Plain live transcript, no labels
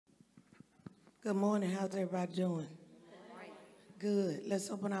Good morning. How's everybody doing? Good.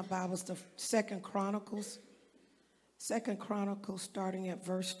 Let's open our Bibles to 2 Chronicles. 2 Chronicles starting at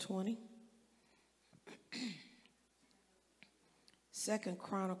verse 20. 2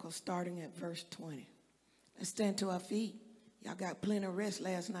 Chronicles starting at verse 20. Let's stand to our feet. Y'all got plenty of rest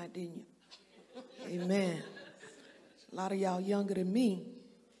last night, didn't you? Amen. A lot of y'all younger than me.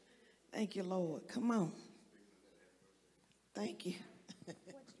 Thank you, Lord. Come on. Thank you.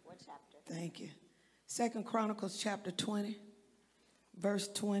 What chapter? Thank you. 2 Chronicles chapter 20, verse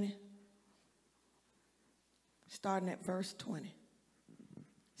 20. Starting at verse 20.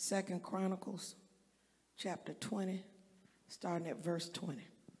 2 Chronicles chapter 20, starting at verse 20.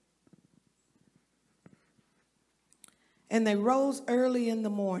 And they rose early in the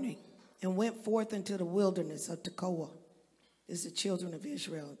morning and went forth into the wilderness of Tekoa. This is the children of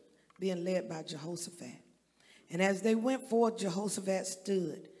Israel, being led by Jehoshaphat. And as they went forth, Jehoshaphat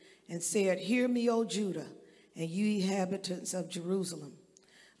stood and said, "Hear me, O Judah, and you inhabitants of Jerusalem.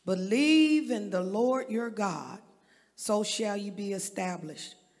 Believe in the Lord your God, so shall you be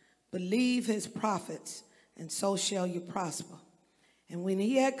established. Believe his prophets, and so shall you prosper." And when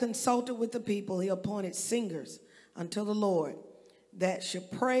he had consulted with the people, he appointed singers unto the Lord, that should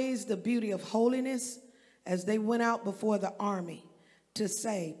praise the beauty of holiness as they went out before the army to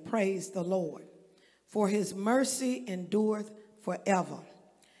say, "Praise the Lord, for his mercy endureth forever."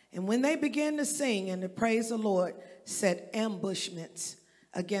 And when they began to sing and to praise the Lord, set ambushments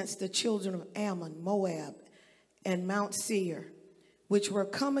against the children of Ammon, Moab, and Mount Seir, which were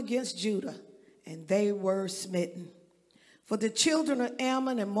come against Judah, and they were smitten. For the children of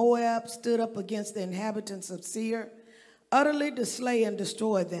Ammon and Moab stood up against the inhabitants of Seir, utterly to slay and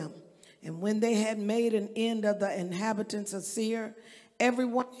destroy them. And when they had made an end of the inhabitants of Seir,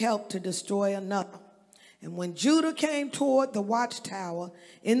 everyone helped to destroy another. And when Judah came toward the watchtower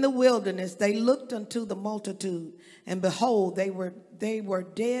in the wilderness, they looked unto the multitude, and behold, they were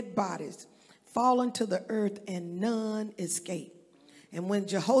dead bodies, fallen to the earth, and none escaped. And when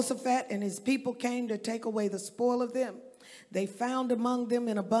Jehoshaphat and his people came to take away the spoil of them, they found among them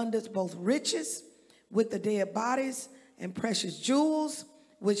in abundance both riches with the dead bodies and precious jewels,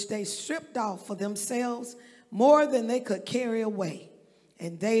 which they stripped off for themselves, more than they could carry away.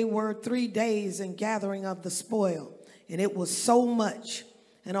 And they were 3 days in gathering of the spoil, and it was so much.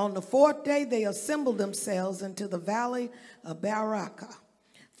 And on the 4th day they assembled themselves into the valley of Barakah,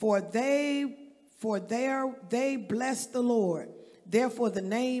 for there they blessed the Lord. Therefore the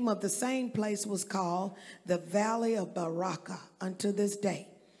name of the same place was called the valley of Barakah unto this day.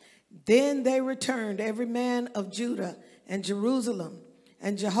 Then they returned, every man of Judah and Jerusalem,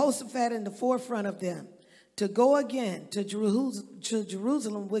 and Jehoshaphat in the forefront of them, to go again to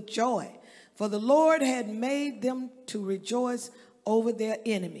Jerusalem with joy, for the Lord had made them to rejoice over their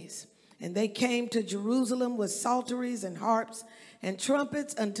enemies. And they came to Jerusalem with psalteries and harps and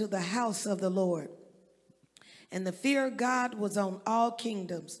trumpets unto the house of the Lord. And the fear of God was on all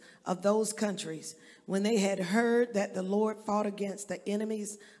kingdoms of those countries, when they had heard that the Lord fought against the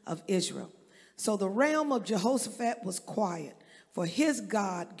enemies of Israel. So the realm of Jehoshaphat was quiet, for his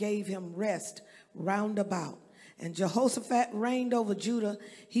God gave him rest round about. And Jehoshaphat reigned over Judah.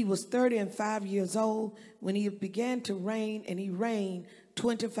 He was 35 years old when he began to reign, and he reigned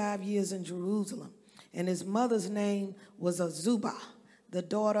 25 years in Jerusalem. And his mother's name was Azubah, the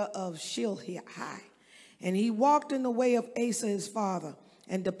daughter of Shilhi. And he walked in the way of Asa his father,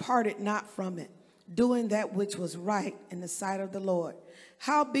 and departed not from it, doing that which was right in the sight of the Lord.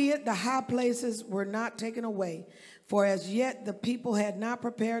 Howbeit the high places were not taken away, for as yet the people had not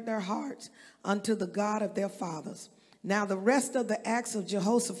prepared their hearts unto the God of their fathers. Now the rest of the acts of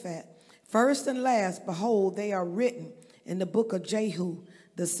Jehoshaphat, first and last, behold, they are written in the book of Jehu,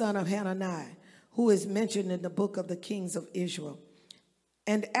 the son of Hanani, who is mentioned in the book of the kings of Israel.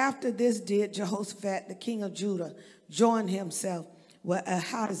 And after this did Jehoshaphat, the king of Judah, join himself with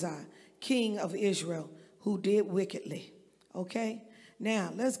Ahaziah, king of Israel, who did wickedly. Okay?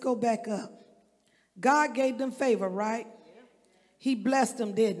 Now, let's go back up. God gave them favor, right? He blessed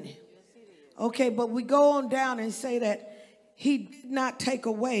them, didn't he? Okay, but we go on down and say that he did not take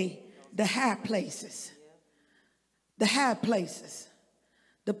away the high places. The high places.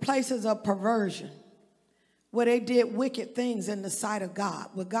 The places of perversion, where they did wicked things in the sight of God,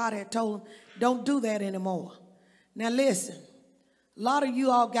 where God had told them, don't do that anymore. Now listen, a lot of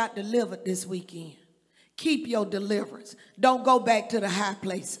you all got delivered this weekend. Keep your deliverance. Don't go back to the high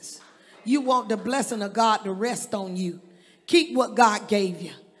places. You want the blessing of God to rest on you. Keep what God gave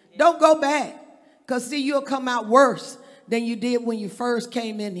you. Don't go back, because see, you'll come out worse than you did when you first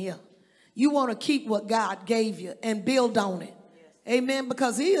came in here. You want to keep what God gave you and build on it. Amen.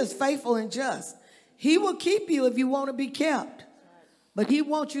 Because he is faithful and just. He will keep you if you want to be kept. But he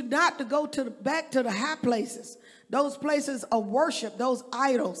wants you not to go back to the high places. Those places of worship, those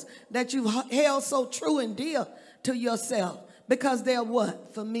idols that you've held so true and dear to yourself. Because they're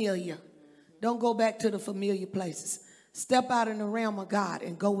what? Familiar. Don't go back to the familiar places. Step out in the realm of God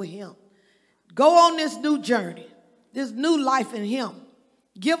and go with him. Go on this new journey, this new life in him.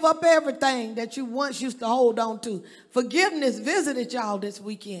 Give up everything that you once used to hold on to. Forgiveness visited y'all this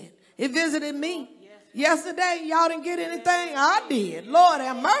weekend. It visited me. Yesterday, y'all didn't get anything. I did. Lord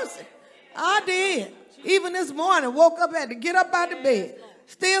have mercy. I did. Even this morning, woke up, had to get up out of bed.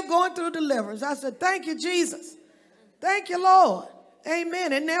 Still going through deliverance. I said, thank you, Jesus. Thank you, Lord.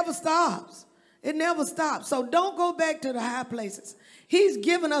 Amen. It never stops. It never stops. So don't go back to the high places. He's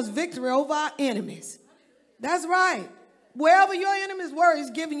given us victory over our enemies. That's right. Wherever your enemies were,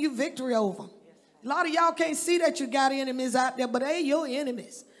 he's giving you victory over them. A lot of y'all can't see that you got enemies out there, but they your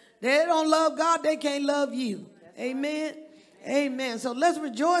enemies. They don't love God, they can't love you. Amen. Amen. So let's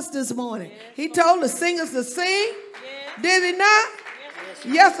rejoice this morning. He told the singers to sing. Did he not?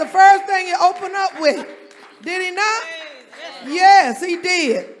 Yes, the first thing he opened up with. Did he not? Yes, he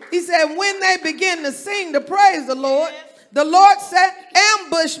did. He said, when they begin to sing to praise the Lord set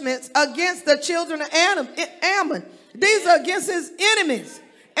ambushments against the children of Ammon. These are against his enemies.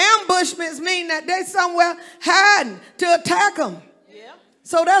 Ambushments mean that they somewhere hiding to attack them.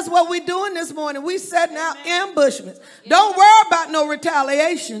 So that's what we're doing this morning. We setting out ambushments. Don't worry about no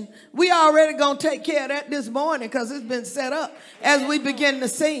retaliation. We already going to take care of that this morning because it's been set up as we begin to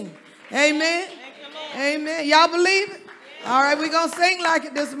sing. Amen. Amen. Y'all believe it? All right, we're going to sing like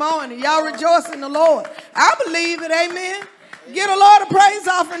it this morning. Y'all rejoice in the Lord. I believe it. Amen. Get a Lord of praise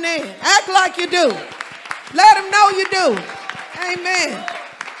offering in. Act like you do. Let him know you do. Amen.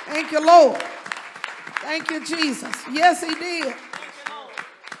 Thank you, Lord. Thank you, Jesus. Yes, he did.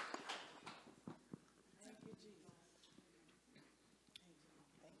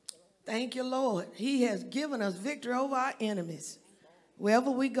 Thank you, Lord. He has given us victory over our enemies. Wherever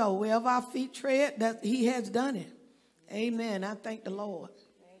we go, wherever our feet tread, that he has done it. Amen. I thank the Lord.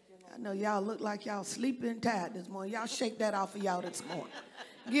 I know y'all look like y'all sleeping tired this morning. Y'all shake that off of y'all this morning.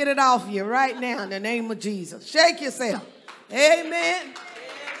 Get it off you right now in the name of Jesus. Shake yourself. Amen.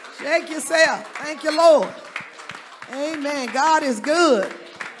 Shake yourself. Thank you, Lord. Amen. God is good.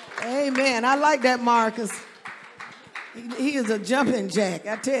 Amen. I like that, Marcus. He is a jumping jack.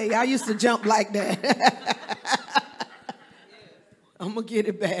 I tell you, I used to jump like that. I'm going to get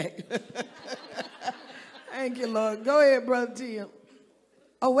it back. Thank you, Lord. Go ahead, Brother Tim.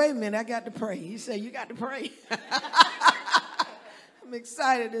 Oh, wait a minute. I got to pray. He said, you got to pray. I'm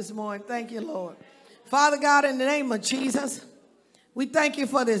excited this morning. Thank you, Lord. Father God, in the name of Jesus, we thank you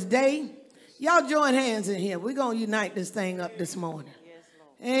for this day. Y'all join hands in here. We're going to unite this thing up this morning. Yes,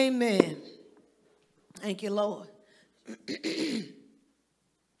 Lord. Amen. Thank you, Lord.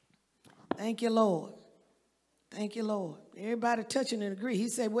 Thank you, Lord. Thank you, Lord. Everybody touching and agree. He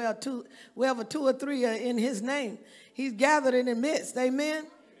said, well, wherever two or three are in his name, he's gathered in the midst. Amen.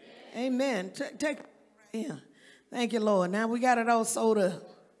 Amen. Take yeah. Thank you, Lord. Now we got it all sold up.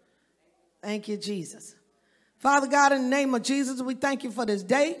 Thank you, Jesus. Father God, in the name of Jesus, we thank you for this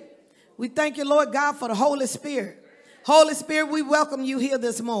day. We thank you, Lord God, for the Holy Spirit. Holy Spirit, we welcome you here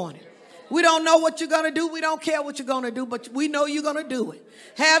this morning. We don't know what you're going to do. We don't care what you're going to do, but we know you're going to do it.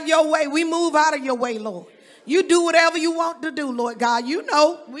 Have your way. We move out of your way, Lord. You do whatever you want to do, Lord God. You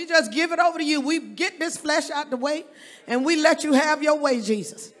know, we just give it over to you. We get this flesh out the way, and we let you have your way,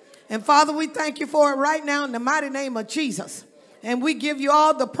 Jesus. And, Father, we thank you for it right now in the mighty name of Jesus. And we give you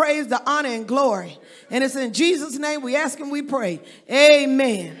all the praise, the honor, and glory. And it's in Jesus' name we ask and we pray.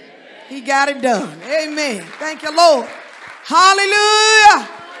 Amen. He got it done. Amen. Thank you, Lord. Hallelujah.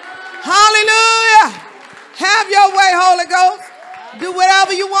 Hallelujah. Have your way, Holy Ghost. Do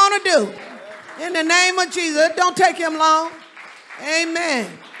whatever you want to do. In the name of Jesus. It don't take him long. Amen.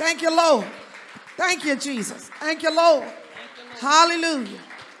 Thank you, Lord. Thank you, Jesus. Thank you, Lord. Hallelujah.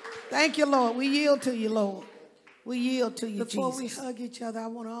 Thank you, Lord. We yield to you, Lord. We yield to you, Before Jesus. We hug each other, I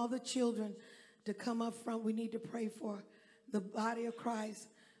want all the children to come up front. We need to pray for the body of Christ.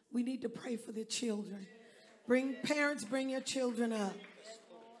 We need to pray for the children. Parents, bring your children up.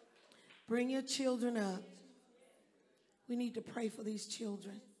 Bring your children up. We need to pray for these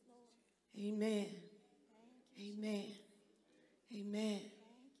children. Amen. Amen. Amen.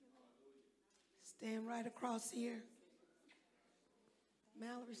 Stand right across here.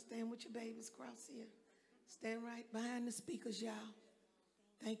 Mallory, stand with your babies across here. Stand right behind the speakers, y'all.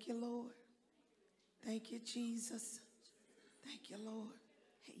 Thank you, Lord. Thank you, Jesus. Thank you, Lord.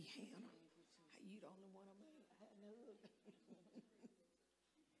 Hey, Hannah. You the only one I'm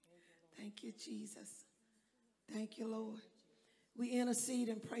Thank you, Jesus. Thank you, Lord. We intercede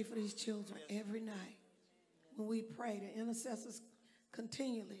and pray for these children every night. When we pray, the intercessors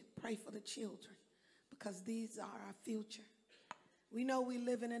continually pray for the children because these are our future. We know we're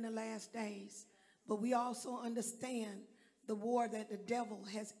living in the last days, but we also understand the war that the devil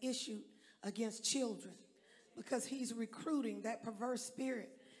has issued against children because he's recruiting. That perverse spirit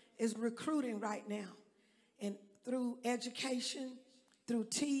is recruiting right now. And through education, through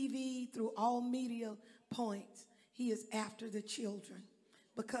TV, through all media points, he is after the children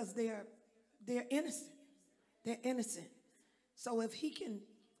because they're innocent. They're innocent. So if he can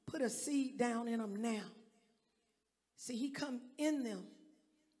put a seed down in them now, see, he come in them,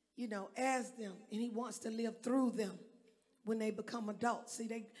 as them, and he wants to live through them when they become adults.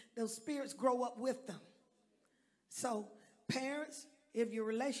 See, those spirits grow up with them. So parents, if your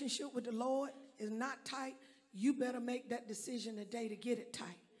relationship with the Lord is not tight, you better make that decision today to get it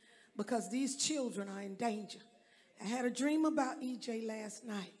tight because these children are in danger. I had a dream about EJ last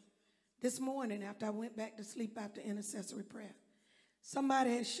night. This morning after I went back to sleep after intercessory prayer,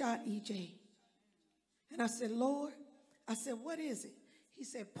 somebody had shot EJ. And I said, Lord, what is it? He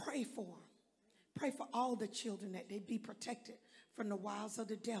said, pray for them. Pray for all the children that they be protected from the wiles of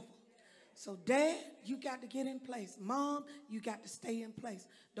the devil. So Dad, you got to get in place. Mom, you got to stay in place.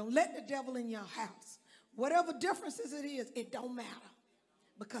 Don't let the devil in your house. Whatever differences it is, it don't matter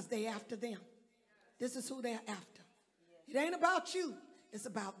because they after them. This is who they're after. It ain't about you. It's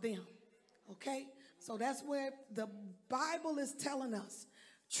about them. Okay? So that's where the Bible is telling us.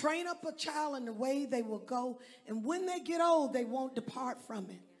 Train up a child in the way they will go. And when they get old, they won't depart from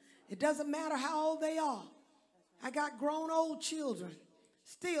it. It doesn't matter how old they are. I got grown old children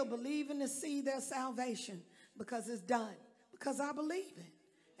still believing to see their salvation because it's done. Because I believe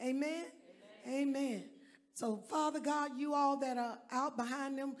it. Amen? Amen. So, Father God, you all that are out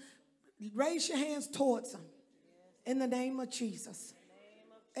behind them, raise your hands towards them in the name of Jesus.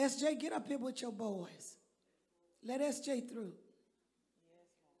 SJ, get up here with your boys. Let SJ through.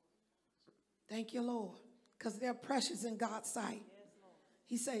 Thank you, Lord, because they're precious in God's sight.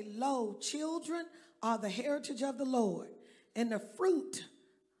 He say, lo, children are the heritage of the Lord, and the fruit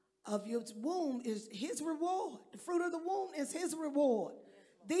of your womb is his reward. The fruit of the womb is his reward.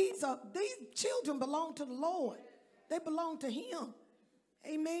 These children belong to the Lord. They belong to him.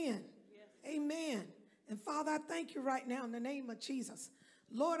 Amen. Amen. And Father, I thank you right now in the name of Jesus.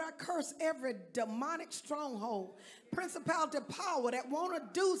 Lord, I curse every demonic stronghold, principality, power that want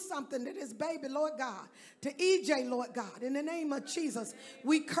to do something to this baby, Lord God, to EJ, Lord God. In the name of Jesus,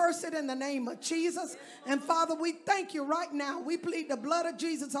 we curse it in the name of Jesus. And Father, we thank you right now. We plead the blood of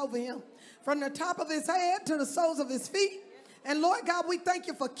Jesus over him from the top of his head to the soles of his feet. And Lord God, we thank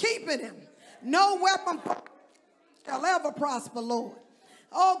you for keeping him. No weapon shall ever prosper, Lord.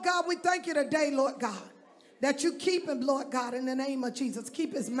 Oh God, we thank you today, Lord God, that you keep him, Lord God, in the name of Jesus.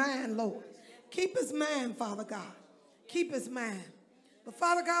 Keep his mind, Lord. Keep his mind, Father God. Keep his mind. But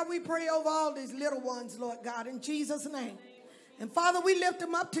Father God, we pray over all these little ones, Lord God, in Jesus' name. And Father, we lift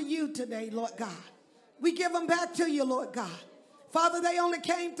them up to you today, Lord God. We give them back to you, Lord God. Father, they only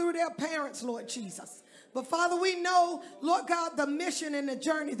came through their parents, Lord Jesus. But Father, we know, Lord God, the mission and the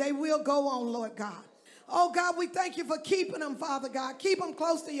journey they will go on, Lord God. Oh God, we thank you for keeping them, Father God. Keep them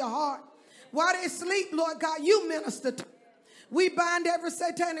close to your heart. While they sleep, Lord God, you minister to them. We bind every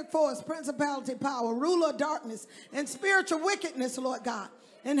satanic force, principality, power, ruler of darkness, and spiritual wickedness, Lord God,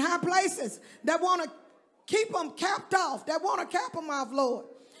 in high places that want to keep them capped off, that want to cap them off, Lord.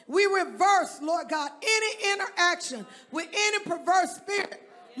 We reverse, Lord God, any interaction with any perverse spirit,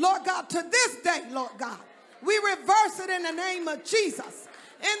 Lord God, to this day, Lord God. We reverse it in the name of Jesus.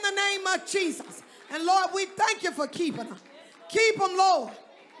 In the name of Jesus. And Lord, we thank you for keeping them. Keep them, Lord.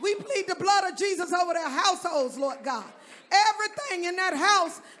 We plead the blood of Jesus over their households, Lord God. Everything in that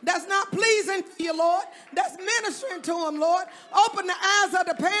house that's not pleasing to you, Lord, that's ministering to them, Lord. Open the eyes of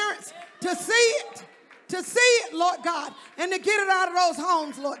the parents to see it, Lord God, and to get it out of those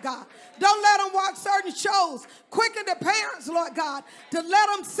homes, Lord God. Don't let them watch certain shows. Quicken the parents, Lord God, to let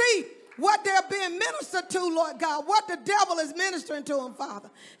them see what they're being ministered to, Lord God, what the devil is ministering to them, Father.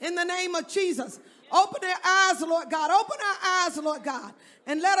 In the name of Jesus, open their eyes, Lord God. Open our eyes, Lord God,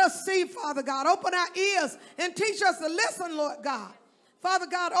 and let us see, Father God. Open our ears and teach us to listen, Lord God. Father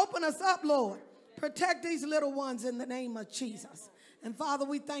God, open us up, Lord. Protect these little ones in the name of Jesus. And Father,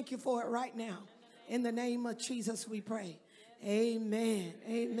 we thank you for it right now. In the name of Jesus, we pray. Amen.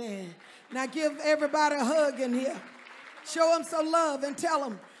 Amen. Now give everybody a hug in here. Show them some love and tell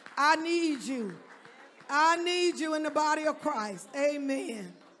them, I need you. I need you in the body of Christ.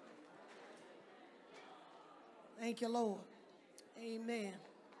 Amen. Thank you, Lord. Amen.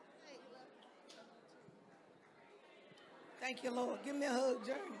 Thank you, Lord. Give me a hug,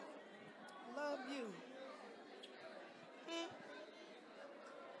 Journey. Love you. Thank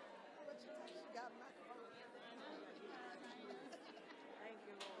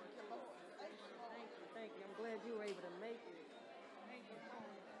you, Lord. Thank you. I'm glad you were able to make it. Thank you,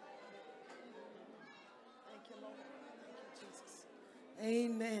 Lord. Thank you, Lord. Thank you, Jesus.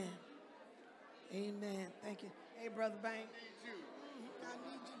 Amen. Amen. Thank you. Hey, Brother Bank. I need you. I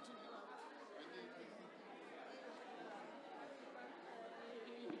need you too, brother.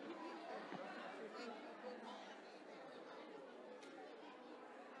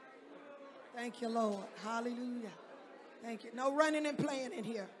 Thank you, Lord. Hallelujah. Thank you. No running and playing in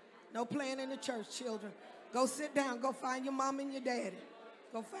here. No playing in the church, children. Go sit down. Go find your mom and your daddy.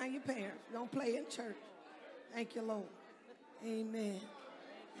 Go find your parents. Don't play in church. Thank you, Lord. Amen.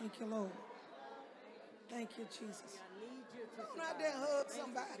 Thank you, Lord. Thank you, Jesus. Come out there and hug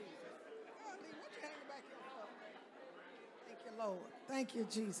somebody. What you hanging back here for? Thank you, Lord. Thank you,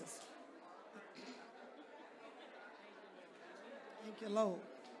 Jesus. Thank you, Lord.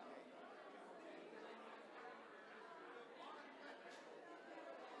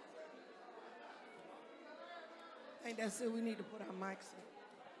 I think that's it. We need to put our mics in.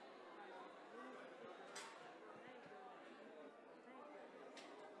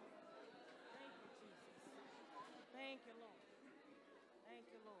 Thank you, Lord. Thank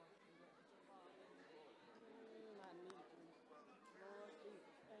you, Lord. I need you. Lord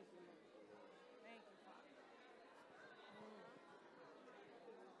Jesus. Thank you, Lord. Thank you, Father.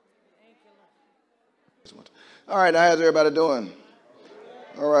 Thank you, Lord. All right, how's everybody doing?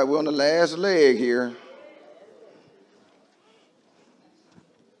 All right, we're on the last leg here.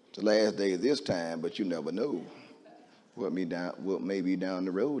 It's the last day of this time, but you never know what may be down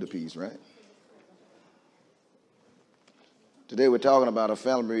the road a piece, right? Today we're talking about a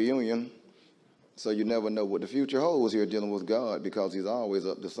family reunion, so you never know what the future holds here dealing with God, because he's always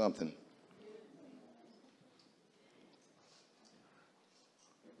up to something.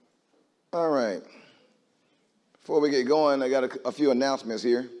 All right. Before we get going, I got a few announcements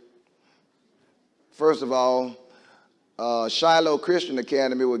here. First of all, Shiloh Christian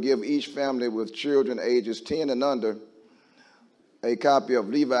Academy will give each family with children ages 10 and under a copy of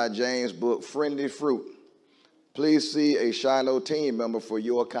Levi James' book, Friendly Fruit. Please see a Shiloh team member for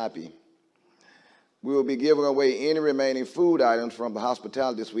your copy. We will be giving away any remaining food items from the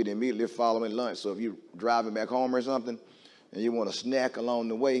hospitality suite immediately following lunch. So if you're driving back home or something and you want a snack along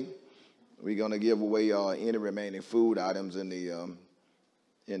the way, we're going to give away any remaining food items in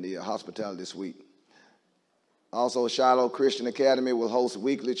the hospitality suite. Also, Shiloh Christian Academy will host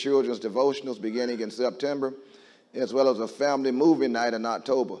weekly children's devotionals beginning in September, as well as a family movie night in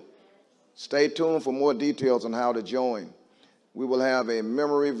October. Stay tuned for more details on how to join. We will have a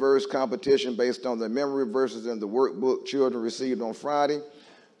memory verse competition based on the memory verses in the workbook children received on Friday,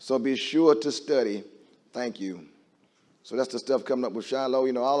 so be sure to study. Thank you. So that's the stuff coming up with Shiloh.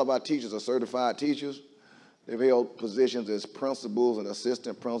 You know, all of our teachers are certified teachers. They've held positions as principals and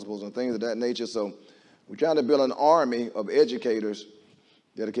assistant principals and things of that nature. So we're trying to build an army of educators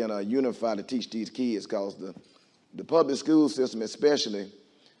that can unify to teach these kids, because the public school system especially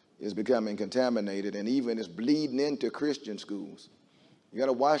is becoming contaminated, and even is bleeding into Christian schools. You got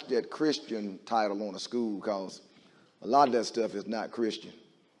to watch that Christian title on a school, because a lot of that stuff is not Christian.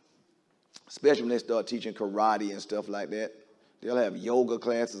 Especially when they start teaching karate and stuff like that. They'll have yoga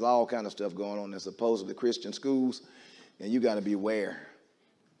classes, all kind of stuff going on in supposedly Christian schools, and you got to beware.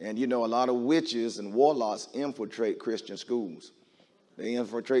 And you know, a lot of witches and warlocks infiltrate Christian schools. They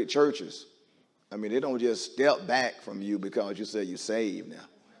infiltrate churches. I mean, they don't just step back from you because you say you're saved now.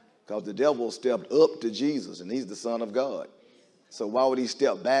 Because the devil stepped up to Jesus, and he's the Son of God. So why would he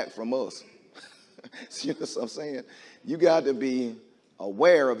step back from us? You know what I'm saying? You got to be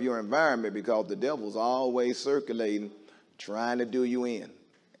aware of your environment, because the devil's always circulating, trying to do you in.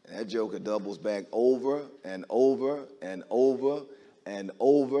 And that joker doubles back over and over and over and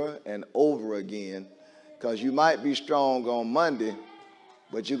over and over again, because you might be strong on Monday,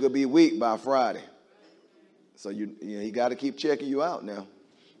 but you could be weak by Friday. So he got to keep checking you out now.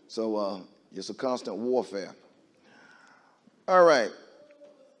 So it's a constant warfare. All right.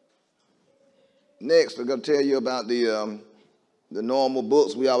 Next, we're going to tell you about the normal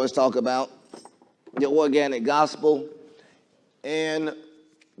books we always talk about, the Organic Gospel and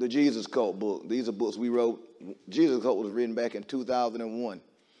the Jesus Cult book. These are books we wrote. Jesus Cult was written back in 2001.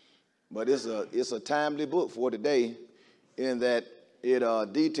 But it's a timely book for today, in that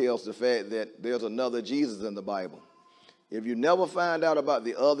it details the fact that there's another Jesus in the Bible. If you never find out about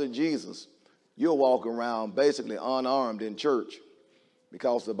the other Jesus, you'll walk around basically unarmed in church,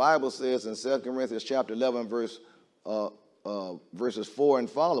 because the Bible says in 2 Corinthians chapter 11, verse verses 4 and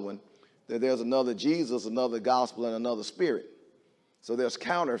following, that there's another Jesus, another gospel, and another spirit. So there's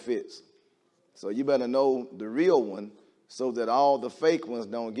counterfeits. So you better know the real one so that all the fake ones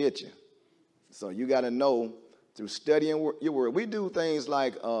don't get you. So you got to know through studying your word. We do things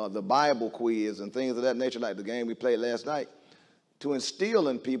like the Bible quiz and things of that nature, like the game we played last night, to instill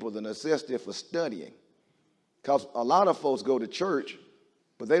in people the necessity for studying. Because a lot of folks go to church,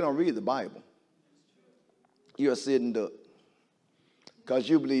 but they don't read the Bible. You're a sitting duck. Because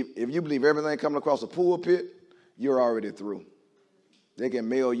if you believe everything coming across the pulpit, you're already through. They can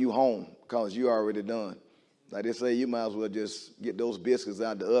mail you home because you're already done. Like they say, you might as well just get those biscuits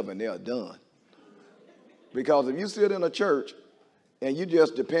out the oven, they're done. Because if you sit in a church and you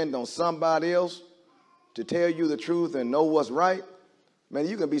just depend on somebody else to tell you the truth and know what's right, man,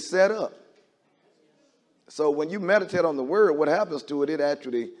 you can be set up. So when you meditate on the word, what happens to it, it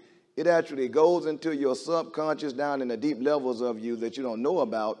actually goes into your subconscious down in the deep levels of you that you don't know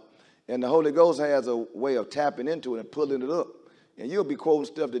about. And the Holy Ghost has a way of tapping into it and pulling it up. And you'll be quoting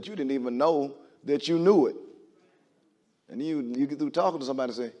stuff that you didn't even know that you knew it. And you get through talking to somebody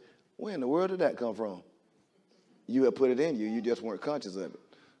and say, where in the world did that come from? You have put it in you. You just weren't conscious of it.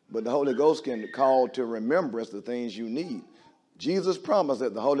 But the Holy Ghost can call to remembrance the things you need. Jesus promised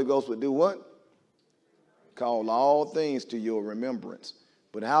that the Holy Ghost would do what? Call all things to your remembrance.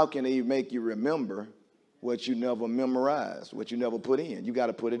 But how can he make you remember what you never memorized, what you never put in? You got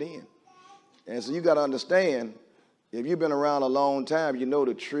to put it in. And so you got to understand, if you've been around a long time, you know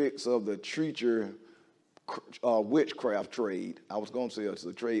the tricks of the treacher witchcraft trade. I was going to say it's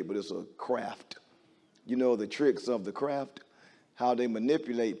a trade, but it's a craft. You know the tricks of the craft, how they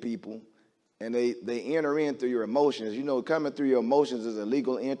manipulate people, and they enter in through your emotions. You know, coming through your emotions is a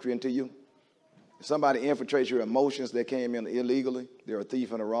legal entry into you. If somebody infiltrates your emotions, they came in illegally. They're a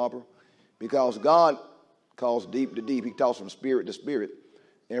thief and a robber. Because God calls deep to deep. He talks from spirit to spirit.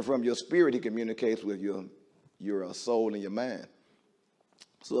 And from your spirit, he communicates with your soul and your mind.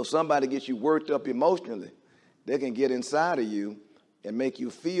 So if somebody gets you worked up emotionally, they can get inside of you and make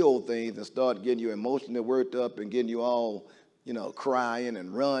you feel things and start getting you emotionally worked up and getting you all, crying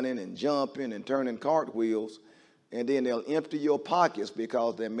and running and jumping and turning cartwheels. And then they'll empty your pockets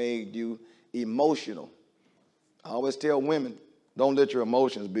because they made you emotional. I always tell women, don't let your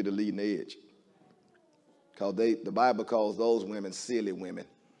emotions be the leading edge. Because the Bible calls those women silly women.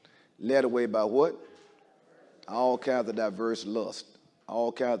 Led away by what? All kinds of diverse lust.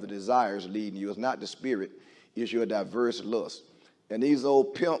 All kinds of desires leading you. It's not the spirit. It's your diverse lust. And these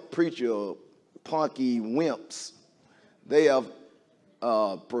old pimp preacher punky wimps, they have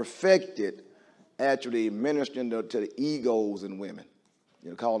perfected actually ministering to the egos in women.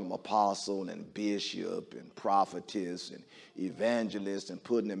 Call them apostle and bishop and prophetess and evangelist and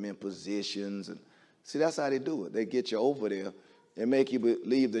putting them in positions. And see, that's how they do it. They get you over there and make you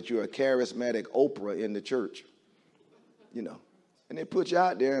believe that you're a charismatic Oprah in the church, And they put you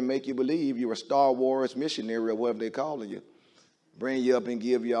out there and make you believe you're a Star Wars missionary or whatever they're calling you. Bring you up and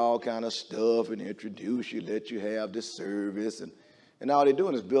give you all kind of stuff and introduce you, let you have the service. And all they're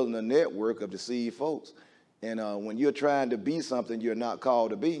doing is building a network of deceived folks. And when you're trying to be something you're not called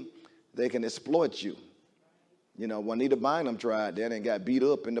to be, they can exploit you. Juanita Bynum tried that and got beat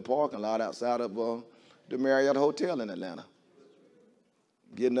up in the parking lot outside of the Marriott Hotel in Atlanta.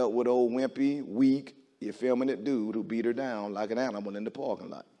 Getting up with old wimpy, weak, effeminate dude who beat her down like an animal in the parking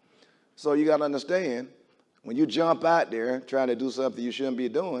lot. So you got to understand, when you jump out there trying to do something you shouldn't be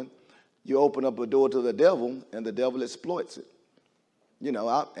doing, you open up a door to the devil, and the devil exploits it.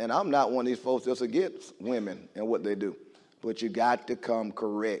 And I'm not one of these folks that's against women and what they do. But you got to come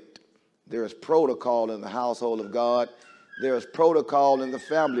correct. There is protocol in the household of God. There is protocol in the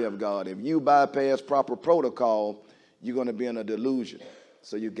family of God. If you bypass proper protocol, you're going to be in a delusion.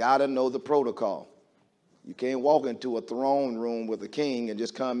 So you got to know the protocol. You can't walk into a throne room with a king and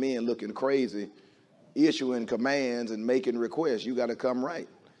just come in looking crazy, issuing commands and making requests. You got to come right.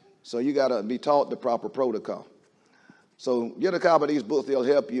 So you got to be taught the proper protocol. So get a copy of these books. They'll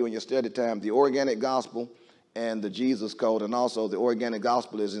help you in your study time. The Organic Gospel and the Jesus Code. And also the Organic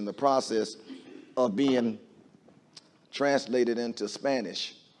Gospel is in the process of being translated into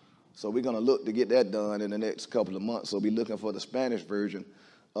Spanish. So we're going to look to get that done in the next couple of months. So we'll be looking for the Spanish version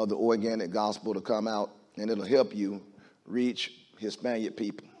of the Organic Gospel to come out. And it'll help you reach Hispanic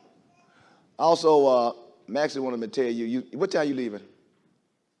people. Also, Maxie wanted me to tell you, what time you leaving?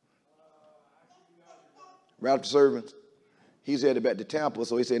 Right after service. He's headed back to Tampa,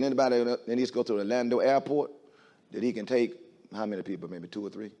 so he said anybody that needs to go to Orlando Airport, that he can take how many people? Maybe 2 or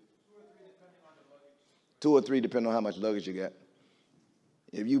 3? 2 or 3, depending on how much luggage you got.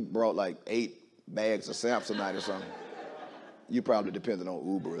 If you brought like 8 bags of Samsonite or something, You probably depended on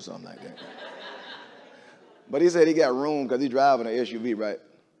Uber or something like that. But he said he got room because he's driving an SUV, right?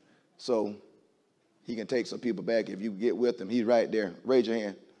 So he can take some people back if you get with him. He's right there. Raise your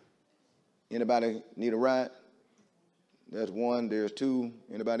hand. Anybody need a ride? There's one. There's two.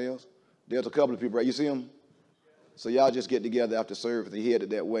 Anybody else? There's a couple of people, right? You see them? So y'all just get together after service and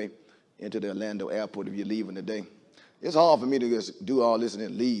headed that way into the Orlando airport if you're leaving today. It's hard for me to just do all this and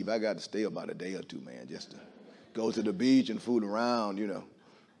then leave. I got to stay about a day or two, man, just to go to the beach and fool around, you know,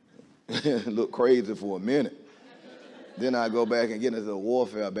 look crazy for a minute. Then I go back and get into the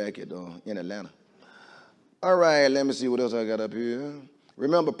warfare back in Atlanta. All right, let me see what else I got up here.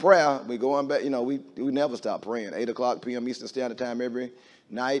 Remember prayer, we going back, you know, we never stop praying. 8 o'clock p.m. Eastern Standard Time every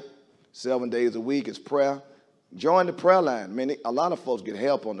night, 7 days a week is prayer. Join the prayer line. I mean, a lot of folks get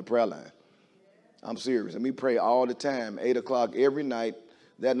help on the prayer line. I'm serious. And we pray all the time, 8 o'clock every night.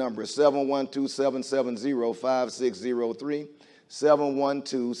 That number is 712-770-5603,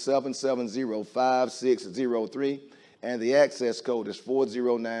 712-770-5603, and the access code is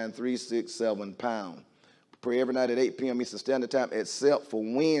 409367#. Pray every night at 8 p.m. Eastern Standard Time, except for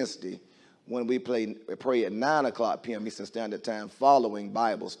Wednesday, when we pray at 9 o'clock p.m. Eastern Standard Time following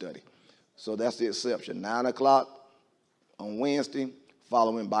Bible study. So that's the exception. 9 o'clock on Wednesday,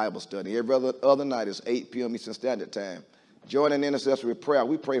 following Bible study. Every other night is 8 p.m. Eastern Standard Time. Join in intercessory prayer.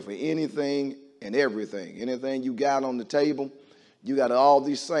 We pray for anything and everything. Anything you got on the table, you got all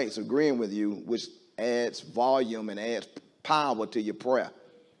these saints agreeing with you, which adds volume and adds power to your prayer.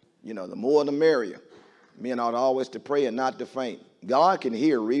 You know, the more the merrier. Men ought always to pray and not to faint. God can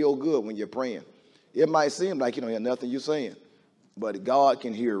hear real good when you're praying. It might seem like you don't hear nothing you're saying, but God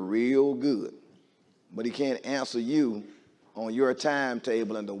can hear real good. But he can't answer you on your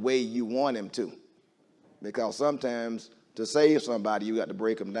timetable and the way you want him to. Because sometimes to save somebody, you got to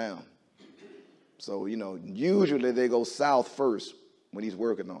break them down. So, you know, usually they go south first when he's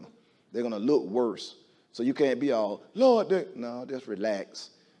working on them. They're going to look worse. So you can't be all, Lord, no, just relax.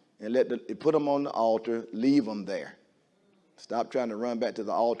 And put them on the altar, leave them there. Stop trying to run back to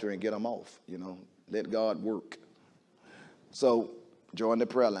the altar and get them off, you know. Let God work. So join the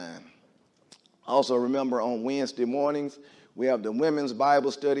prayer line. Also remember on Wednesday mornings, we have the women's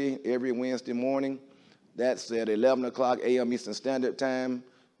Bible study every Wednesday morning. That's at 11 o'clock a.m. Eastern Standard Time.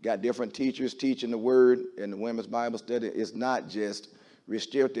 Got different teachers teaching the word in the women's Bible study. It's not just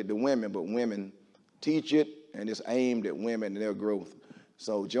restricted to women, but women teach it, and it's aimed at women and their growth.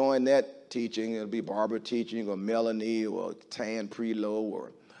 So join that teaching. It'll be Barbara teaching, or Melanie, or Tan Prelo,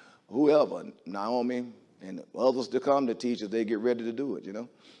 or whoever, Naomi, and others to come to teach as they get ready to do it, you know.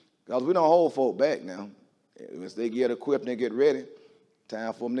 Because we don't hold folk back now. As they get equipped and get ready,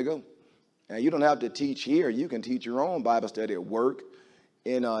 time for them to go. And you don't have to teach here. You can teach your own Bible study at work.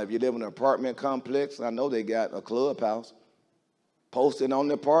 And if you live in an apartment complex, I know they got a clubhouse. Posted on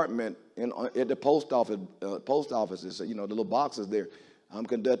the apartment at the post offices, you know, the little boxes there. I'm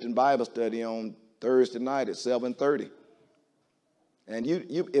conducting Bible study on Thursday night at 7:30. And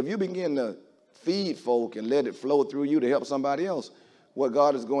if you begin to feed folk and let it flow through you to help somebody else, what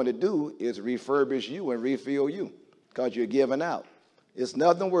God is going to do is refurbish you and refill you because you're giving out. It's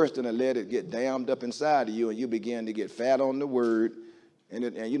nothing worse than to let it get dammed up inside of you and you begin to get fat on the word.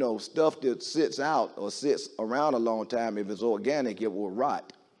 And you know, stuff that sits out or sits around a long time, if it's organic, it will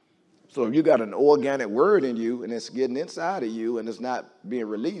rot. So if you got an organic word in you and it's getting inside of you and it's not being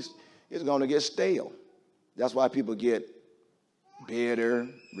released, it's going to get stale. That's why people get bitter,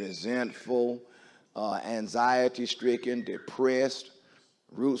 resentful, anxiety-stricken, depressed.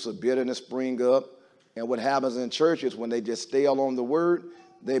 Roots of bitterness spring up. And what happens in churches when they just stale on the word,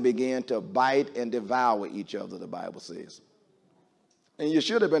 they begin to bite and devour each other, the Bible says. And you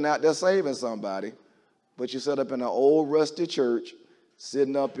should have been out there saving somebody, but you set up in an old rusty church,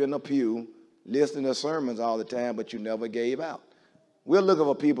 sitting up in a pew, listening to sermons all the time, but you never gave out. We're looking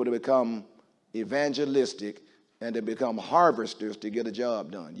for people to become evangelistic and to become harvesters to get a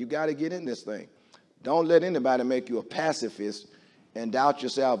job done. You got to get in this thing. Don't let anybody make you a pacifist and doubt your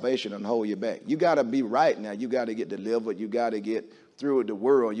salvation and hold you back. You got to be right now. You got to get delivered. You got to get through the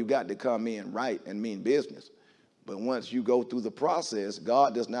world. You got to come in right and mean business. But once you go through the process,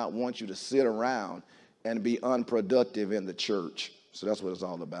 God does not want you to sit around and be unproductive in the church. So that's what it's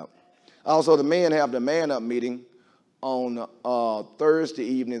all about. Also, the men have the man-up meeting on Thursday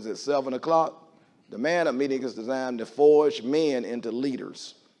evenings at 7 o'clock. The man-up meeting is designed to forge men into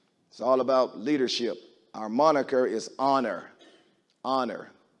leaders. It's all about leadership. Our moniker is honor. Honor.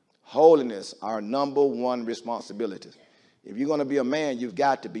 Holiness, our number one responsibility. If you're going to be a man, you've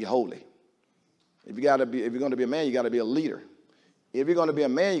got to be holy. If you're going to be a man, you got to be a leader. If you're going to be a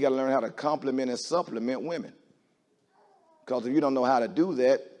man, you got to learn how to compliment and supplement women. Because if you don't know how to do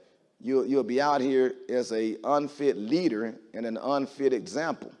that, you'll be out here as an unfit leader and an unfit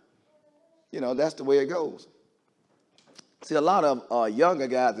example. You know, that's the way it goes. See, a lot of younger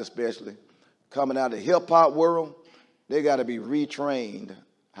guys especially, coming out of the hip-hop world, they got to be retrained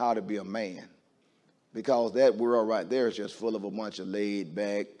how to be a man. Because that world right there is just full of a bunch of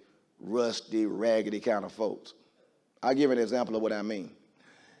laid-back, rusty, raggedy kind of folks. I'll give you an example of what I mean.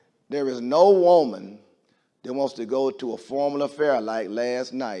 There is no woman that wants to go to a formal affair like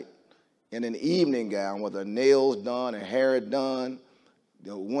last night in an evening gown with her nails done, her hair done,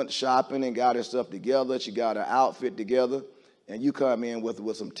 went shopping and got her stuff together. She got her outfit together, and you come in with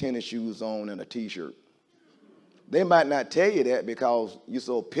some tennis shoes on and a T-shirt. They might not tell you that because you're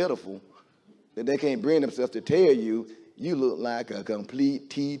so pitiful that they can't bring themselves to tell you you look like a complete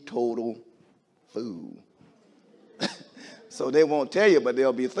teetotal fool. So they won't tell you, but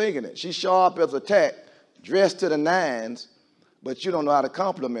they'll be thinking it. She's sharp as a tack, dressed to the nines, but you don't know how to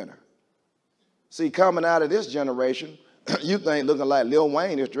compliment her. See, coming out of this generation, you think looking like Lil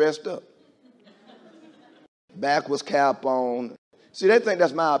Wayne is dressed up. Backwards cap on. See, they think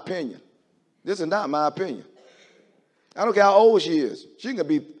that's my opinion. This is not my opinion. I don't care how old she is. She can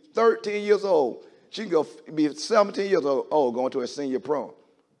be 13 years old. She can be 17 years old going to a senior prom.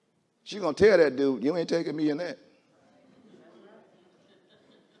 She's going to tell that dude, you ain't taking me in that.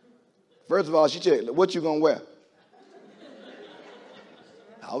 First of all, she checked, what you going to wear?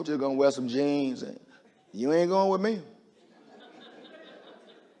 I was just going to wear some jeans. And you ain't going with me.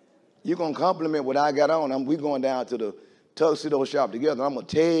 You're going to compliment what I got on. We going down to the tuxedo shop together. I'm going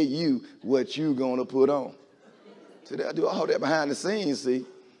to tell you what you going to put on. See, they'll do all that behind the scenes, see.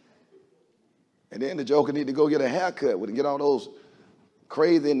 And then the joker need to go get a haircut and get all those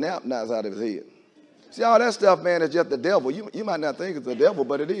crazy nap knots out of his head. See, all that stuff, man, is just the devil. You might not think it's the devil,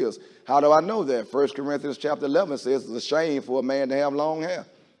 but it is. How do I know that? 1 Corinthians chapter 11 says it's a shame for a man to have long hair.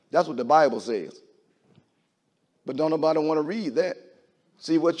 That's what the Bible says. But don't nobody want to read that.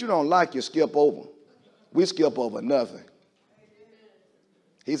 See, what you don't like, you skip over. We skip over nothing.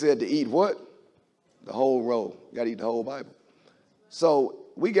 He said to eat what? The whole roll. You got to eat the whole Bible. So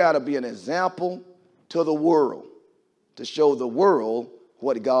we got to be an example to the world to show the world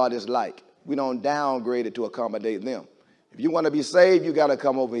what God is like. We don't downgrade it to accommodate them. If you want to be saved, you got to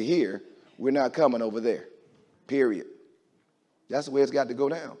come over here. We're not coming over there, period. That's the way it's got to go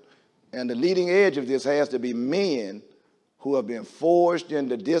down. And the leading edge of this has to be men who have been forged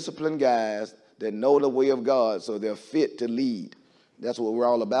into disciplined guys that know the way of God so they're fit to lead. That's what we're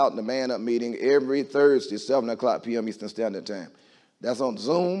all about in the Man Up meeting every Thursday, 7 o'clock p.m. Eastern Standard Time. That's on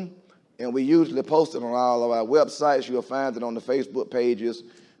Zoom, and we usually post it on all of our websites. You'll find it on the Facebook pages,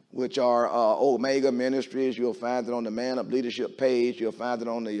 which are Omega Ministries. You'll find it on the Man Up Leadership page. You'll find it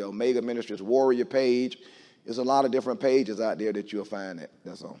on the Omega Ministries Warrior page. There's a lot of different pages out there that you'll find it.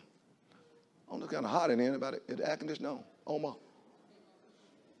 That's all. I don't know, kind of hot in here. Anybody? Is the air conditioner on? Omar.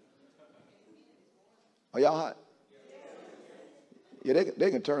 Are y'all hot? Yeah, they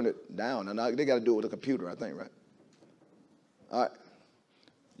can turn it down. And they got to do it with a computer, I think, right? All right.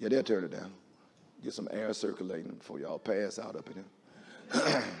 Yeah, they'll turn it down. Get some air circulating before y'all pass out up in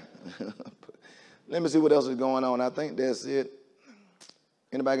here. Let me see what else is going on. I think that's it.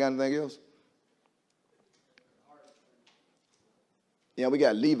 Anybody got anything else? Yeah, we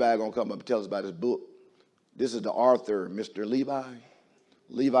got Levi going to come up and tell us about his book. This is the author, Mr. Levi.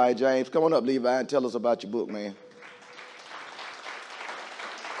 Levi James. Come on up, Levi, and tell us about your book, man.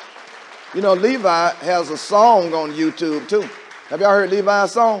 You know, Levi has a song on YouTube, too. Have y'all heard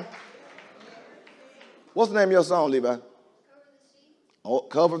Levi's song? What's the name of your song, Levi? Cover the Sea. Oh,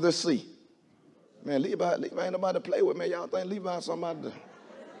 Cover the Sea. Man, Levi ain't nobody to play with, man. Y'all think Levi's somebody to...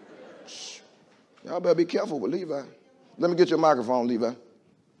 Y'all better be careful with Levi. Let me get your microphone, Levi.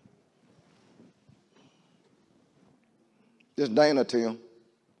 This Dana, Tim.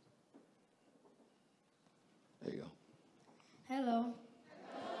 There you go. Hello.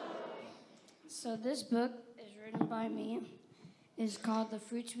 So this book is written by me. It's called The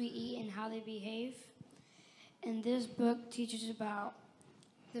Fruits We Eat and How They Behave. And this book teaches about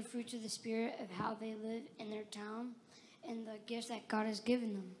the fruits of the Spirit, of how they live in their town, and the gifts that God has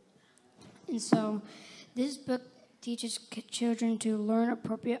given them. And so this book teaches children to learn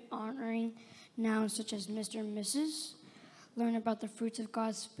appropriate honoring nouns such as Mr. and Mrs., learn about the fruits of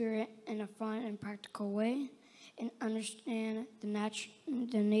God's Spirit in a fun and practical way, and understand the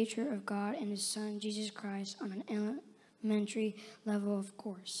nature of God and His Son, Jesus Christ, on an elementary level, of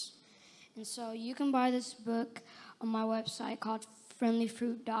course. And so you can buy this book on my website called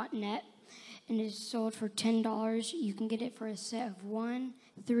friendlyfruit.net, and it's sold for $10. You can get it for a set of 1,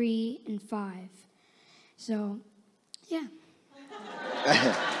 3, and 5. So, yeah.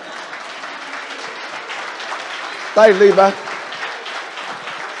 Thanks, Levi.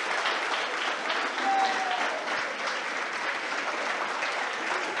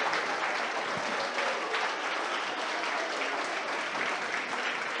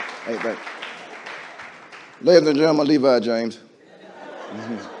 Hey, thanks. Ladies and gentlemen, Levi James.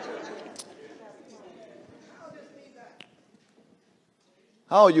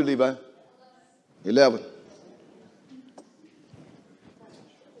 How old are you, Levi? 11.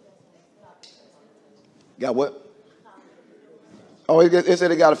 Got what? Oh, it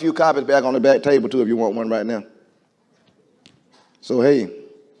said they got a few copies back on the back table, too, if you want one right now. So, hey,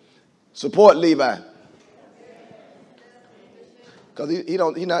 support Levi. Because he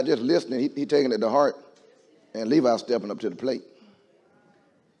not just listening, he taking it to heart, and Levi's stepping up to the plate.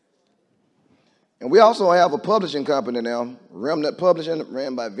 And we also have a publishing company now, Remnant Publishing,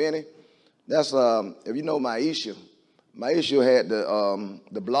 ran by Vinny. That's, if you know Maisha had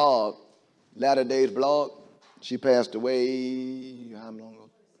the blog, Latter Days blog. She passed away, how long ago?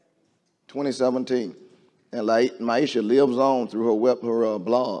 2017. And like Maisha lives on through her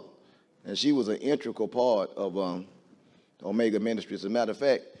blog. And she was an integral part of Omega Ministries. As a matter of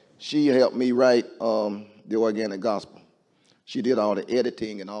fact, she helped me write the Organic Gospel. She did all the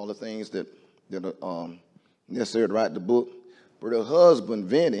editing and all the things that are necessary to write the book. But her husband,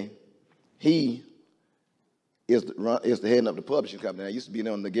 Vinny, he is the head of the publishing company. I used to be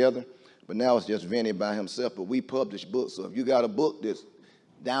them together, but now it's just Vinny by himself. But we publish books. So if you got a book that's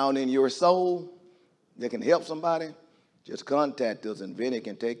down in your soul that can help somebody, just contact us, and Vinny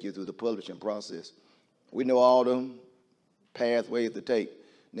can take you through the publishing process. We know all the pathways to take.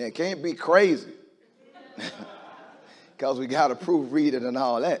 Now, it can't be crazy because we got to proofread it and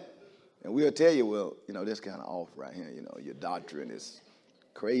all that. And we'll tell you, well, this kind of off right here. Your doctrine is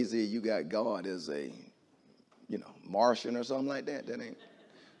crazy. You got God as a, Martian or something like that. That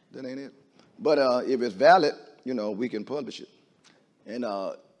ain't it. But if it's valid, we can publish it. And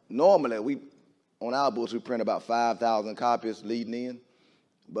normally on our books, we print about 5,000 copies leading in.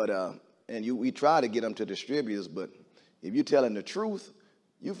 But we try to get them to distributors. But if you're telling the truth,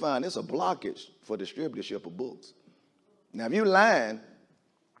 you find it's a blockage for distributorship of books. Now, if you're lying,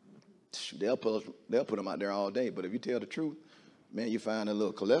 they'll put them out there all day. But if you tell the truth, man, you find a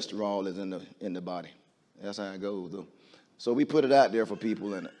little cholesterol is in the body. That's how it goes, though. So we put it out there for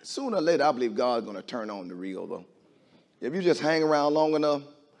people, and sooner or later, I believe God's going to turn on the reel, though. If you just hang around long enough,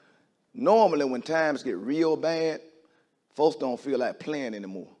 normally when times get real bad, folks don't feel like playing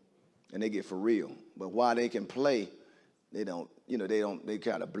anymore, and they get for real. But while they can play, they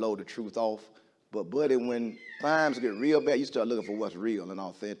kind of blow the truth off. But, buddy, when times get real bad, you start looking for what's real and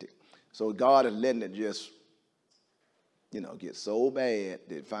authentic. So God is letting it just, get so bad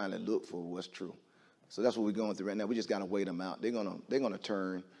that finally look for what's true. So that's what we're going through right now. We just got to wait them out. They're gonna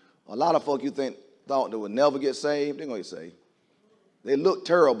turn. A lot of folk you thought they would never get saved, they're going to get saved. They look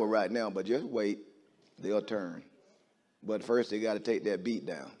terrible right now, but just wait. They'll turn. But first they got to take that beat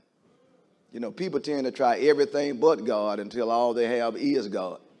down. People tend to try everything but God until all they have is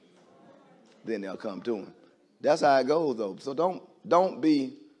God. Then they'll come to him. That's how it goes, though. So don't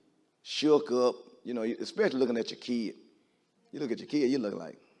be shook up, especially looking at your kid. You look at your kid, you look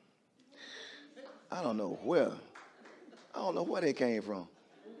like, I don't know where they came from.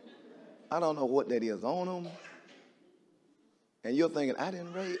 I don't know what that is on them. And you're thinking, I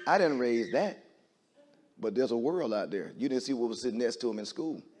didn't raise that. But there's a world out there. You didn't see what was sitting next to them in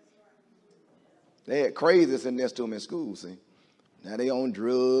school. They had crazy sitting next to them in school, see. Now they on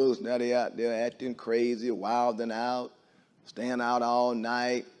drugs. Now they out there acting crazy, wilding out, staying out all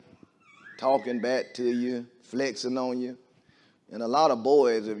night, talking back to you, flexing on you. And a lot of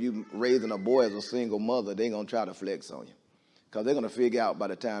boys, if you raising a boy as a single mother, they're going to try to flex on you. Because they're going to figure out by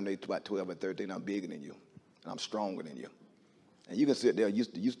the time they're about 12 or 13, I'm bigger than you, and I'm stronger than you. And you can sit there, you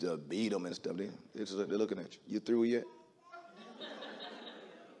used to beat them and stuff. They're looking at you. You through yet?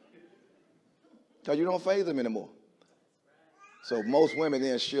 Because you don't faze them anymore. So most women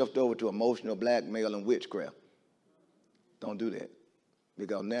then shift over to emotional blackmail and witchcraft. Don't do that.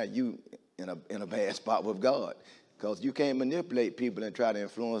 Because now you in a bad spot with God. Because you can't manipulate people and try to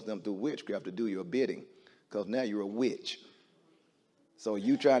influence them through witchcraft to do your bidding. Because now you're a witch. So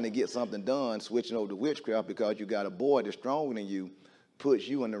you trying to get something done, switching over to witchcraft because you got a boy that's stronger than you, puts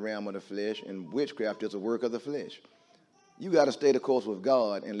you in the realm of the flesh, and witchcraft is a work of the flesh. You got to stay the course with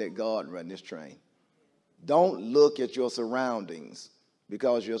God and let God run this train. Don't look at your surroundings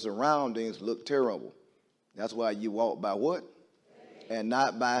because your surroundings look terrible. That's why you walk by what? And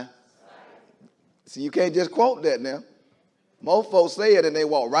not by. See, you can't just quote that now. Most folks say it and they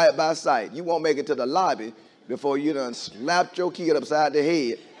walk right by sight. You won't make it to the lobby before you done slapped your kid upside the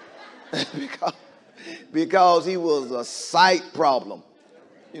head because he was a sight problem.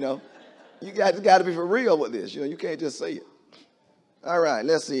 You know, you got to be for real with this. You know, you can't just say it. All right,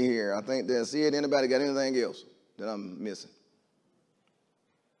 let's see here. I think that's it. Anybody got anything else that I'm missing?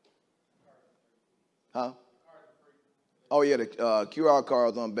 Huh? Oh, yeah, the QR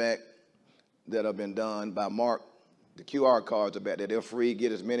cards on back that have been done by Mark. The QR cards are back there. They're free.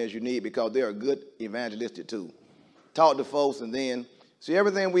 Get as many as you need because they're a good evangelistic tool. Talk to folks and then, see,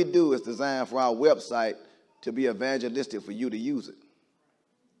 everything we do is designed for our website to be evangelistic for you to use it.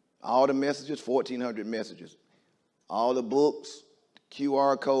 All the messages, 1,400 messages. All the books,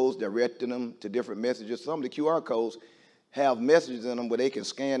 QR codes, directing them to different messages. Some of the QR codes have messages in them where they can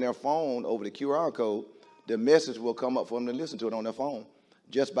scan their phone over the QR code. The message will come up for them to listen to it on their phone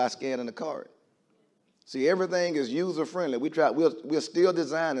just by scanning the card. See, everything is user-friendly. We're still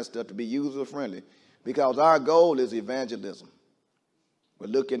designing stuff to be user-friendly because our goal is evangelism. We're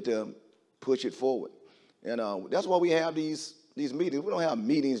looking to push it forward. And that's why we have these meetings. We don't have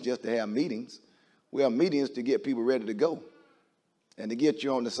meetings just to have meetings. We have meetings to get people ready to go and to get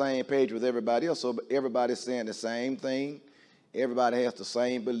you on the same page with everybody else. So everybody's saying the same thing. Everybody has the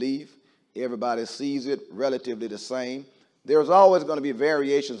same belief. Everybody sees it relatively the same. There's always going to be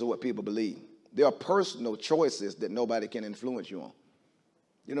variations of what people believe. There are personal choices that nobody can influence you on.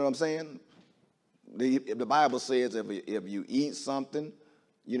 You know what I'm saying? The Bible says if you eat something,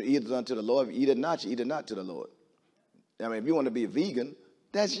 you know, eat it unto the Lord. If you eat it not, you eat it not to the Lord. I mean, if you want to be a vegan,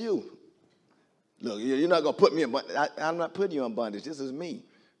 that's you. Look, you're not going to put me in bondage. I'm not putting you in bondage. This is me.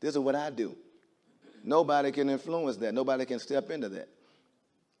 This is what I do. Nobody can influence that. Nobody can step into that.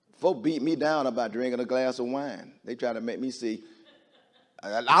 Folk beat me down about drinking a glass of wine. They try to make me see,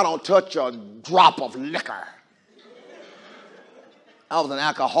 I don't touch a drop of liquor. I was an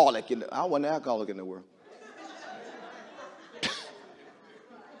alcoholic. I wasn't an alcoholic in the world.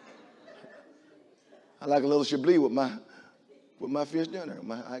 I like a little Chablis with my fish dinner.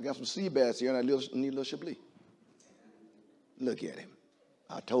 I got some sea bass here, and I need a little Chablis. Look at him.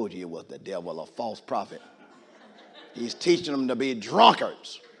 I told you it was the devil, a false prophet. He's teaching them to be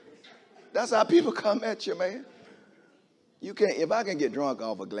drunkards. That's how people come at you, man. You can't. If I can get drunk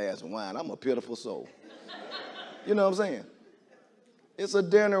off a glass of wine, I'm a pitiful soul. You know what I'm saying? It's a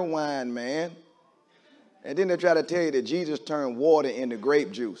dinner wine, man. And then they try to tell you that Jesus turned water into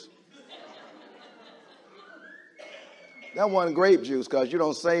grape juice. That wasn't grape juice because you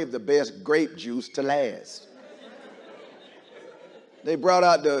don't save the best grape juice to last. They brought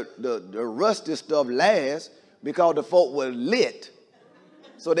out the rusty stuff last because the folk were lit.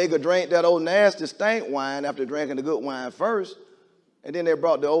 So they could drink that old nasty stank wine after drinking the good wine first. And then they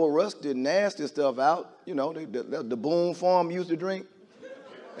brought the old rusty nasty stuff out. You know, the Boone Farm used to drink.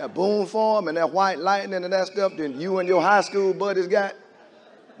 That Boone Farm and that White Lightning and that stuff that you and your high school buddies got.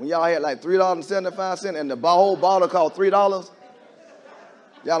 When y'all had like $3.75 and the whole bottle cost $3. Y'all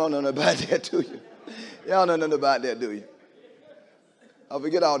don't know nothing about that, do you? Y'all know nothing about that, do you? I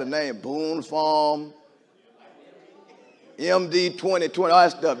forget all the name. Boone Farm, MD 2020, all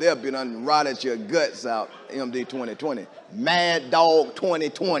that stuff. They'll be done rotted your guts out, MD 2020. Mad Dog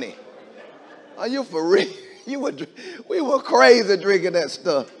 2020. Are you for real? We were crazy drinking that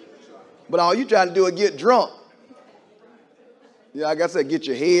stuff. But all you trying to do is get drunk. Yeah, like I said, get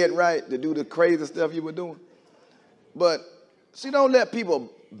your head right to do the crazy stuff you were doing. But, see, don't let people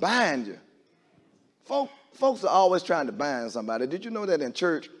bind you. Folks are always trying to bind somebody. Did you know that in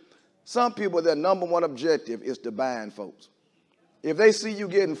church, some people, their number one objective is to bind folks. If they see you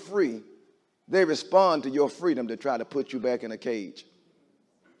getting free, they respond to your freedom to try to put you back in a cage.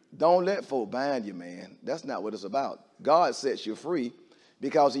 Don't let folk bind you, man. That's not what it's about. God sets you free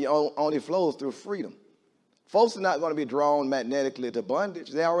because he only flows through freedom. Folks are not going to be drawn magnetically to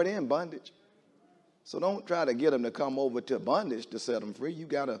bondage. They're already in bondage. So don't try to get them to come over to bondage to set them free. You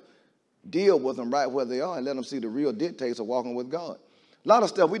got to deal with them right where they are and let them see the real dictates of walking with God. A lot of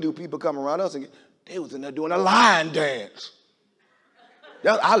stuff we do, people come around us and they was in there doing a line dance.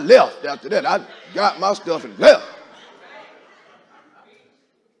 I left after that. I got my stuff and left.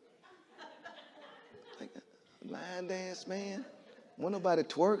 Line dance, man. Wasn't nobody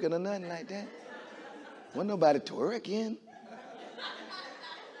twerking or nothing like that. Wasn't nobody twerking.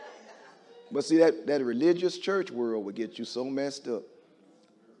 But see, that religious church world would get you so messed up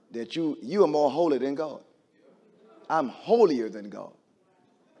that you are more holy than God. I'm holier than God.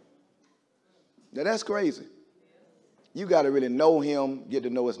 Now, that's crazy. You got to really know him, get to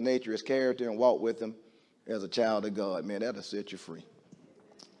know his nature, his character, and walk with him as a child of God. Man, that'll set you free.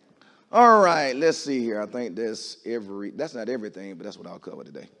 All right, let's see here. I think that's not everything, but that's what I'll cover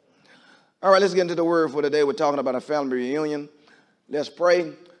today. All right, let's get into the word for today. We're talking about a family reunion. Let's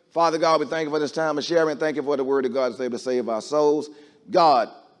pray. Father God, we thank you for this time of sharing. Thank you for the word of God that's able to save our souls. God,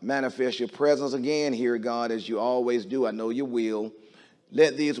 manifest your presence again here, God, as you always do. I know you will.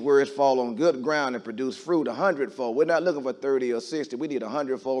 Let these words fall on good ground and produce fruit 100-fold. We're not looking for 30 or 60. We need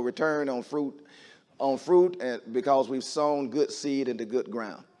 100-fold return on fruit, and because we've sown good seed into good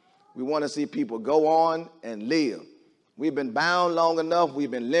ground. We want to see people go on and live. We've been bound long enough.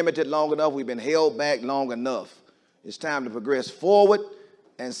 We've been limited long enough. We've been held back long enough. It's time to progress forward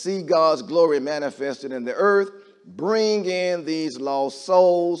and see God's glory manifested in the earth. Bring in these lost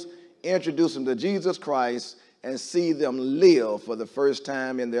souls, introduce them to Jesus Christ, and see them live for the first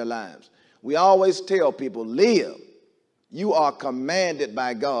time in their lives. We always tell people, live. You are commanded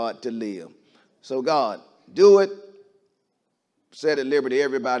by God to live. So God, do it. Set at liberty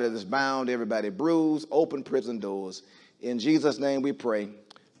everybody that's bound, everybody bruised, open prison doors. In Jesus' name we pray.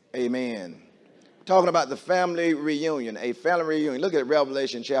 Amen. Talking about the family reunion, a family reunion. Look at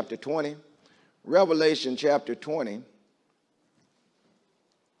Revelation chapter 20. Revelation chapter 20.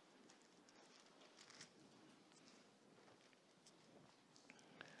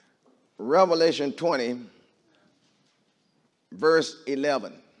 Revelation 20, verse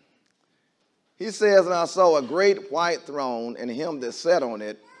 11. He says, and I saw a great white throne, and him that sat on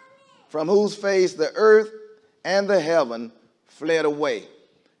it, from whose face the earth and the heaven fled away,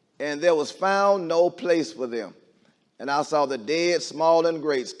 and there was found no place for them. And I saw the dead, small and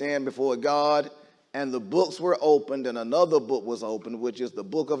great, stand before God, and the books were opened, and another book was opened, which is the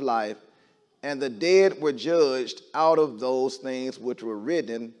book of life. And the dead were judged out of those things which were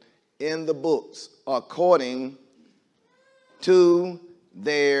written in the books, according to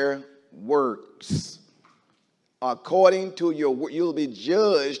their works. According to your work. You'll be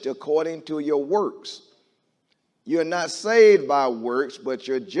judged according to your works. You're not saved by works, but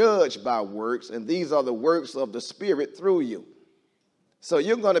you're judged by works, and these are the works of the Spirit through you. So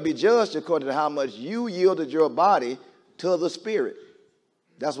you're going to be judged according to how much you yielded your body to the Spirit.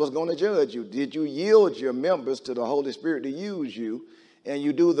 That's what's going to judge you. Did you yield your members to the Holy Spirit to use you? And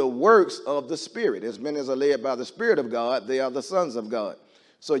you do the works of the Spirit. As many as are led by the Spirit of God, they are the sons of God.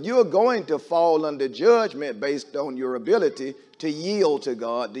 So you're going to fall under judgment based on your ability to yield to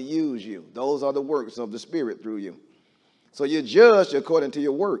God to use you. Those are the works of the Spirit through you. So you're judged according to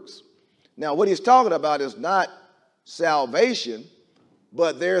your works. Now, what he's talking about is not salvation,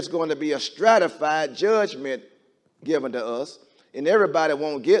 but there's going to be a stratified judgment given to us, and everybody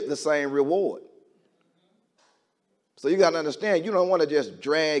won't get the same reward. So you got to understand, you don't want to just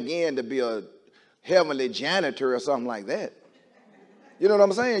drag in to be a heavenly janitor or something like that. You know what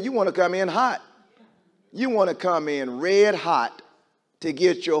I'm saying? You want to come in hot. You want to come in red hot to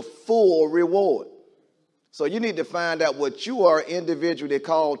get your full reward. So you need to find out what you are individually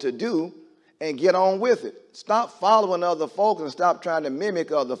called to do and get on with it. Stop following other folk and stop trying to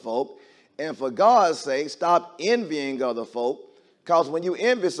mimic other folk. And for God's sake, stop envying other folk. Because when you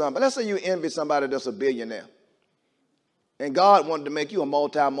envy somebody, let's say you envy somebody that's a billionaire. And God wanted to make you a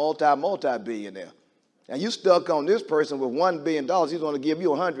multi-billionaire. And you stuck on this person with $1 billion, he's going to give you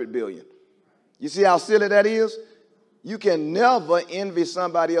 $100 billion. You see how silly that is? You can never envy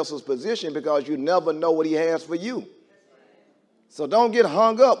somebody else's position because you never know what he has for you. So don't get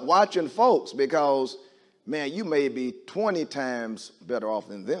hung up watching folks because, man, you may be 20 times better off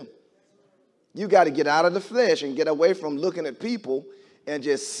than them. You got to get out of the flesh and get away from looking at people and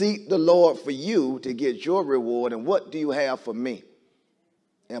just seek the Lord for you to get your reward. And what do you have for me?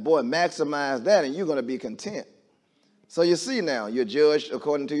 And boy, maximize that and you're going to be content. So you see now, you're judged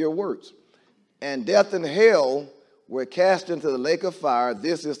according to your works. And death and hell were cast into the lake of fire.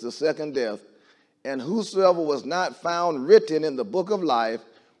 This is the second death. And whosoever was not found written in the book of life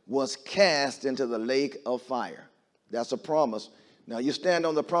was cast into the lake of fire. That's a promise. Now you stand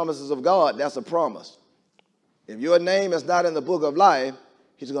on the promises of God, that's a promise. If your name is not in the book of life,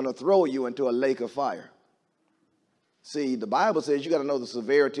 he's going to throw you into a lake of fire. See, the Bible says you got to know the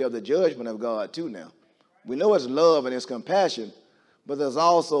severity of the judgment of God too now. We know it's love and it's compassion, but there's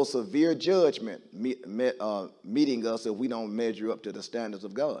also severe judgment meeting us if we don't measure up to the standards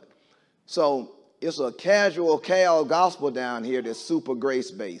of God. So it's a casual cow gospel down here that's super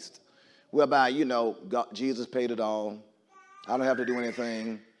grace-based, whereby, you know, God, Jesus paid it all. I don't have to do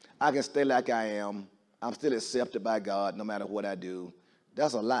anything. I can stay like I am. I'm still accepted by God no matter what I do.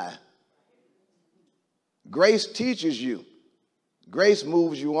 That's a lie. Grace teaches you. Grace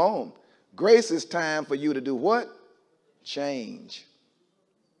moves you on. Grace is time for you to do what? Change.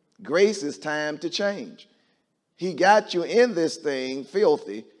 Grace is time to change. He got you in this thing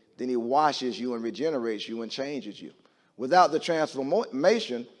filthy, then he washes you and regenerates you and changes you. Without the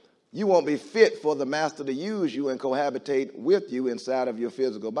transformation, You won't be fit for the master to use you and cohabitate with you inside of your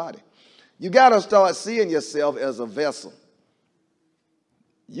physical body. You got to start seeing yourself as a vessel.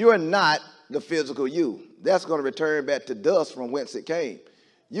 You're not the physical you. That's going to return back to dust from whence it came.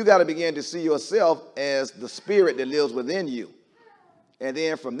 You got to begin to see yourself as the spirit that lives within you. And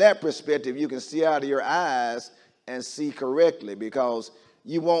then from that perspective, you can see out of your eyes and see correctly, because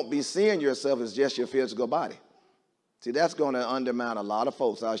you won't be seeing yourself as just your physical body. See, that's going to undermine a lot of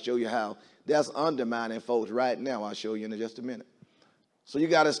folks. I'll show you how that's undermining folks right now. I'll show you in just a minute. So you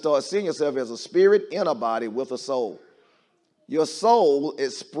got to start seeing yourself as a spirit in a body with a soul. Your soul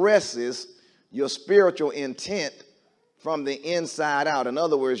expresses your spiritual intent from the inside out. In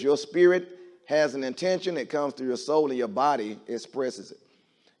other words, your spirit has an intention that comes through your soul, and your body expresses it.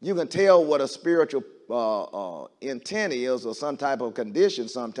 You can tell what a spiritual intent is, or some type of condition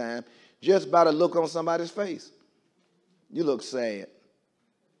sometimes, just by the look on somebody's face. You look sad.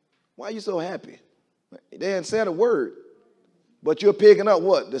 Why are you so happy? They didn't say a word, but you're picking up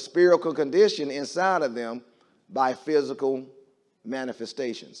what? The spiritual condition inside of them by physical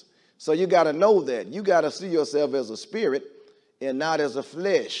manifestations. So you got to know that. You got to see yourself as a spirit and not as a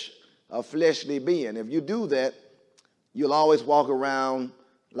fleshly being. If you do that, you'll always walk around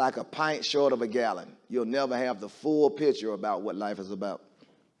like a pint short of a gallon. You'll never have the full picture about what life is about.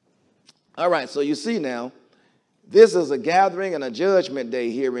 All right, so you see now, this is a gathering and a judgment day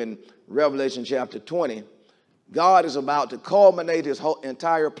here in Revelation chapter 20. God is about to culminate his whole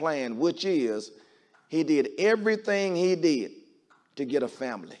entire plan, which is he did everything he did to get a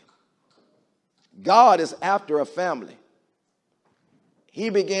family. God is after a family. He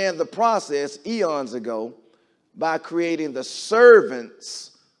began the process eons ago by creating the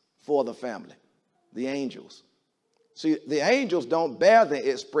servants for the family, the angels. See, the angels don't bear the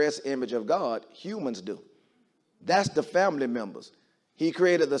express image of God. Humans do. That's the family members. He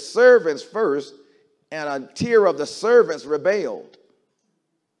created the servants first, and a tier of the servants rebelled,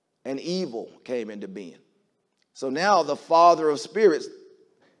 and evil came into being. So now the Father of spirits,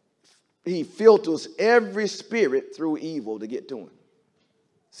 he filters every spirit through evil to get to him.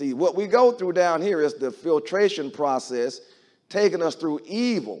 See, what we go through down here is the filtration process, taking us through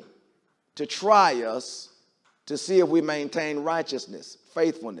evil to try us to see if we maintain righteousness,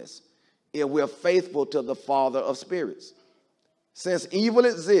 faithfulness, if we're faithful to the Father of spirits. Since evil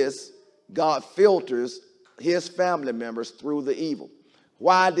exists, God filters his family members through the evil.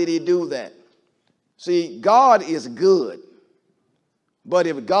 Why did he do that? See, God is good. But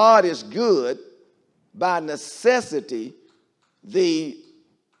if God is good, by necessity, the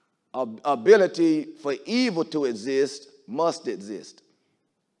ability for evil to exist must exist.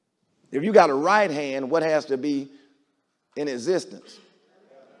 If you got a right hand, what has to be in existence?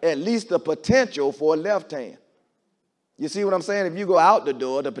 At least the potential for a left hand. You see what I'm saying? If you go out the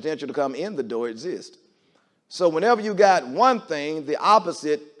door, the potential to come in the door exists. So whenever you got one thing, the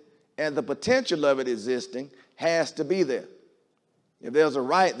opposite and the potential of it existing has to be there. If there's a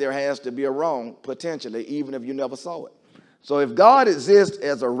right, there has to be a wrong, potentially, even if you never saw it. So if God exists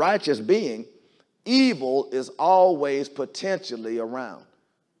as a righteous being, evil is always potentially around.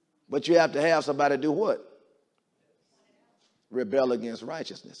 But you have to have somebody do what? Rebel against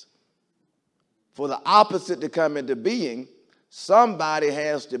righteousness. For the opposite to come into being, somebody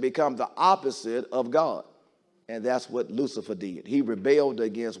has to become the opposite of God. And that's what Lucifer did. He rebelled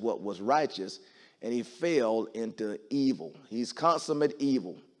against what was righteous, and he fell into evil. He's consummate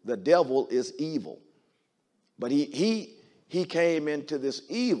evil. The devil is evil. But he came into this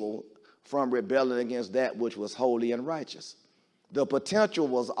evil from rebelling against that which was holy and righteous. The potential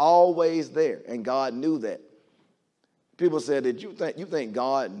was always there, and God knew that. People said, "Did you think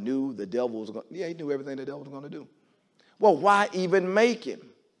God knew the devil was going to?" Yeah, he knew everything the devil was going to do. Well, why even make him?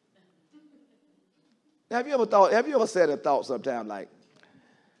 Now, have you ever said a thought sometime like,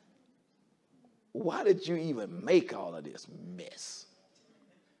 why did you even make all of this mess?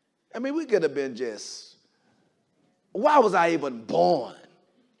 I mean, we could have been just, why was I even born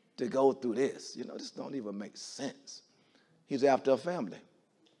to go through this? You know, this don't even make sense. He's after a family.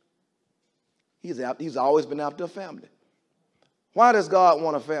 He's always been after a family. Why does God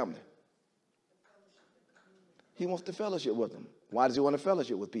want a family? He wants to fellowship with them. Why does he want to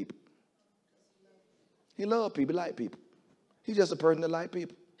fellowship with people? He loves people, he likes people. He's just a person that likes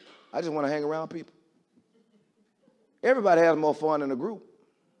people. I just want to hang around people. Everybody has more fun in a group.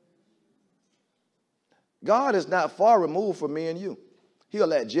 God is not far removed from me and you.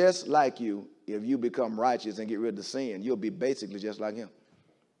 He'll act just like you if you become righteous and get rid of the sin. You'll be basically just like him.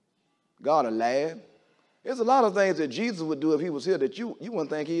 God will laugh. There's a lot of things that Jesus would do if he was here that you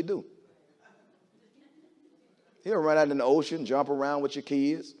wouldn't think he'd do. He'll run out in the ocean, jump around with your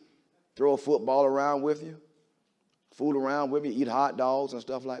kids, throw a football around with you, fool around with you, eat hot dogs and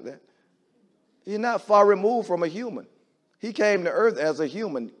stuff like that. He's not far removed from a human. He came to earth as a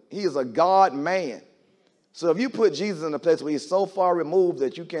human. He is a God-man. So if you put Jesus in a place where he's so far removed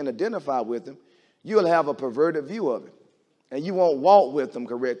that you can't identify with him, you'll have a perverted view of him. And you won't walk with him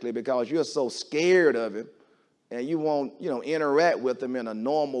correctly because you're so scared of him. And you won't, interact with him in a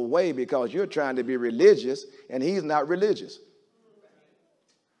normal way because you're trying to be religious and he's not religious.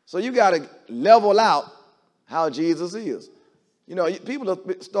 So you got to level out how Jesus is. People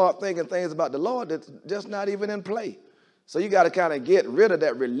start thinking things about the Lord that's just not even in play. So you got to kind of get rid of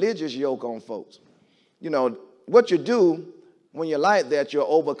that religious yoke on folks. What you do when you're like that, you're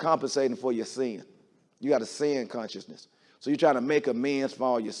overcompensating for your sin. You got a sin consciousness. So you're trying to make amends for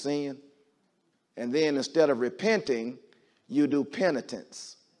all your sin. And then instead of repenting, you do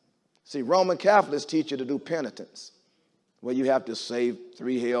penitence. See, Roman Catholics teach you to do penitence, where you have to say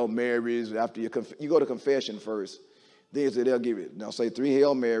 3 Hail Marys after you go to confession first. Then they'll give you, now say 3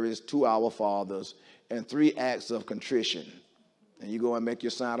 Hail Marys, 2 Our Fathers, and 3 acts of contrition. And you go and make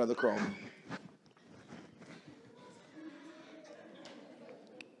your sign of the cross.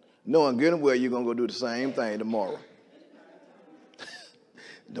 Knowing good and well you're going to go do the same thing tomorrow.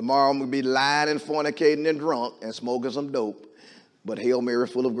 Tomorrow I'm going to be lying and fornicating and drunk and smoking some dope. But Hail Mary,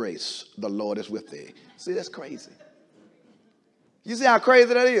 full of grace, the Lord is with thee. See, that's crazy. You see how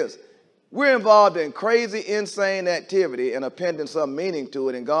crazy that is? We're involved in crazy, insane activity and appending some meaning to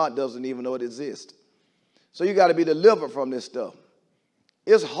it, and God doesn't even know it exists. So you got to be delivered from this stuff.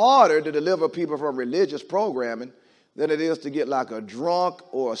 It's harder to deliver people from religious programming than it is to get like a drunk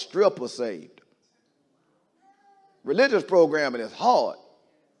or a stripper saved. Religious programming is hard.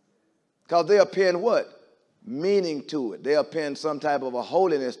 Because they append what? Meaning to it. They append some type of a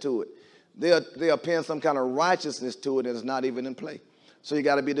holiness to it. They append some kind of righteousness to it, and it's not even in play. So you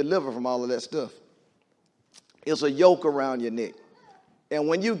got to be delivered from all of that stuff. It's a yoke around your neck. And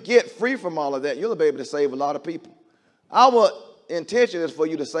when you get free from all of that, you'll be able to save a lot of people. Our intention is for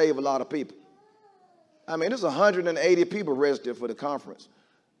you to save a lot of people. I mean, there's 180 people registered for the conference.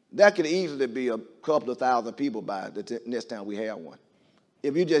 That could easily be a couple of thousand people by the next time we have one.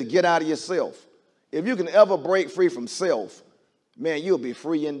 If you just get out of yourself. If you can ever break free from self, man, you'll be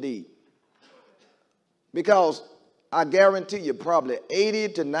free indeed. Because I guarantee you probably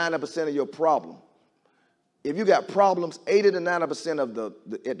 80 to 90% of your problem, if you got problems, 80 to 90% of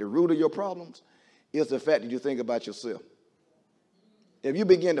at the root of your problems is the fact that you think about yourself. If you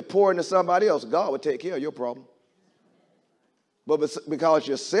begin to pour into somebody else, God will take care of your problem. But because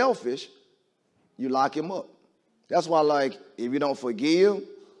you're selfish, you lock him up. That's why, if you don't forgive,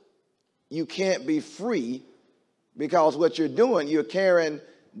 you can't be free, because what you're doing, you're carrying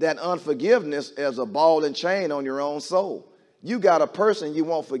that unforgiveness as a ball and chain on your own soul. You got a person you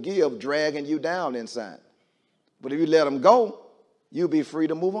won't forgive dragging you down inside. But if you let them go, you'll be free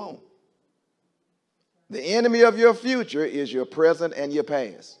to move on. The enemy of your future is your present and your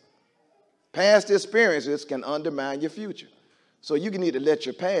past. Past experiences can undermine your future. So you need to let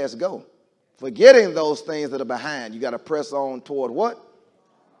your past go. Forgetting those things that are behind, you got to press on toward what?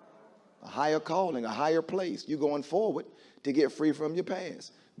 A higher calling, a higher place. You're going forward to get free from your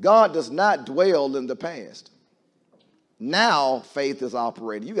past. God does not dwell in the past. Now faith is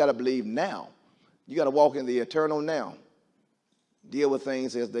operating. You got to believe now. You got to walk in the eternal now. Deal with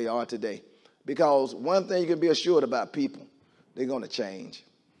things as they are today. Because one thing you can be assured about people, they're going to change.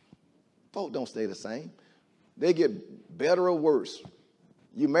 Folk don't stay the same. They get better or worse.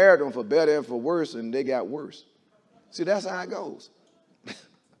 You married them for better and for worse, and they got worse. See, that's how it goes.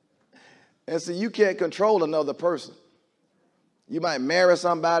 And see, you can't control another person. You might marry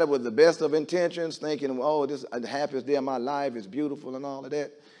somebody with the best of intentions, thinking, oh, this is the happiest day of my life, it's beautiful and all of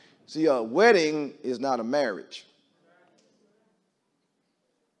that. See, a wedding is not a marriage.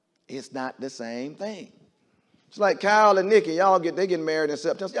 It's not the same thing. It's like Kyle and Nikki, they get married in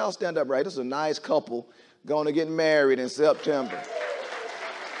September. Y'all stand up right. This is a nice couple going to get married in September.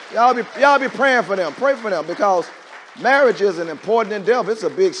 Y'all be praying for them. Pray for them, because marriage is an important endeavor. It's a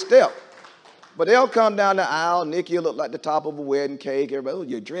big step. But they'll come down the aisle. Nikki will look like the top of a wedding cake. Everybody, oh,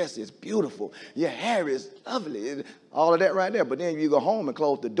 your dress is beautiful. Your hair is lovely. All of that right there. But then you go home and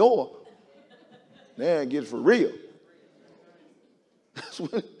close the door. Then it gets for real.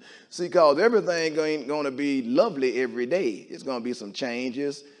 See, because everything ain't going to be lovely every day. It's going to be some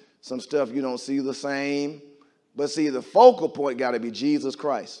changes, some stuff you don't see the same. But see, the focal point got to be Jesus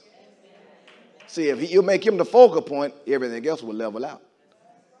Christ. See, if you make him the focal point, everything else will level out.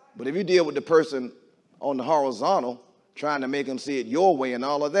 But if you deal with the person on the horizontal, trying to make them see it your way and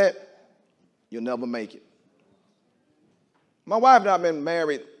all of that, you'll never make it. My wife and I have been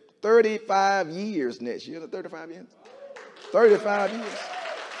married 35 years next year. 35 years? 35 years.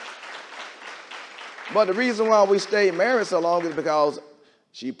 But the reason why we stayed married so long is because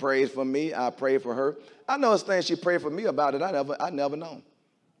she prays for me. I pray for her. I know it's things she prayed for me about it. I never known.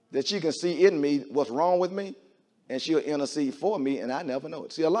 That she can see in me what's wrong with me, and she'll intercede for me, and I never know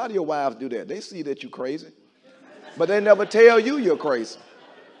it. See, a lot of your wives do that. They see that you're crazy, but they never tell you you're crazy.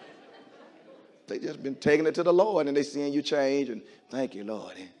 They just been taking it to the Lord, and they seeing you change, and thank you,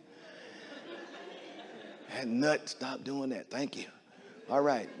 Lord. That nut, stop doing that. Thank you. All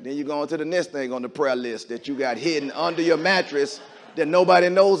right. Then you go on to the next thing on the prayer list that you got hidden under your mattress that nobody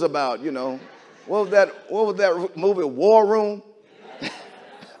knows about, you know. What was that movie, War Room?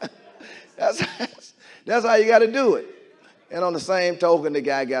 That's how you got to do it. And on the same token, the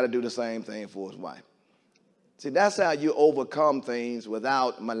guy got to do the same thing for his wife. See, that's how you overcome things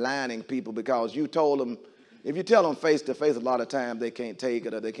without maligning people, because you told them, if you tell them face to face, a lot of times they can't take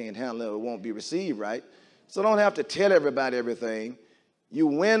it or they can't handle it or it won't be received right. So don't have to tell everybody everything. You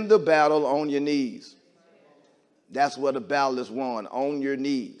win the battle on your knees. That's where the battle is won, on your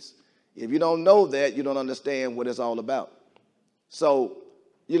knees. If you don't know that, you don't understand what it's all about. So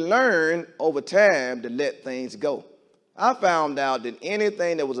you learn over time to let things go. I found out that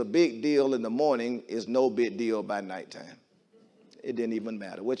anything that was a big deal in the morning is no big deal by nighttime. It didn't even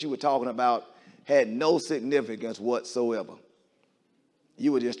matter. What you were talking about had no significance whatsoever.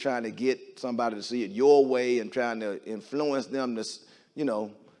 You were just trying to get somebody to see it your way and trying to influence them to, you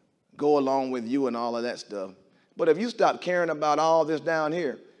know, go along with you and all of that stuff. But if you stop caring about all this down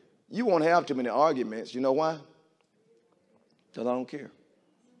here, you won't have too many arguments. You know why? Because I don't care.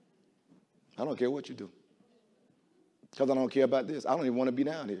 I don't care what you do. Because I don't care about this. I don't even want to be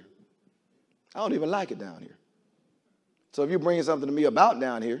down here. I don't even like it down here. So if you're bringing something to me about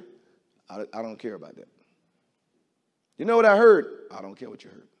down here, I don't care about that. You know what I heard? I don't care what you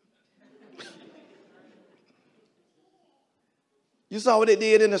heard. You saw what they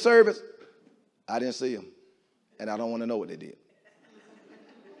did in the service? I didn't see them, and I don't want to know what they did.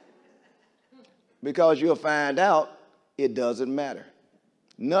 Because you'll find out it doesn't matter.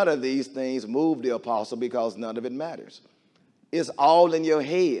 None of these things move the apostle because none of it matters. It's all in your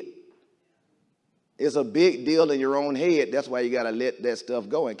head. It's a big deal in your own head. That's why you got to let that stuff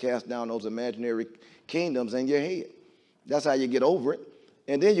go and cast down those imaginary kingdoms in your head. That's how you get over it.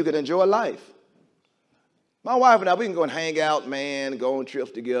 And then you can enjoy life. My wife and I, we can go and hang out, man, go on trips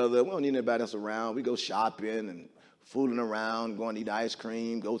together. We don't need anybody else around. We go shopping and fooling around, going to eat ice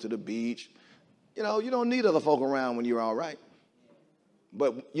cream, go to the beach. You know, you don't need other folk around when you're all right.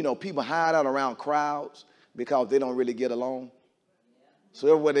 But, you know, people hide out around crowds because they don't really get along. So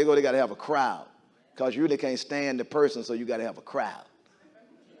everywhere they go, they got to have a crowd because you really can't stand the person, so you got to have a crowd.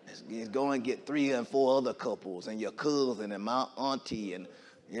 Let's go and get 3 and 4 other couples and your cousin and my auntie and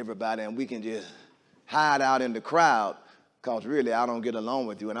everybody, and we can just hide out in the crowd because really I don't get along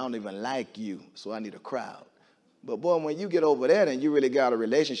with you and I don't even like you, so I need a crowd. But, boy, when you get over that and you really got a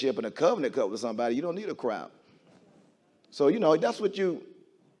relationship and a covenant with somebody, you don't need a crowd. So, you know, that's what you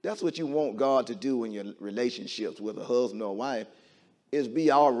want God to do in your relationships with a husband or a wife, is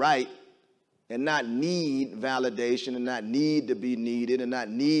be all right and not need validation and not need to be needed and not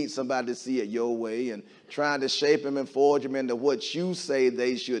need somebody to see it your way and trying to shape them and forge them into what you say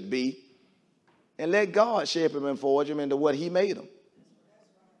they should be. And let God shape them and forge them into what he made them.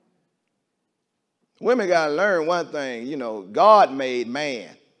 Women got to learn one thing, you know, God made man.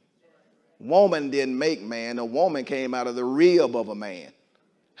 Woman didn't make man. A woman came out of the rib of a man.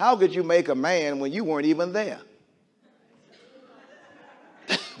 How could you make a man when you weren't even there?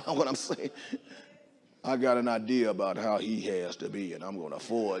 Know what I'm saying? I got an idea about how he has to be, and I'm going to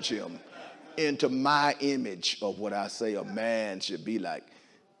forge him into my image of what I say a man should be like.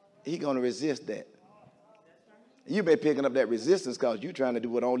 He's going to resist that. You've been picking up that resistance because you're trying to do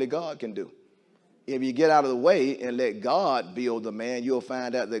what only God can do. If you get out of the way and let God build the man, you'll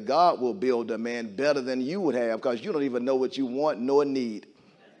find out that God will build the man better than you would have because you don't even know what you want nor need.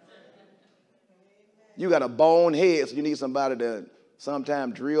 You got a bone head, so you need somebody to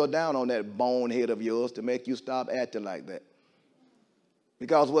sometimes drill down on that bone head of yours to make you stop acting like that.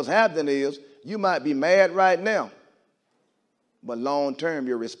 Because what's happening is you might be mad right now, but long term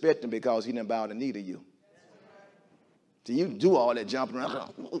you're respecting because he didn't bow the knee to you. So you do all that jumping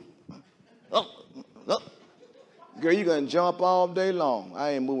around. Girl, you're going to jump all day long.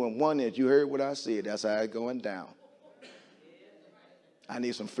 I ain't moving 1 inch. You heard what I said. That's how it's going down. I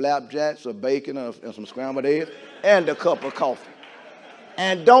need some flapjacks, some bacon, and some scrambled eggs, and a cup of coffee.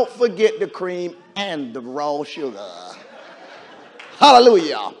 And don't forget the cream and the raw sugar.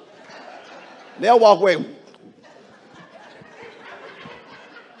 Hallelujah. They'll walk away.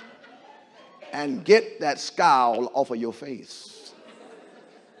 and get that scowl off of your face.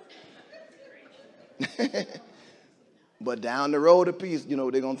 But down the road of peace, you know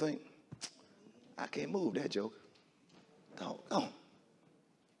what they're going to think? I can't move that joker. Go on.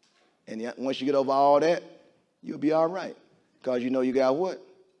 And once you get over all that, you'll be all right. Because you know you got what?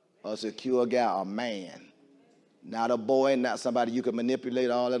 A secure guy, a man. Not a boy, not somebody you can manipulate,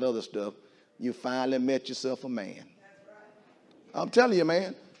 all that other stuff. You finally met yourself a man. I'm telling you,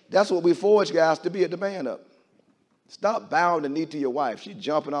 man, that's what we forge guys to be at the man up. Stop bowing the knee to your wife. She's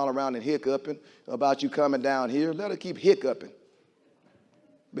jumping all around and hiccuping about you coming down here. Let her keep hiccuping.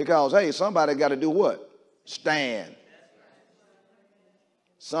 Because, hey, somebody got to do what? Stand.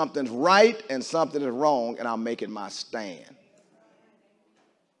 Something's right and something is wrong, and I'm making my stand.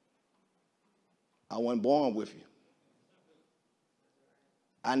 I wasn't born with you.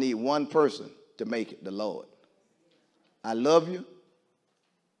 I need one person to make it, the Lord. I love you.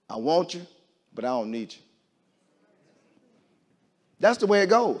 I want you, but I don't need you. That's the way it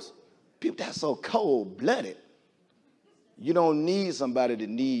goes. People, that's so cold-blooded. You don't need somebody that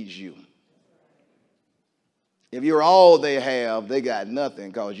needs you. If you're all they have, they got nothing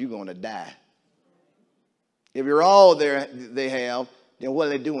because you're going to die. If you're all they have, then what are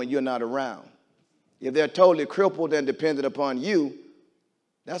they doing? You're not around. If they're totally crippled and dependent upon you,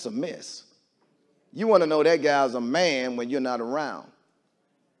 that's a mess. You want to know that guy's a man when you're not around.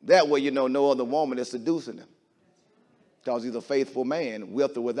 That way you know no other woman is seducing him. Because he's a faithful man,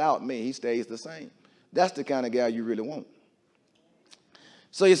 with or without me, he stays the same. That's the kind of guy you really want.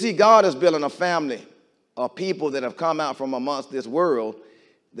 So you see, God is building a family of people that have come out from amongst this world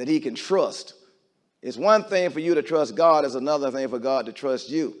that he can trust. It's one thing for you to trust God, it's another thing for God to trust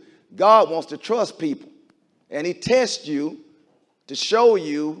you. God wants to trust people, and he tests you to show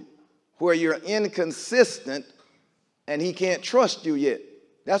you where you're inconsistent and he can't trust you yet.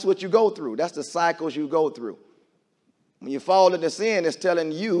 That's what you go through. That's the cycles you go through. When you fall into sin, it's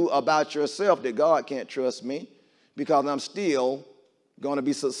telling you about yourself that God can't trust me because I'm still going to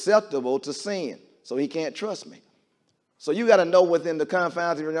be susceptible to sin. So he can't trust me. So you got to know within the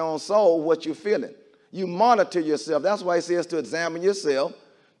confines of your own soul what you're feeling. You monitor yourself. That's why he says to examine yourself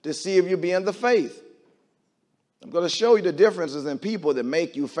to see if you be in the faith. I'm going to show you the differences in people that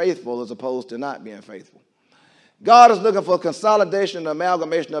make you faithful as opposed to not being faithful. God is looking for consolidation and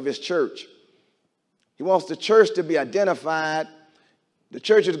amalgamation of his church. He wants the church to be identified. The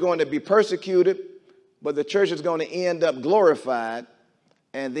church is going to be persecuted, but the church is going to end up glorified,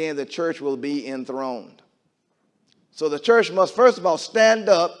 and then the church will be enthroned. So the church must, first of all, stand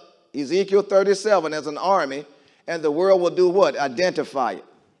up, Ezekiel 37, as an army, and the world will do what? Identify it.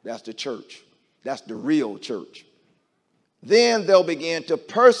 That's the church. That's the real church. Then they'll begin to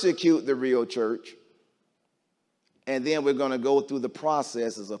persecute the real church, and then we're going to go through the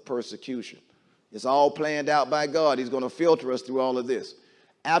processes of persecution. It's all planned out by God. He's going to filter us through all of this.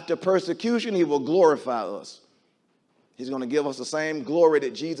 After persecution, he will glorify us. He's going to give us the same glory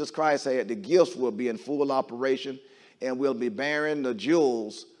that Jesus Christ had. The gifts will be in full operation, and we'll be bearing the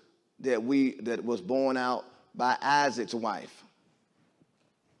jewels that was born out by Isaac's wife.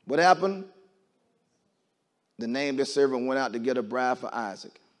 What happened? The nameless servant went out to get a bride for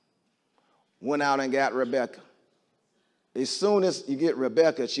Isaac. Went out and got Rebekah. As soon as you get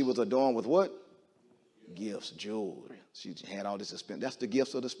Rebekah, she was adorned with what? Gifts, jewelry. She had all this expense. That's the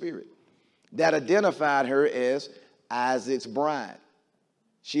gifts of the Spirit. That identified her as Isaac's bride.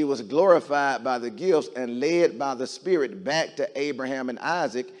 She was glorified by the gifts and led by the Spirit back to Abraham and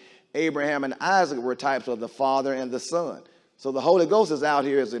Isaac. Abraham and Isaac were types of the Father and the Son. So the Holy Ghost is out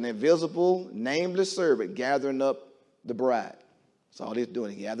here as an invisible, nameless servant gathering up the bride. That's all he's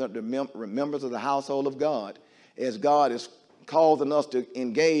doing. He gathered up the members of the household of God as God is causing us to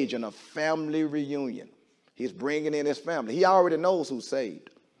engage in a family reunion. He's bringing in his family. He already knows who's saved,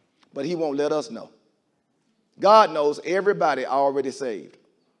 but he won't let us know. God knows everybody already saved.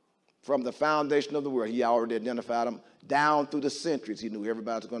 From the foundation of the world, he already identified them. Down through the centuries, he knew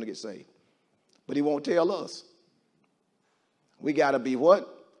everybody's going to get saved. But he won't tell us. We got to be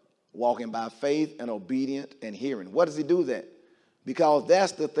what? Walking by faith and obedient and hearing. What does he do that? Because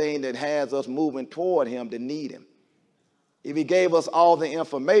that's the thing that has us moving toward him to need him. If he gave us all the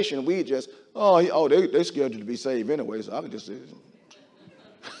information, we just, they're scheduled to be saved anyway, so I can just say it.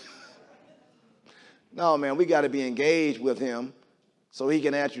 No, man, we got to be engaged with him so he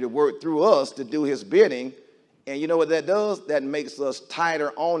can actually work through us to do his bidding. And you know what that does? That makes us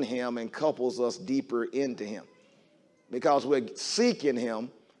tighter on him and couples us deeper into him. Because we're seeking him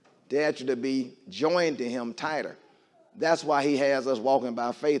to actually be joined to him tighter. That's why he has us walking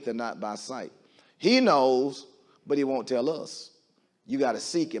by faith and not by sight. He knows, but he won't tell us. You got to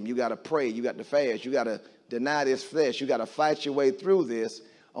seek him. You got to pray. You got to fast. You got to deny this flesh. You got to fight your way through this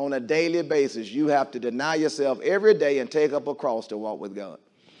on a daily basis. You have to deny yourself every day and take up a cross to walk with God.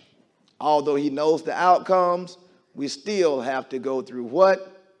 Although he knows the outcomes, we still have to go through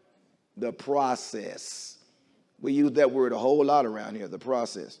what? The process. We use that word a whole lot around here, the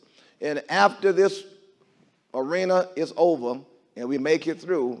process. And after this arena is over and we make it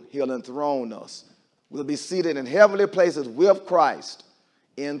through, he'll enthrone us. We'll be seated in heavenly places with Christ,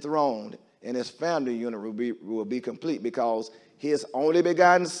 enthroned, and his family unit will be complete because his only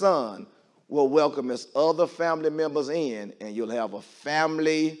begotten son will welcome his other family members in, and you'll have a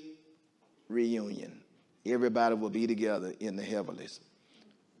family reunion. Everybody will be together in the heavenlies.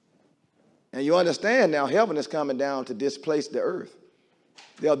 And you understand now, heaven is coming down to displace the earth.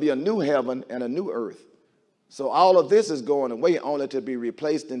 There'll be a new heaven and a new earth. So all of this is going away only to be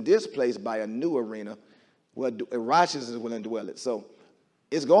replaced and displaced by a new arena where righteousness will indwell it. So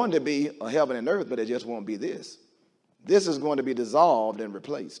it's going to be a heaven and earth, but it just won't be this. This is going to be dissolved and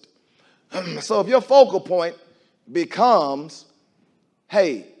replaced. So if your focal point becomes,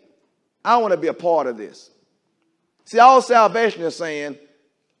 hey, I want to be a part of this. See, all salvation is saying,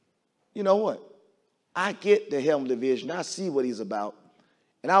 you know what? I get the heavenly vision. I see what he's about,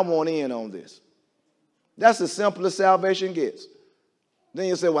 and I want in on this. That's the simplest salvation gets. Then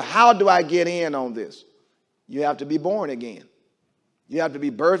you say, well, how do I get in on this? You have to be born again. You have to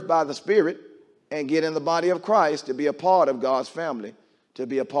be birthed by the Spirit and get in the body of Christ to be a part of God's family, to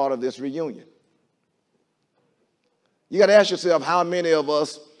be a part of this reunion. You got to ask yourself, how many of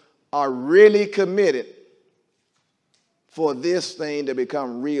us are really committed for this thing to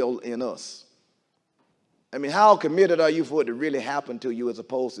become real in us? I mean, how committed are you for it to really happen to you as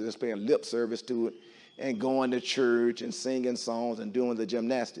opposed to just paying lip service to it and going to church and singing songs and doing the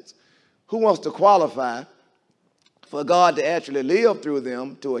gymnastics? Who wants to qualify for God to actually live through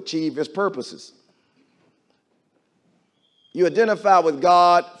them to achieve his purposes? You identify with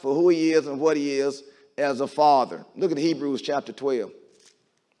God for who he is and what he is as a father. Look at Hebrews chapter 12.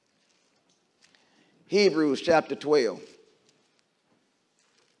 Hebrews chapter 12,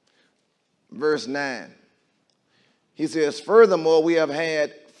 verse 9. He says, furthermore, we have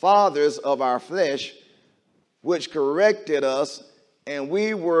had fathers of our flesh which corrected us, and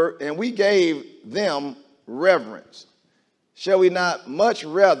we gave them reverence. Shall we not much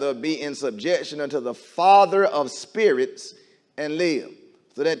rather be in subjection unto the Father of spirits and live?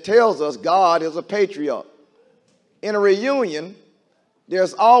 So that tells us God is a patriarch. In a reunion,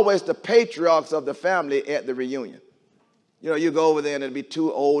 there's always the patriarchs of the family at the reunion. You know, you go over there and there'll be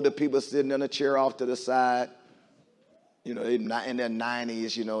two older people sitting in a chair off to the side. You know, in their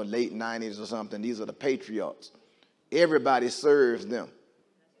 90s, you know, late 90s or something. These are the patriarchs. Everybody serves them.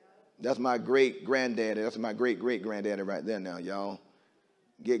 That's my great-granddaddy. That's my great-great-granddaddy right there now, y'all.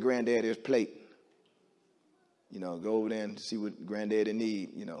 Get granddaddy's plate. You know, go over there and see what granddaddy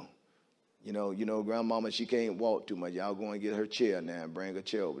need, you know, grandmama, she can't walk too much. Y'all go and get her chair now and bring her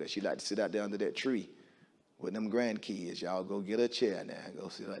chair over there. She like to sit out there under that tree with them grandkids. Y'all go get her chair now. Go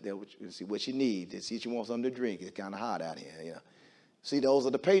sit out there and see what she needs. And see if she wants something to drink. It's kind of hot out here, you know. See, those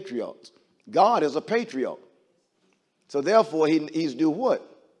are the patriarchs. God is a patriarch. So therefore, he's due what?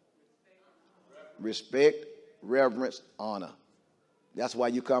 Respect, reverence, honor. That's why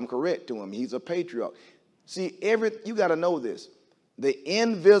you come correct to him. He's a patriarch. See, you got to know this. The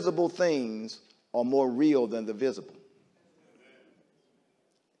invisible things are more real than the visible.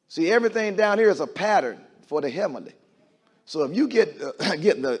 See, everything down here is a pattern for the heavenly. So if you get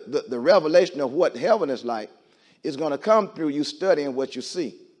the revelation of what heaven is like, it's going to come through you studying what you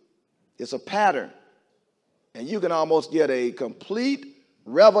see. It's a pattern. And you can almost get a complete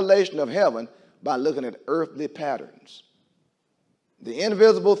revelation of heaven by looking at earthly patterns. The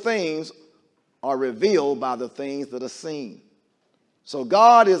invisible things are revealed by the things that are seen. So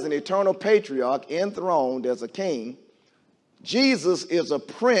God is an eternal patriarch enthroned as a king. Jesus is a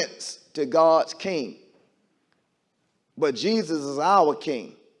prince to God's king. But Jesus is our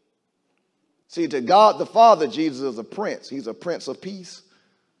king. See, to God the Father, Jesus is a prince. He's a prince of peace.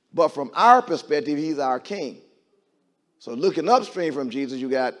 But from our perspective, he's our king. So looking upstream from Jesus, you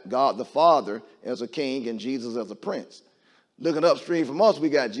got God the Father as a king and Jesus as a prince. Looking upstream from us, we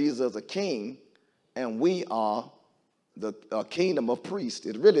got Jesus as a king, and we are the kingdom of priests.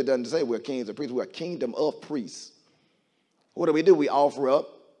 It really doesn't say we're kings of priests. We're a kingdom of priests. What do? We offer up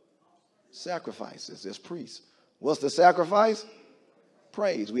sacrifices as priests. What's the sacrifice?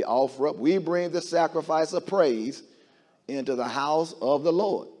 Praise. We offer up. We bring the sacrifice of praise into the house of the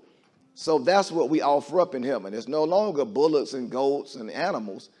Lord. So that's what we offer up in heaven. It's no longer bullocks and goats and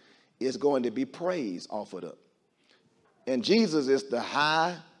animals. It's going to be praise offered up. And Jesus is the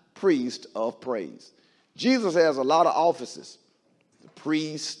high priest of praise. Jesus has a lot of offices. The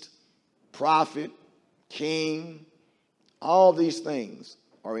priest, prophet, king, all these things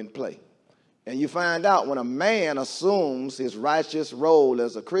are in play. And you find out when a man assumes his righteous role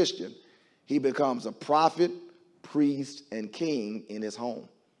as a Christian, he becomes a prophet, priest, and king in his home.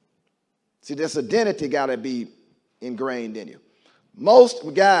 See, this identity got to be ingrained in you.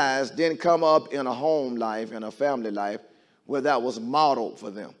 Most guys didn't come up in a home life and a family life where that was modeled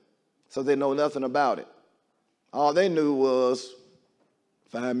for them. So they know nothing about it. All they knew was,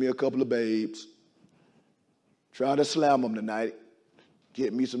 find me a couple of babes, try to slam them tonight,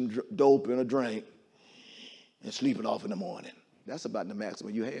 get me some dope and a drink, and sleep it off in the morning. That's about the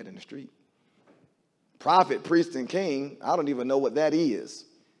maximum you had in the street. Prophet, priest, and king, I don't even know what that is.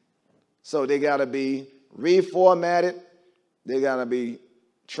 So they got to be reformatted. They got to be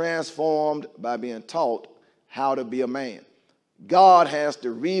transformed by being taught how to be a man. God has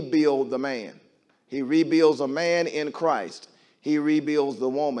to rebuild the man. He rebuilds a man in Christ. He rebuilds the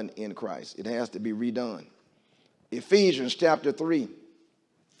woman in Christ. It has to be redone. Ephesians chapter 3.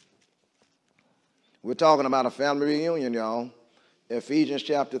 We're talking about a family reunion, y'all. Ephesians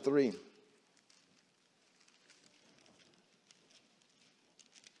chapter 3.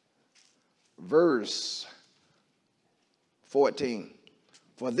 Verse 14.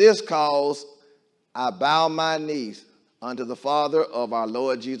 For this cause I bow my knees unto the Father of our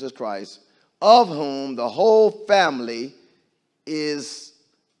Lord Jesus Christ, of whom the whole family is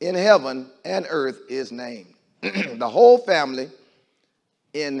in heaven and earth is named. The whole family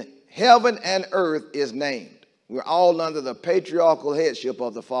in heaven and earth is named. We're all under the patriarchal headship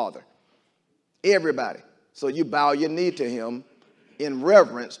of the Father. Everybody. So you bow your knee to him in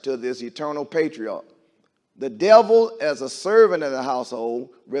reverence to this eternal patriarch. The devil, as a servant of the household,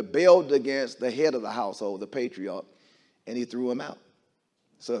 rebelled against the head of the household, the patriarch, and he threw him out.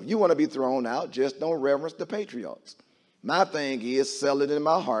 So if you want to be thrown out, just don't reverence the patriarchs. My thing is, sell it in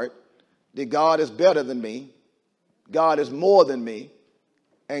my heart that God is better than me, God is more than me,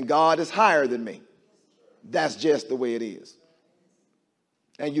 and God is higher than me. That's just the way it is.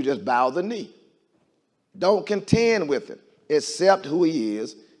 And you just bow the knee. Don't contend with it. Accept who he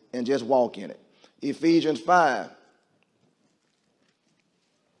is and just walk in it. Ephesians 5,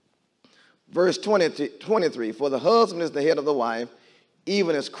 verse 23. For the husband is the head of the wife,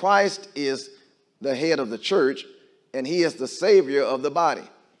 even as Christ is the head of the church, and he is the Savior of the body.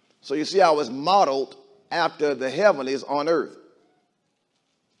 So you see how it's modeled after the heavenlies on earth.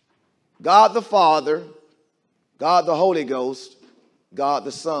 God the Father, God the Holy Ghost, God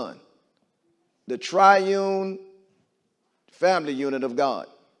the Son. The triune family unit of God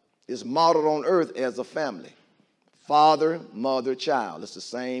is modeled on earth as a family. Father, mother, child. It's the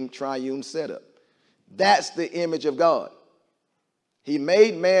same triune setup. That's the image of God. He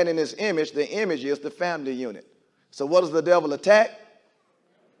made man in his image. The image is the family unit. So what does the devil attack?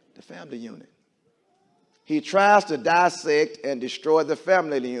 The family unit. He tries to dissect and destroy the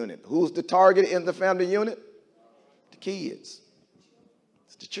family unit. Who's the target in the family unit? The kids.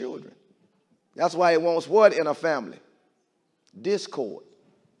 It's the children. That's why he wants what in a family? Discord,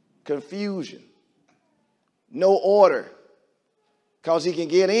 confusion, no order. Because he can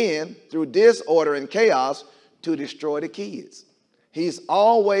get in through disorder and chaos to destroy the kids. He's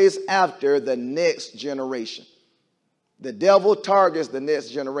always after the next generation. The devil targets the next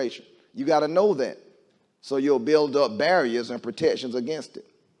generation. You got to know that. So you'll build up barriers and protections against it.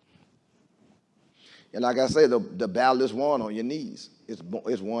 And like I say, the battle is won on your knees.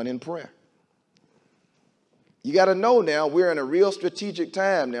 It's won in prayer. You got to know now we're in a real strategic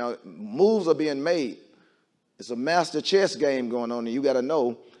time now. Moves are being made. It's a master chess game going on, and you got to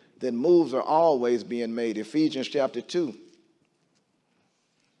know that moves are always being made. Ephesians chapter 2,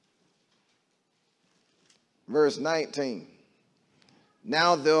 verse 19.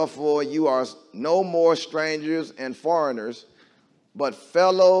 Now, therefore, you are no more strangers and foreigners, but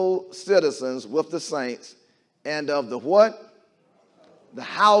fellow citizens with the saints and of the what? The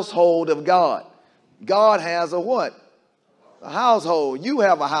household of God. God has a what? A household. You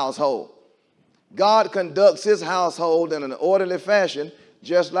have a household. God conducts his household in an orderly fashion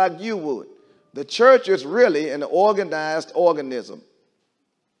just like you would. The church is really an organized organism.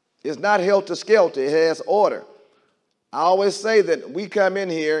 It's not helter-skelter. It has order. I always say that we come in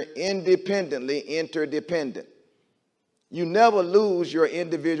here independently interdependent. You never lose your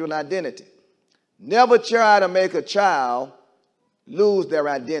individual identity. Never try to make a child lose their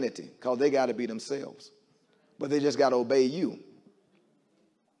identity because they got to be themselves. But they just got to obey you.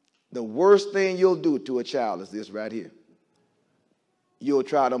 The worst thing you'll do to a child is this right here. You'll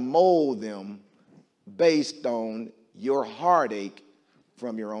try to mold them based on your heartache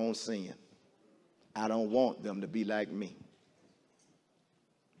from your own sin. I don't want them to be like me.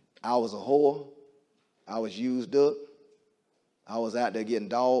 I was a whore. I was used up. I was out there getting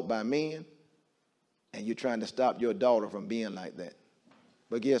dogged by men. And you're trying to stop your daughter from being like that.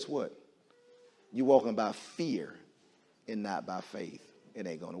 But guess what? You're walking by fear and not by faith. It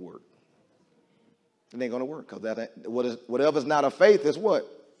ain't going to work. It ain't going to work because whatever's not of faith is what?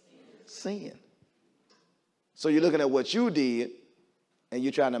 Sin. So you're looking at what you did and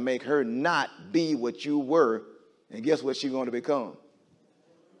you're trying to make her not be what you were. And guess what she's going to become?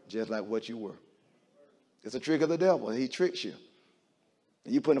 Just like what you were. It's a trick of the devil. He tricks you.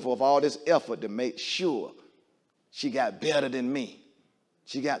 And you're putting forth all this effort to make sure she got better than me.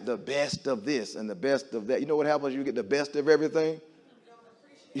 She got the best of this and the best of that. You know what happens when you get the best of everything?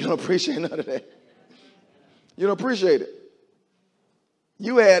 You don't appreciate none of that. You don't appreciate it.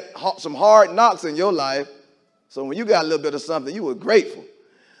 You had some hard knocks in your life, so when you got a little bit of something, you were grateful.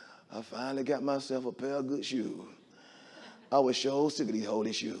 I finally got myself a pair of good shoes. I was sure sick of these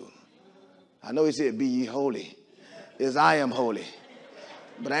holy shoes. I know he said, be ye holy, as I am holy.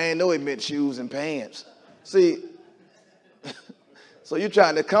 But I ain't know he meant shoes and pants. See, so you're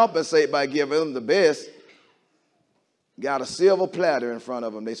trying to compensate by giving them the best. Got a silver platter in front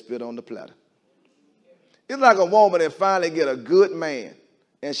of them. They spit on the platter. It's like a woman that finally get a good man,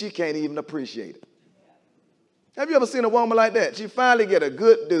 and she can't even appreciate it. Have you ever seen a woman like that? She finally get a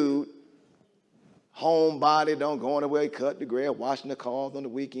good dude, homebody, don't go anywhere, cut the grass, washing the cars on the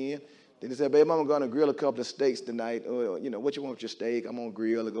weekend. Then he said, babe, I'm going to grill a couple of steaks tonight. Or, you know, what you want with your steak? I'm going to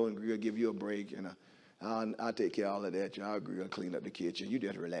grill or go and grill, give you a break. And I'll take care of all of that. I'll grill, clean up the kitchen. You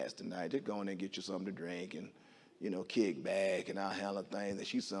just relax tonight. Just go in there and get you something to drink and, you know, kick back. And I'll handle things that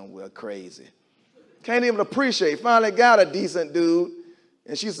she's somewhere crazy. Can't even appreciate. Finally got a decent dude,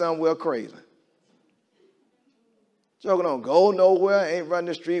 and she's somewhere crazy. Joker don't go nowhere, ain't running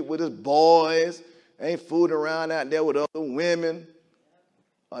the street with his boys, ain't fooling around out there with other women.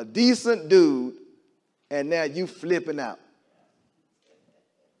 A decent dude, and now you flipping out.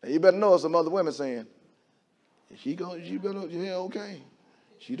 And you better know some other women saying, she better, yeah, okay.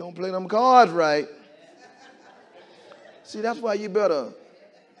 She don't play them cards right. See, that's why you better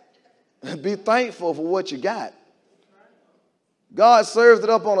be thankful for what you got. God serves it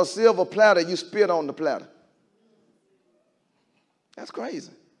up on a silver platter, you spit on the platter. That's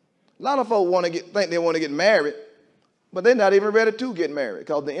crazy. A lot of folks think they want to get married, but they're not even ready to get married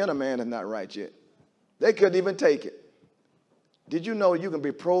because the inner man is not right yet. They couldn't even take it. Did you know you can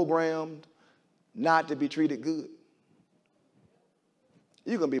be programmed not to be treated good?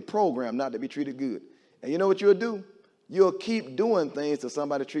 You can be programmed not to be treated good. And you know what you'll do? You'll keep doing things till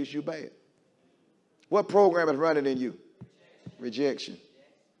somebody treats you bad. What program is running in you? Rejection.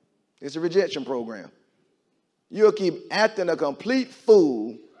 It's a rejection program. You'll keep acting a complete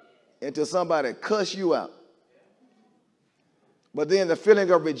fool until somebody cuss you out. But then the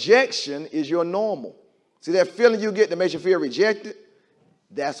feeling of rejection is your normal. See that feeling you get that makes you feel rejected?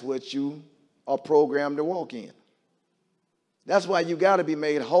 That's what you are programmed to walk in. That's why you got to be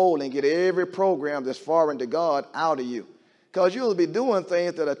made whole and get every program that's foreign to God out of you. Because you'll be doing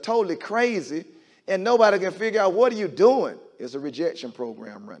things that are totally crazy and nobody can figure out what are you doing. It's a rejection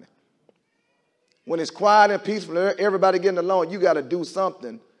program running. When it's quiet and peaceful, everybody getting along, you got to do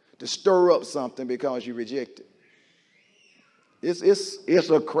something to stir up something because you reject it. It's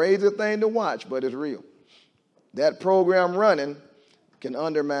a crazy thing to watch, but it's real. That program running can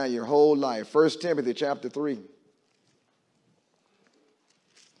undermine your whole life. 1 Timothy chapter 3.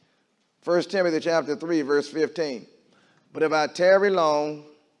 1 Timothy chapter 3, verse 15. But if I tarry long,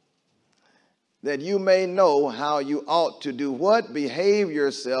 that you may know how you ought to do what? Behave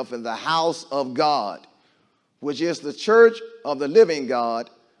yourself in the house of God, which is the church of the living God,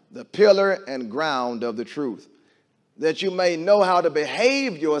 the pillar and ground of the truth. That you may know how to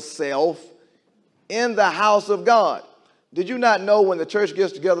behave yourself in the house of God. Did you not know when the church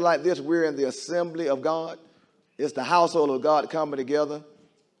gets together like this, we're in the assembly of God? It's the household of God coming together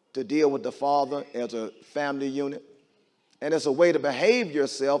to deal with the Father as a family unit. And it's a way to behave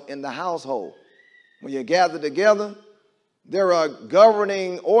yourself in the household. When you gather together, there are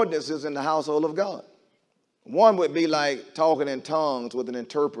governing ordinances in the household of God. One would be like talking in tongues with an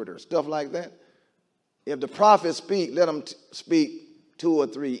interpreter, stuff like that. If the prophets speak, let them speak 2 or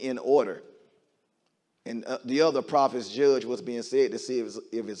 3 in order. And the other prophets judge what's being said to see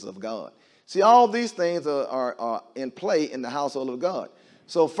if it's of God. See, all these things are in play in the household of God.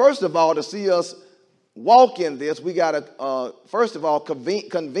 So first of all, to see us walk in this, we got to, first of all,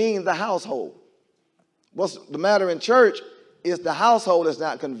 convene the household. What's the matter in church is the household is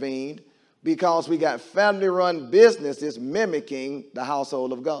not convened. because we got family-run businesses mimicking the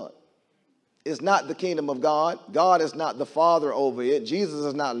household of God. It's not the kingdom of God. God is not the Father over it. Jesus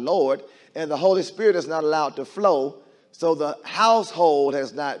is not Lord. And the Holy Spirit is not allowed to flow. So the household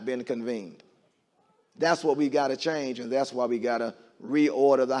has not been convened. That's what we got to change. And that's why we got to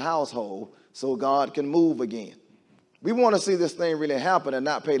reorder the household so God can move again. We want to see this thing really happen and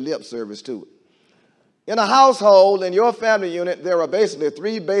not pay lip service to it. In a household, in your family unit, there are basically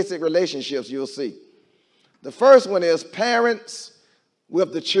 3 basic relationships you'll see. The first one is parents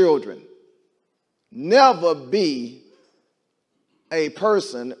with the children. Never be a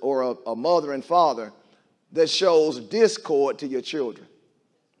person or a mother and father that shows discord to your children.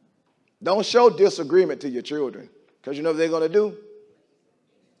 Don't show disagreement to your children, because you know what they're going to do?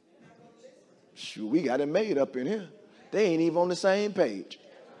 Shoot, we got it made up in here. They ain't even on the same page.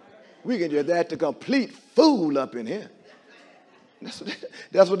 We can just act a complete fool up in here.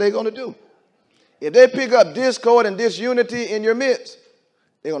 That's what they're going to do. If they pick up discord and disunity in your midst,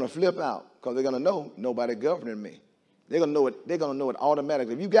 they're going to flip out, because they're going to know nobody governing me. They're going to know it. They're going to know it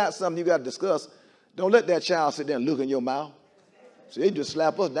automatically. If you got something you got to discuss, don't let that child sit there and look in your mouth. See, they just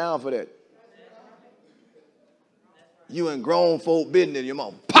slap us down for that. You in grown folk business, your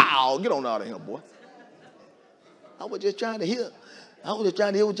mom, pow, get on out of here, boy. I was just trying to hear. I was just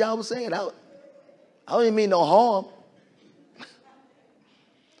trying to hear what y'all was saying. I didn't mean no harm.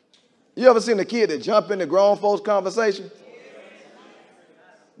 You ever seen a kid that jump into grown folks' conversation?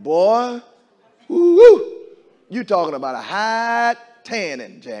 Boy, woo-woo. You talking about a high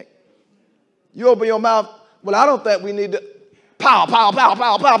tanning, Jack. You open your mouth, well, I don't think we need to, pow, pow, pow,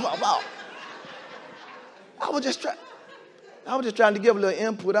 pow, pow, pow, pow. I was just trying to give a little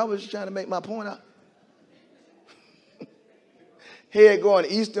input. I was just trying to make my point out. Head going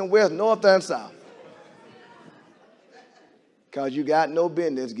east and west, north and south. Because you got no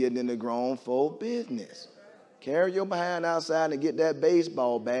business getting in the grown folk business. Carry your behind outside and get that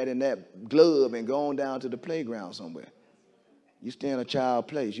baseball bat and that glove and go on down to the playground somewhere. You stay in a child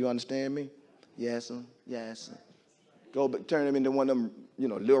place. You understand me? Yes, sir. Yes, sir. Go turn them into one of them,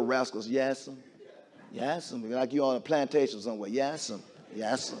 little rascals. Yes, sir. Yes, sir. Like you on a plantation somewhere. Yes, sir.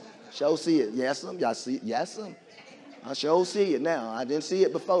 Yes, sir. Sure see it. Yes, sir. Y'all see it. Yes, sir. I sure see it now. I didn't see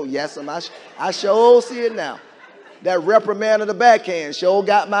it before. Yes, sir. I sure see it now. That reprimand of the backhand sure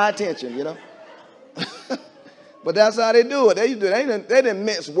got my attention, But that's how they do it. They didn't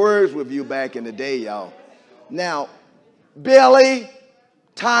mince words with you back in the day, y'all. Now, Billy,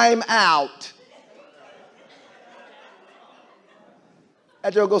 time out.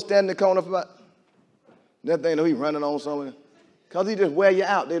 That Joe go stand in the corner for about that thing, he running on somewhere. Because he just wear you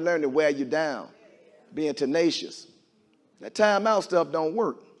out. They learn to wear you down, being tenacious. That time out stuff don't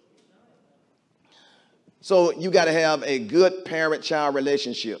work. So you got to have a good parent-child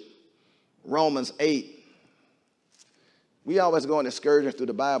relationship. Romans 8. We always go on excursions through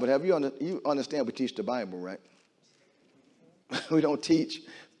the Bible. You understand we teach the Bible, right? We don't teach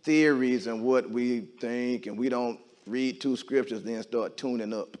theories and what we think, and we don't read 2 scriptures then start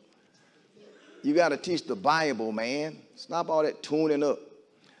tuning up. You got to teach the Bible, man. Stop all that tuning up.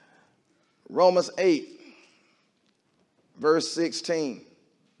 Romans 8, verse 16.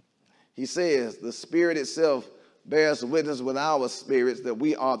 He says, the Spirit itself bears witness with our spirits that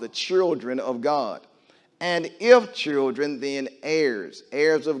we are the children of God. And if children, then heirs,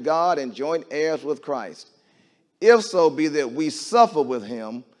 heirs of God and joint heirs with Christ. If so be that we suffer with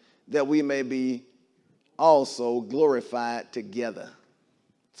him, that we may be also glorified together.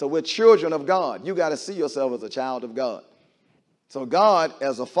 So we're children of God. You got to see yourself as a child of God. So God,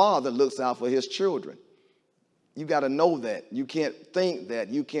 as a father, looks out for his children. You got to know that. You can't think that.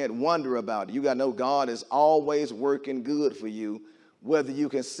 You can't wonder about it. You got to know God is always working good for you, whether you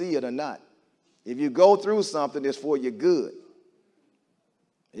can see it or not. If you go through something, it's for your good.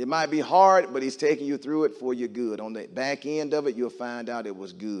 It might be hard, but he's taking you through it for your good. On the back end of it, you'll find out it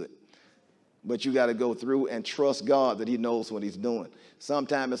was good. But you got to go through and trust God that he knows what he's doing.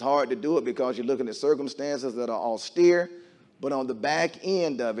 Sometimes it's hard to do it because you're looking at circumstances that are austere, but on the back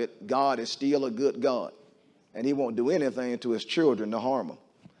end of it, God is still a good God. And he won't do anything to his children to harm them.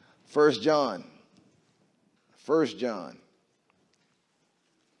 1 John. First John,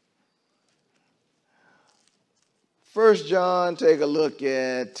 take a look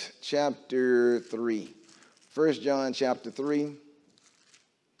at chapter 3. 1 John chapter 3.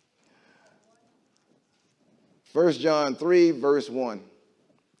 1 John 3, verse 1.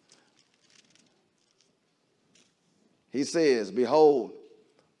 He says, behold,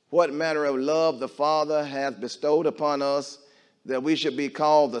 what manner of love the Father hath bestowed upon us, that we should be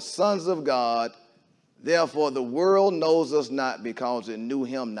called the sons of God. Therefore the world knows us not, because it knew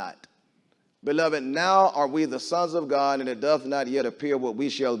him not. Beloved, now are we the sons of God, and it doth not yet appear what we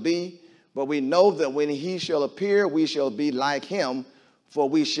shall be. But we know that when he shall appear, we shall be like him, for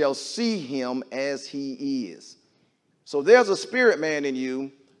we shall see him as he is. So there's a spirit man in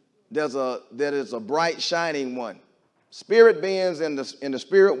you. That is a bright, shining one. Spirit beings in the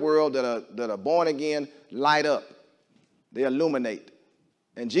spirit world that are born again light up. They illuminate.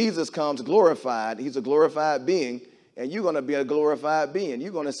 And Jesus comes glorified. He's a glorified being. And you're going to be a glorified being.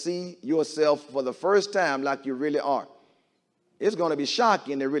 You're going to see yourself for the first time like you really are. It's going to be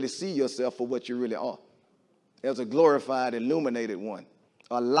shocking to really see yourself for what you really are. As a glorified, illuminated one.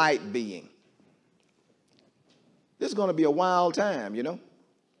 A light being. This is going to be a wild time, you know,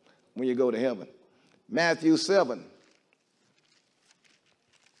 when you go to heaven. Matthew 7.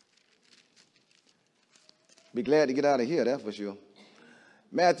 Be glad to get out of here, that's for sure.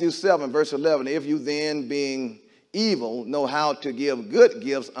 Matthew 7, verse 11. If you then, being evil, know how to give good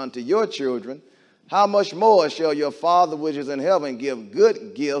gifts unto your children, how much more shall your Father which is in heaven give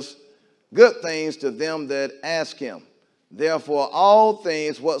good gifts, good things to them that ask him? Therefore, all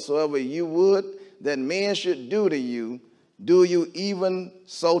things whatsoever you would that men should do to you, do you even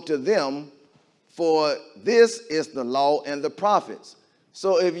so to them, for this is the law and the prophets.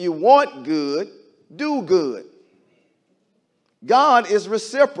 So if you want good, do good. God is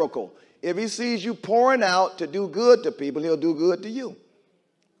reciprocal. If he sees you pouring out to do good to people, he'll do good to you.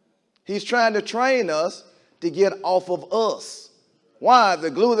 He's trying to train us to get off of us. Why?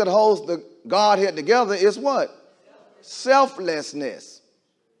 The glue that holds the Godhead together is what? Selflessness.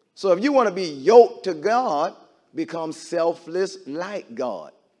 So if you want to be yoked to God, become selfless like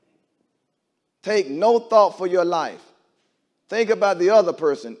God. Take no thought for your life. Think about the other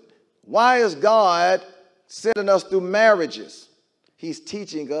person. Why is God sending us through marriages? He's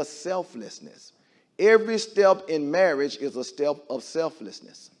teaching us selflessness. Every step in marriage is a step of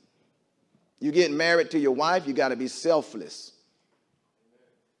selflessness. You get married to your wife, you got to be selfless.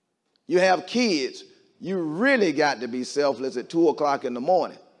 You have kids, you really got to be selfless at 2 o'clock in the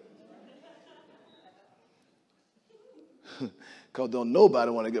morning. Because don't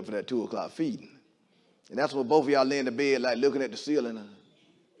nobody want to get for that 2 o'clock feeding. And that's when both of y'all lay in the bed like looking at the ceiling.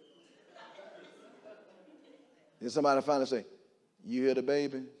 Then somebody finally say, you hear the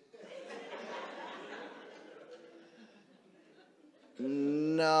baby?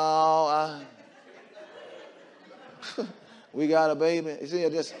 No, we got a baby. You see,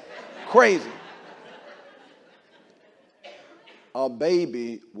 it's just crazy. A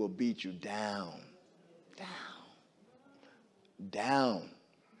baby will beat you down. Down.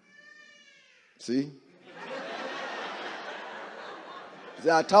 See? See,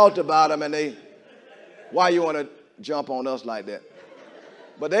 I talked about them and why you want to jump on us like that?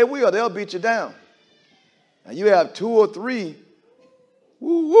 But they'll beat you down. And you have 2 or 3,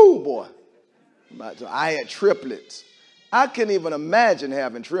 woo, boy. So I had triplets. I couldn't even imagine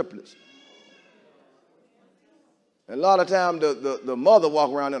having triplets. A lot of times the mother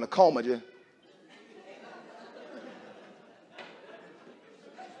walk around in a coma just.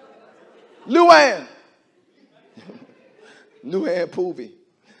 Luann Poovy,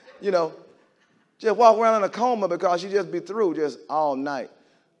 you know, just walk around in a coma because she just be through just all night.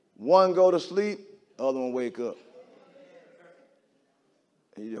 One go to sleep, other one wake up.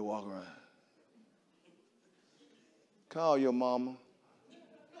 And you just walk around. Call your mama.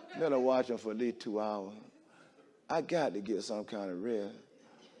 Let her watch her for at least 2 hours. I got to get some kind of rest.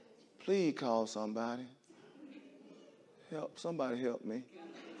 Please call somebody. Somebody help me.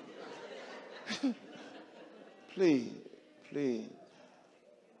 Please.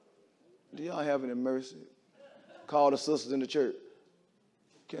 Do y'all have any mercy? Call the sisters in the church.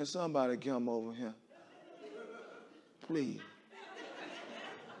 Can somebody come over here? Please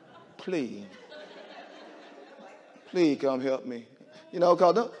come help me. You know,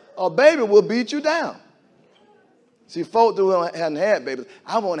 because a baby will beat you down. See, folks who haven't had babies,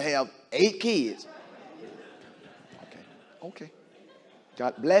 I want to have 8 kids. Okay.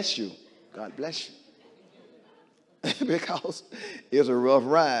 God bless you. Because it's a rough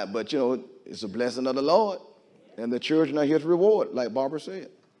ride, but, you know, it's a blessing of the Lord. And the children are his reward, like Barbara said.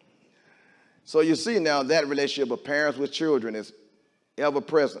 So you see now that relationship of parents with children is ever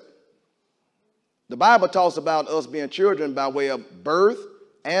present. The Bible talks about us being children by way of birth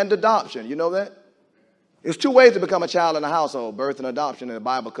and adoption. You know that? There's 2 ways to become a child in a household, birth and adoption, and the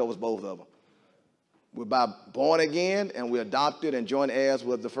Bible covers both of them. We're born again, and we're adopted and joint heirs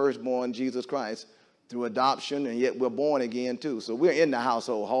with the firstborn, Jesus Christ, through adoption, and yet we're born again too. So we're in the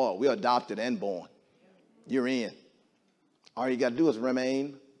household hard. We're adopted and born. You're in. All you got to do is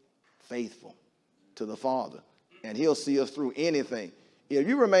remain faithful to the Father, and he'll see us through anything. If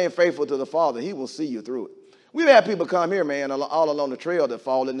you remain faithful to the Father, he will see you through it. We've had people come here, man, all along the trail that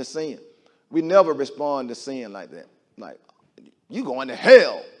fall into sin. We never respond to sin like that. Like, you going to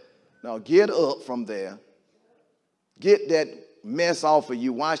hell. Now get up from there. Get that mess off of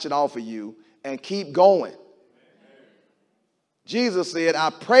you, wash it off of you, and keep going. Jesus said, I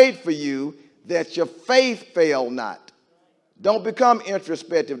prayed for you that your faith fail not. Don't become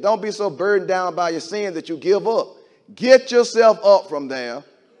introspective. Don't be so burdened down by your sin that you give up. Get yourself up from there,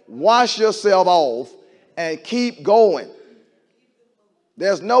 wash yourself off, and keep going.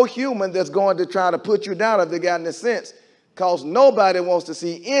 There's no human that's going to try to put you down if they got any sense, because nobody wants to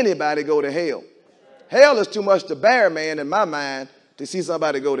see anybody go to hell. Hell is too much to bear, man, in my mind, to see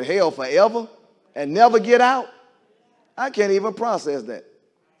somebody go to hell forever and never get out. I can't even process that.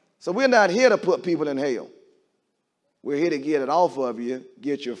 So we're not here to put people in hell. We're here to get it off of you,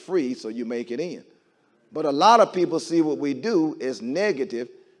 get you free so you make it in. But a lot of people see what we do as negative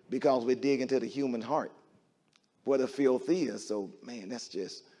because we dig into the human heart, where the filth is. So, man, that's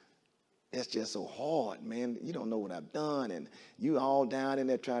just so hard, man. You don't know what I've done, and you all down in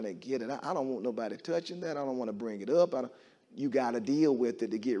there trying to get it. I don't want nobody touching that. I don't want to bring it up. You got to deal with it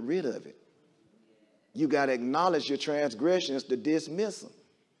to get rid of it. You got to acknowledge your transgressions to dismiss them.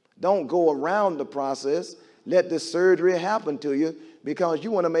 Don't go around the process. Let this surgery happen to you because you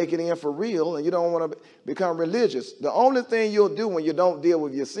want to make it in for real and you don't want to become religious. The only thing you'll do when you don't deal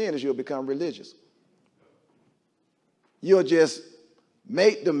with your sin is you'll become religious. You'll just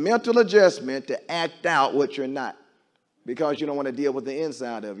make the mental adjustment to act out what you're not because you don't want to deal with the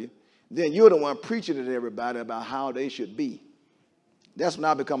inside of you. Then you're the one preaching to everybody about how they should be. That's when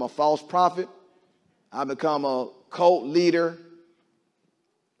I become a false prophet. I become a cult leader.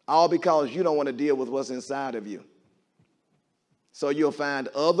 All because you don't want to deal with what's inside of you. So you'll find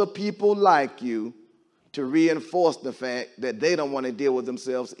other people like you to reinforce the fact that they don't want to deal with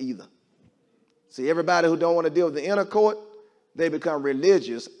themselves either. See, everybody who don't want to deal with the inner court, they become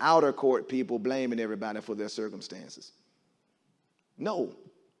religious, outer court people blaming everybody for their circumstances. No.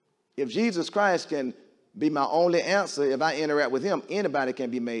 If Jesus Christ can be my only answer, if I interact with him, anybody can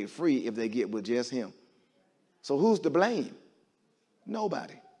be made free if they get with just him. So who's to blame?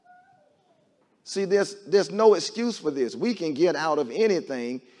 Nobody. See, there's no excuse for this. We can get out of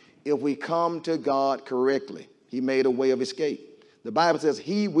anything if we come to God correctly. He made a way of escape. The Bible says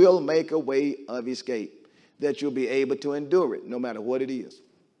he will make a way of escape that you'll be able to endure it no matter what it is.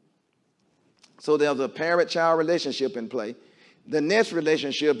 So there's a parent-child relationship in play. The next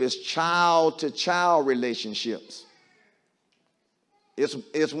relationship is child-to-child relationships.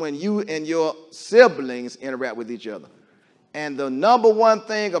 It's when you and your siblings interact with each other. And the number one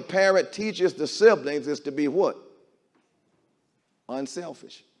thing a parent teaches the siblings is to be what?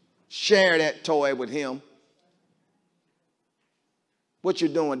 Unselfish. Share that toy with him. What you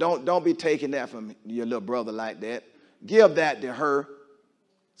doing? Don't be taking that from your little brother like that. Give that to her.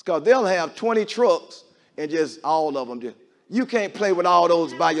 It's because they'll have 20 trucks and just all of them. You can't play with all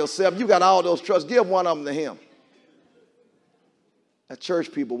those by yourself. You got all those trucks. Give one of them to him. That's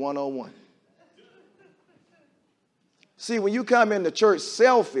church people 101. See, when you come into church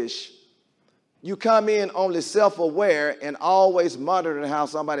selfish, you come in only self-aware and always monitoring how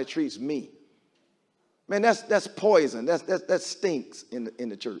somebody treats me. Man, that's poison. That stinks in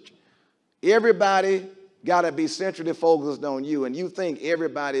the church. Everybody got to be centrally focused on you, and you think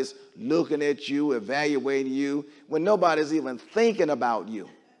everybody's looking at you, evaluating you, when nobody's even thinking about you.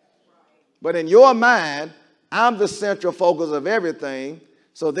 But in your mind, I'm the central focus of everything,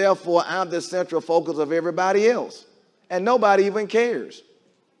 so therefore I'm the central focus of everybody else. And nobody even cares.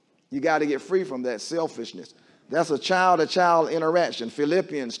 You got to get free from that selfishness. That's a child-to-child interaction.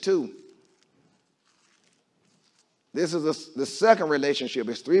 Philippians 2. This is the second relationship.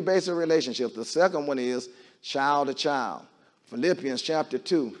 It's three basic relationships. The second one is child-to-child. Philippians chapter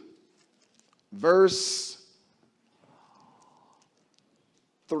 2, verse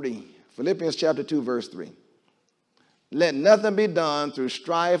 3. Philippians chapter 2, verse 3. Let nothing be done through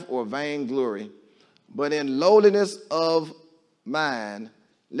strife or vainglory, but in lowliness of mind,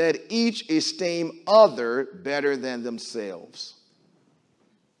 let each esteem other better than themselves.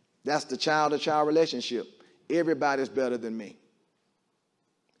 That's the child-to-child relationship. Everybody's better than me.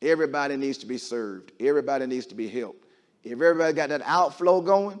 Everybody needs to be served. Everybody needs to be helped. If everybody got that outflow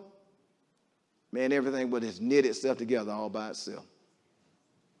going, man, everything would have knit itself together all by itself.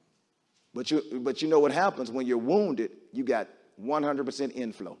 But you know what happens when you're wounded, you got 100%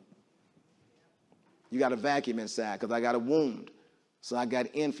 inflow. You got a vacuum inside because I got a wound. So I got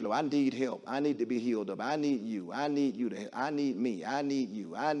inflow. I need help. I need to be healed up. I need you. I need you to help. I need me. I need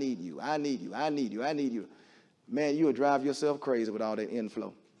you. I need you. I need you. I need you. I need you. man, you'll drive yourself crazy with all that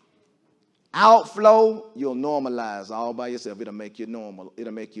inflow. Outflow, you'll normalize all by yourself. It'll make you normal.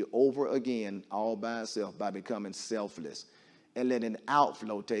 It'll make you over again all by itself by becoming selfless and letting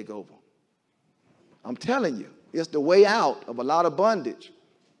outflow take over. I'm telling you, it's the way out of a lot of bondage.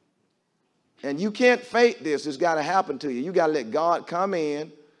 And you can't fake this. It's got to happen to you. You got to let God come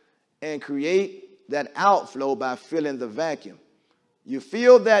in and create that outflow by filling the vacuum. You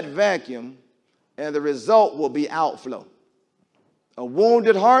fill that vacuum, and the result will be outflow. A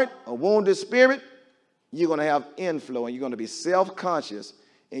wounded heart, a wounded spirit, you're going to have inflow, and you're going to be self-conscious,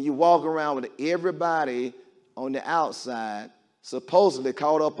 and you walk around with everybody on the outside supposedly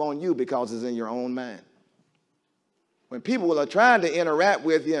caught up on you because it's in your own mind. When people are trying to interact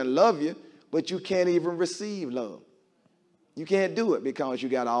with you and love you, but you can't even receive love. You can't do it because you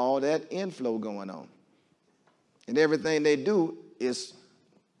got all that inflow going on. And everything they do is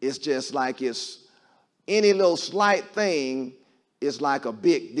just like it's any little slight thing is like a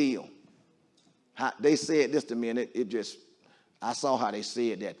big deal. They said this to me, and it just, I saw how they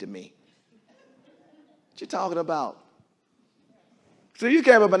said that to me. What you talking about? So you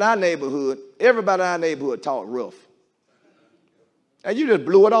came up in our neighborhood, everybody in our neighborhood talked rough. And you just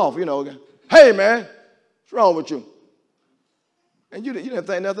blew it off, you know. Hey, man, what's wrong with you? And you didn't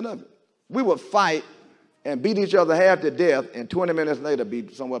think nothing of it. We would fight and beat each other half to death, and 20 minutes later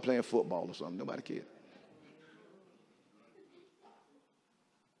be somewhere playing football or something. Nobody cared.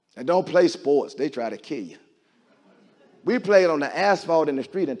 And don't play sports. They try to kill you. We played on the asphalt in the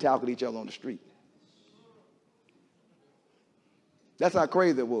street and tackled each other on the street. That's how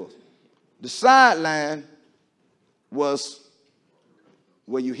crazy it was. The sideline was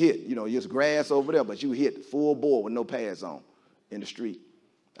where you hit, you know, there's grass over there, but you hit full bore with no pads on in the street.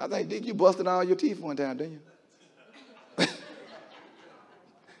 I think, Dick, you busted all your teeth one time, didn't you?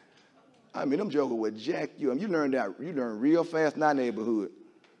 I mean, them jokers would jack you. I mean, you learn real fast in our neighborhood.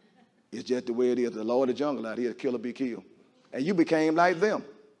 It's just the way it is. The Lord of the jungle out here, kill or be killed. And you became like them.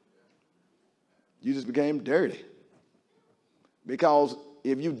 You just became dirty. Because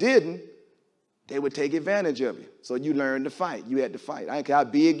if you didn't, they would take advantage of you. So you learned to fight. You had to fight. I don't care how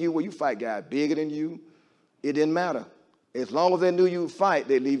big you were. You fight guys bigger than you. It didn't matter. As long as they knew you would fight,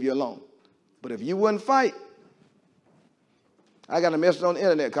 they'd leave you alone. But if you wouldn't fight, I got a message on the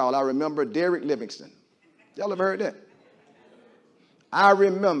internet called I Remember Derek Livingston. Y'all ever heard that? I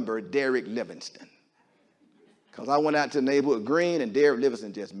remember Derek Livingston. Because I went out to the neighborhood green, and Derek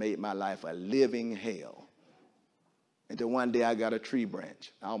Livingston just made my life a living hell. Until one day I got a tree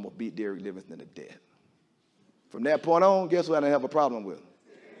branch. I almost beat Derek Livingston to death. From that point on, guess who I didn't have a problem with?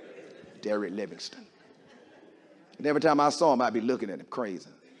 Derek Livingston. And every time I saw him, I'd be looking at him crazy.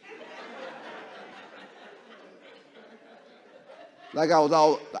 Like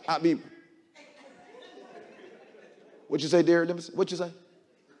I mean, what you say, Derek Livingston? What you say?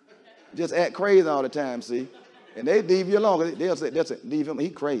 Just act crazy all the time, see? And they leave you alone. They'll say, leave him, he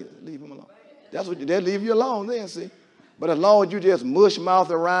crazy. Leave him alone. They'll leave you alone then, see? But as long as you just mush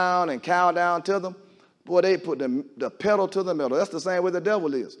mouth around and cow down to them, boy, they put the pedal to the metal. That's the same way the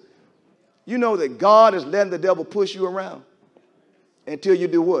devil is. You know that God is letting the devil push you around until you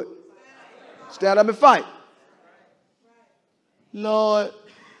do what? Stand up and fight. Lord,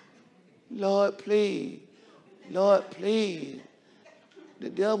 please. Lord, please. The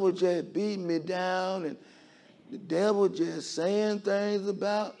devil just beating me down, and the devil just saying things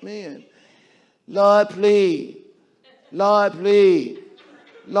about me. And Lord, please. Lord, please.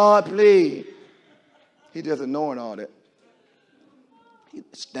 Lord, please. He just ignoring all that. He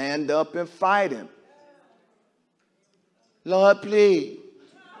stand up and fight him. Lord, please.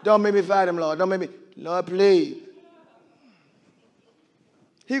 Don't make me fight him, Lord. Don't make me. Lord, please.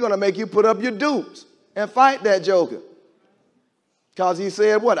 He's going to make you put up your dukes and fight that joker. Because he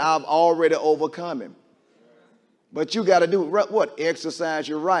said what? I've already overcome him. But you got to do what? Exercise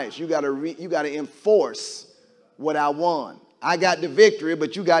your rights. You got to enforce what I won. I got the victory,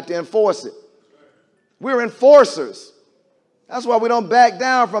 but you got to enforce it. We're enforcers. That's why we don't back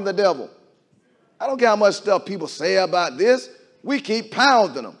down from the devil. I don't care how much stuff people say about this. We keep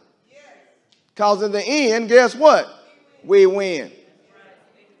pounding them. Because in the end, guess what? We win.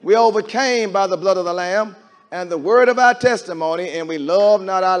 We overcame by the blood of the Lamb and the word of our testimony, and we love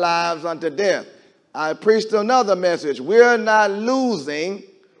not our lives unto death. I preached another message. We're not losing,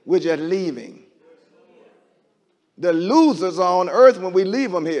 we're just leaving. The losers are on earth when we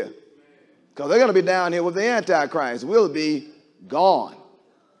leave them here. Because they're going to be down here with the Antichrist. We'll be gone.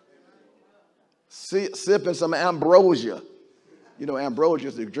 Sipping some ambrosia. You know, ambrosia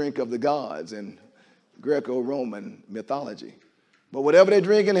is the drink of the gods in Greco-Roman mythology. But whatever they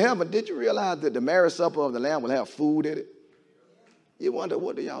drink in heaven, did you realize that the marriage supper of the Lamb will have food in it? You wonder,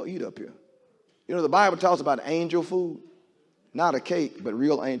 what do y'all eat up here? You know, the Bible talks about angel food. Not a cake, but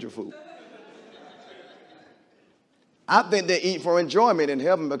real angel food. I think they eat for enjoyment in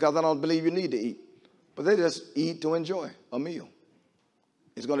heaven because I don't believe you need to eat. But they just eat to enjoy a meal.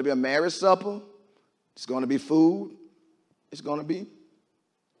 It's going to be a marriage supper. It's going to be food. It's going to be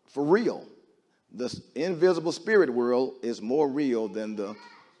for real. The invisible spirit world is more real than the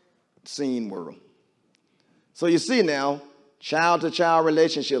seen world. So you see now, child-to-child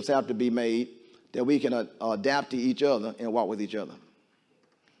relationships have to be made that we can adapt to each other and walk with each other.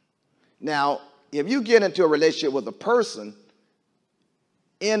 Now, if you get into a relationship with a person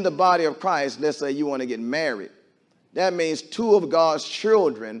in the body of Christ, let's say you want to get married, that means two of God's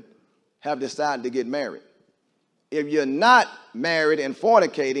children have decided to get married. If you're not married and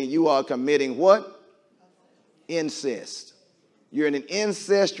fornicating, you are committing what? Incest. You're in an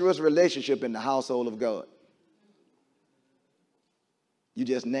incestuous relationship in the household of God. You're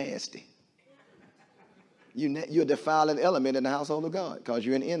just nasty. You're a defiling element in the household of God because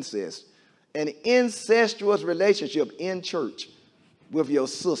you're in incest. An incestuous relationship in church with your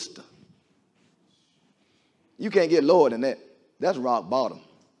sister. You can't get lower than that. That's rock bottom.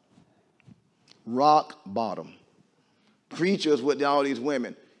 Rock bottom. Preachers with all these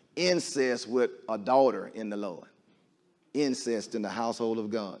women. Incest with a daughter in the Lord. Incest in the household of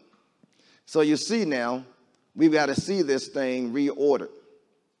God. So you see now, we've got to see this thing reordered.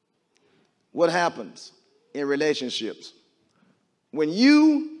 What happens in relationships? When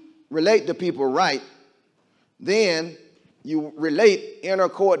you relate to people right, then you relate inner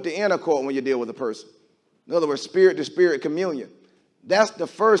court to inner court when you deal with a person. In other words, spirit to spirit communion. That's the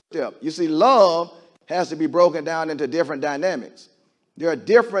first step. You see, love has to be broken down into different dynamics. There are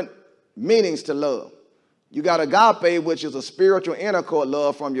different meanings to love. You got agape, which is a spiritual inner court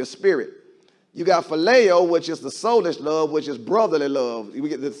love from your spirit. You got phileo, which is the soulish love, which is brotherly love. We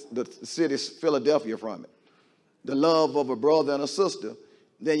get the city Philadelphia from it. The love of a brother and a sister.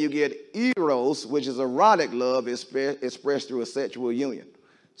 Then you get eros, which is erotic love expressed through a sexual union.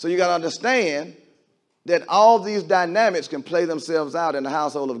 So you got to understand that all these dynamics can play themselves out in the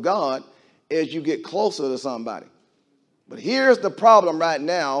household of God as you get closer to somebody. But here's the problem right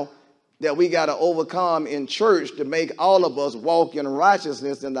now that we got to overcome in church to make all of us walk in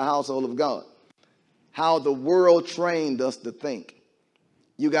righteousness in the household of God. How the world trained us to think.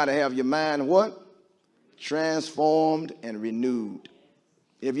 You got to have your mind what? Transformed and renewed.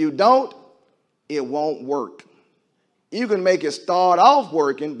 If you don't, it won't work. You can make it start off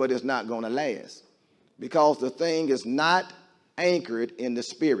working, but it's not going to last because the thing is not anchored in the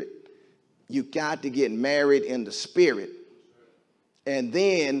spirit. You got to get married in the spirit and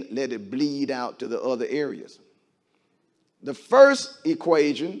then let it bleed out to the other areas. The first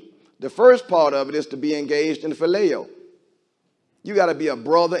equation, the first part of it is to be engaged in phileo. You got to be a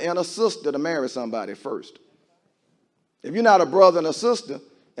brother and a sister to marry somebody first. If you're not a brother and a sister,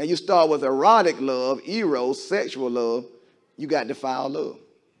 and you start with erotic love, eros, sexual love, you got defiled love.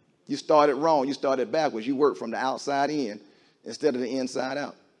 You started wrong. You started backwards. You work from the outside in instead of the inside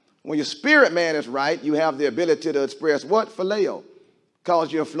out. When your spirit man is right, you have the ability to express what? Phileo.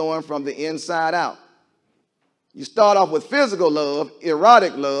 Because you're flowing from the inside out. You start off with physical love,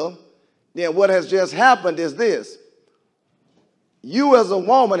 erotic love. Then what has just happened is this. You as a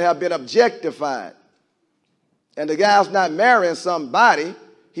woman have been objectified. And the guy's not marrying somebody.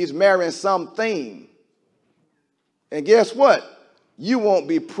 He's marrying something. And guess what? You won't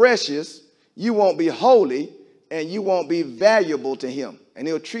be precious, you won't be holy, and you won't be valuable to him. And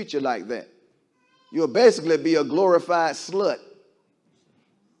he'll treat you like that. You'll basically be a glorified slut.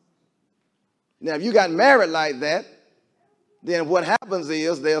 Now, if you got married like that, then what happens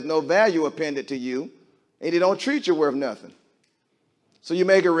is there's no value appended to you, and he don't treat you worth nothing. So you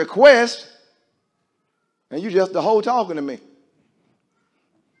make a request, and you just the whole talking to me.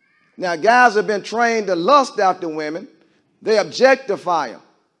 Now, guys have been trained to lust after women. They objectify them.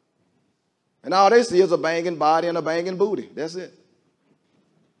 And all they see is a banging body and a banging booty. That's it.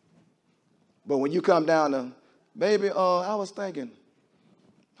 But when you come down to, baby, I was thinking.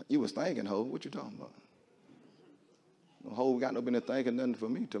 You was thinking, ho. What you talking about? No ho got no business thinking nothing for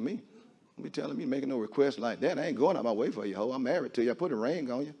me, to me. You telling me making no request like that. I ain't going out my way for you, ho. I'm married to you. I put a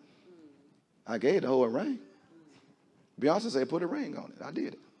ring on you. I gave the ho a ring. Beyonce said put a ring on it. I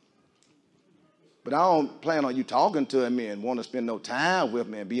did it. But I don't plan on you talking to me and want to spend no time with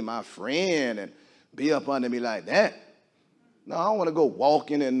me and be my friend and be up under me like that. No, I don't want to go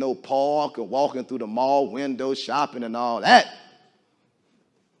walking in no park or walking through the mall window shopping and all that.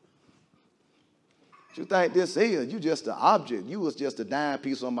 You think this is? You just an object. You was just a dime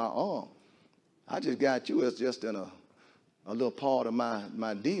piece on my arm. I just got you as just in a little part of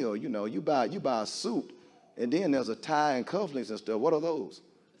my deal. You know, you buy a suit, and then there's a tie and cufflinks and stuff. What are those?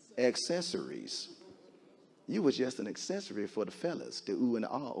 Accessories. You was just an accessory for the fellas to ooh and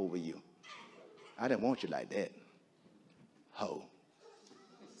ah over you. I didn't want you like that. Ho.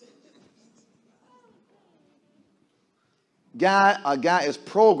 A guy is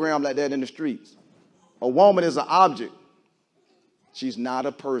programmed like that in the streets. A woman is an object. She's not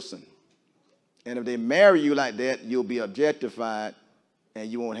a person. And if they marry you like that, you'll be objectified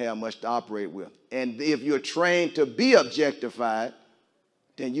and you won't have much to operate with. And if you're trained to be objectified,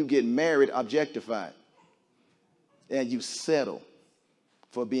 then you get married objectified. And you settle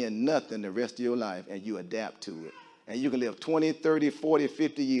for being nothing the rest of your life, and you adapt to it. And you can live 20, 30, 40,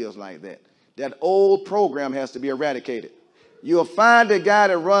 50 years like that. That old program has to be eradicated. You'll find a guy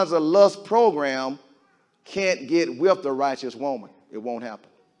that runs a lust program can't get with the righteous woman. It won't happen.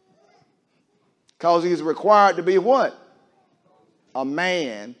 Because he's required to be what? A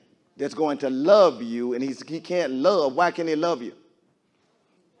man that's going to love you, and he can't love. Why can't he love you?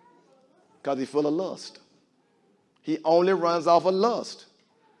 Because he's full of lust. He only runs off of lust.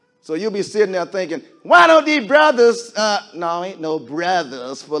 So you'll be sitting there thinking, why don't these brothers, no, ain't no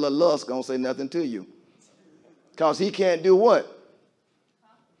brothers full of lust going to say nothing to you. Because he can't do what?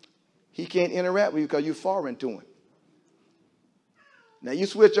 He can't interact with you because you're foreign to him. Now you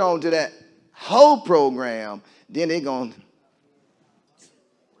switch on to that whole program, then they're going,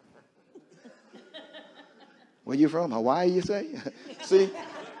 where you from? Hawaii, you say? See?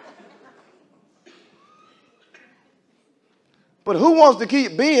 But who wants to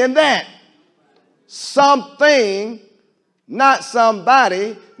keep being that? Something, not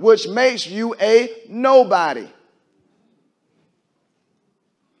somebody, which makes you a nobody.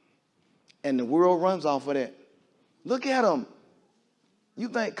 And the world runs off of that. Look at them. You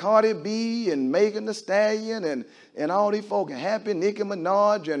think Cardi B and Megan Thee Stallion and all these folk are happy? Nicki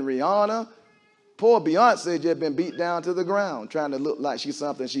Minaj and Rihanna. Poor Beyonce just been beat down to the ground trying to look like she's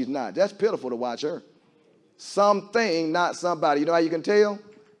something she's not. That's pitiful to watch her. Something, not somebody. You know how you can tell?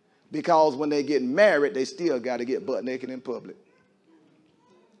 Because when they get married, they still got to get butt naked in public.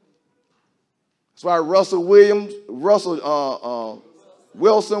 That's why Russell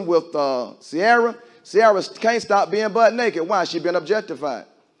Wilson with Sierra can't stop being butt naked. Why? She's been objectified.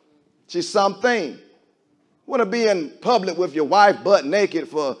 She's something. Want to be in public with your wife butt naked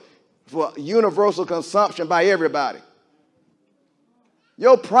for universal consumption by everybody.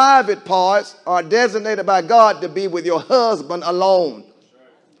 Your private parts are designated by God to be with your husband alone.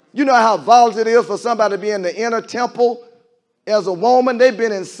 You know how volatile it is for somebody to be in the inner temple as a woman. They've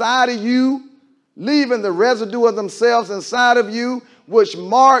been inside of you, leaving the residue of themselves inside of you, which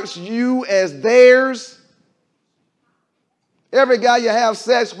marks you as theirs. Every guy you have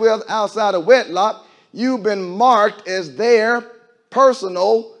sex with outside of wedlock, you've been marked as their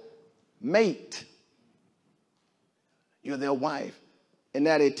personal mate. You're their wife. And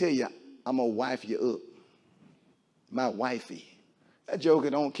now they tell you, I'm going to wife you up. My wifey. That joker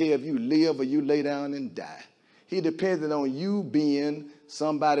don't care if you live or you lay down and die. He depended on you being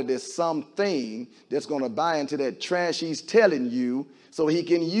somebody that's something that's going to buy into that trash he's telling you so he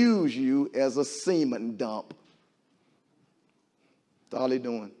can use you as a semen dump. That's all they're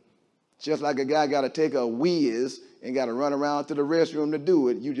doing. Just like a guy got to take a whiz and got to run around to the restroom to do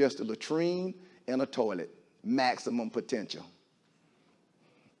it, you just a latrine and a toilet. Maximum potential.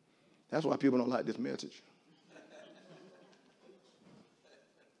 That's why people don't like this message.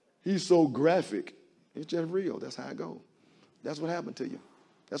 He's so graphic. It's just real. That's how it goes. That's what happened to you.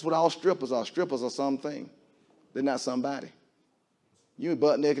 That's what all strippers are. Strippers are something. They're not somebody. You're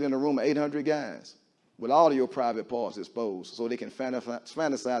butt naked in a room of 800 guys with all of your private parts exposed so they can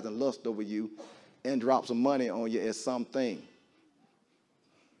fantasize and lust over you and drop some money on you as something.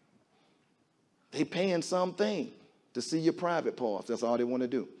 They paying something to see your private parts. That's all they want to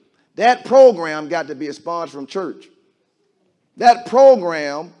do. That program got to be expunged from church. That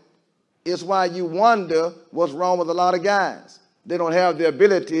program is why you wonder what's wrong with a lot of guys. They don't have the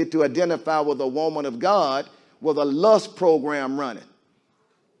ability to identify with a woman of God with a lust program running.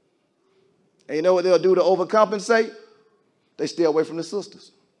 And you know what they'll do to overcompensate? They stay away from the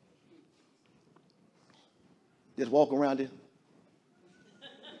sisters. Just walk around there.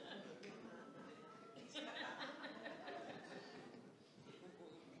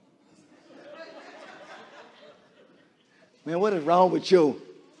 Man, what is wrong with you?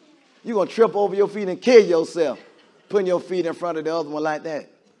 You're going to trip over your feet and kill yourself, putting your feet in front of the other one like that.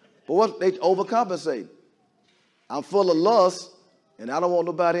 But what they overcompensate. I'm full of lust, And I don't want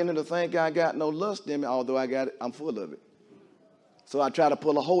nobody in there to think I got no lust in me, although I got it, I'm full of it. So I try to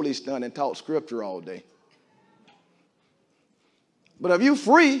pull a holy stunt and talk scripture all day. But if you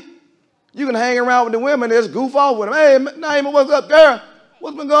free, you can hang around with the women and just goof off with them. Hey, Naima, what's up, girl?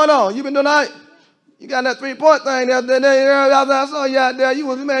 What's been going on? You been doing all right? You got that 3-point thing the other day. I saw you out there. You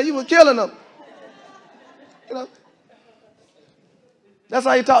was killing them. You know? That's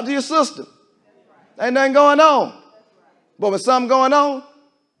how you talk to your sister. Ain't nothing going on. But when something going on,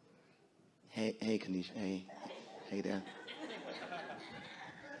 hey, Kanisha, hey there.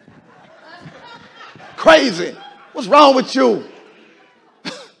 Crazy. What's wrong with you?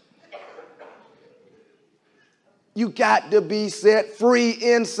 You got to be set free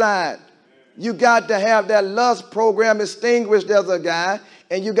inside. You got to have that lust program extinguished as a guy,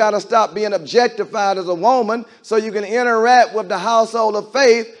 and you got to stop being objectified as a woman so you can interact with the household of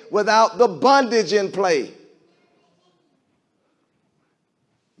faith without the bondage in play.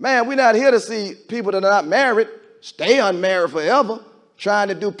 Man, we're not here to see people that are not married stay unmarried forever, trying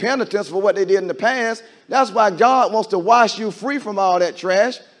to do penitence for what they did in the past. That's why God wants to wash you free from all that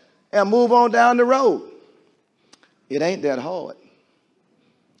trash and move on down the road. It ain't that hard.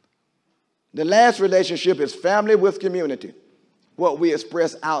 The last relationship is family with community, what we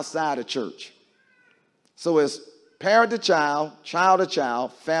express outside of church. So it's parent to child to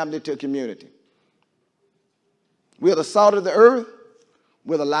child, family to community. We're the salt of the earth,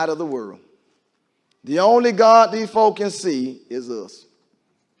 we're the light of the world. The only God these folk can see is us.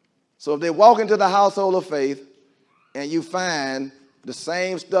 So if they walk into the household of faith and you find the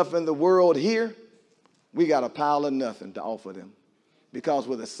same stuff in the world here, we got a pile of nothing to offer them because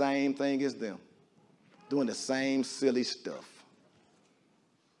we're the same thing as them, doing the same silly stuff.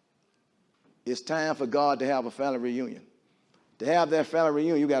 It's time for God to have a family reunion. To have that family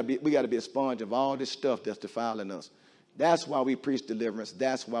reunion, we got to be a sponge of all this stuff that's defiling us. That's why we preach deliverance.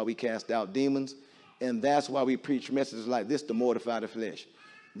 That's why we cast out demons. And that's why we preach messages like this to mortify the flesh.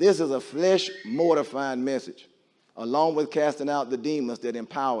 This is a flesh mortifying message, along with casting out the demons that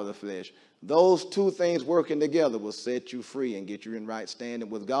empower the flesh. Those two things working together will set you free and get you in right standing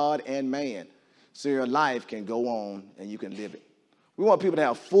with God and man, so your life can go on and you can live it. We want people to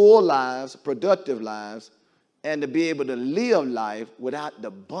have full lives, productive lives, and to be able to live life without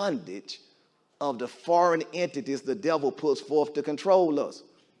the bondage of the foreign entities the devil puts forth to control us.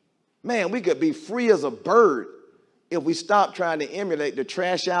 Man, we could be free as a bird if we stop trying to emulate the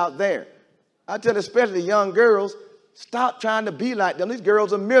trash out there. I tell especially young girls, stop trying to be like them. These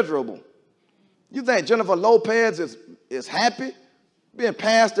girls are miserable. You think Jennifer Lopez is happy being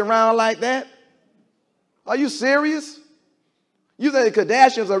passed around like that? Are you serious? You think the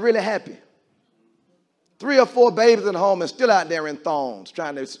Kardashians are really happy? 3 or 4 babies at home and still out there in thongs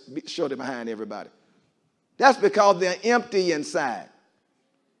trying to show them behind everybody. That's because they're empty inside.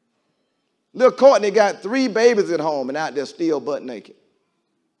 Little Courtney got 3 babies at home and out there still butt naked.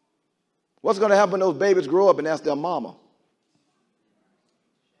 What's going to happen when those babies grow up and that's their mama?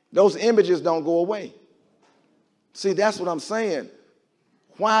 Those images don't go away. See, that's what I'm saying.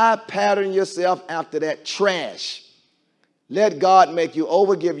 Why pattern yourself after that trash? Let God make you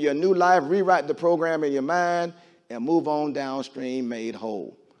over, give you a new life, rewrite the program in your mind, and move on downstream made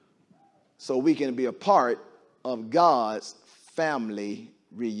whole. So we can be a part of God's family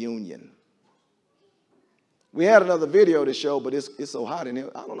reunion. We had another video to show, but it's so hot in here.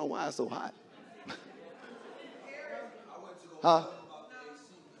 I don't know why it's so hot. Huh?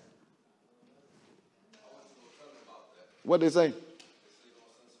 What did they say?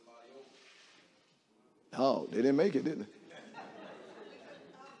 Oh, they didn't make it, did they?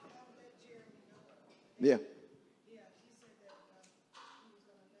 Yeah.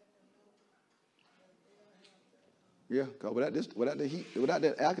 Yeah, because without the heat, without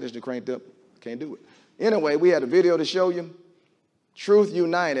that air conditioner cranked up, can't do it. Anyway, we had a video to show you. Truth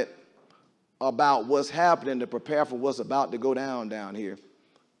United about what's happening to prepare for what's about to go down here,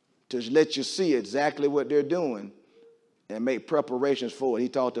 to let you see exactly what they're doing and make preparations for it. He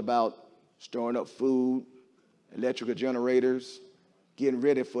talked about storing up food, electrical generators, getting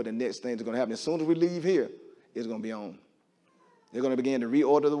ready for the next things that are going to happen. As soon as we leave here, it's going to be on. They're going to begin to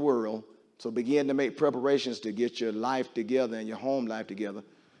reorder the world, so begin to make preparations to get your life together and your home life together.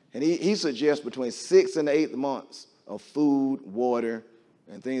 And he suggests between 6 and 8 months of food, water,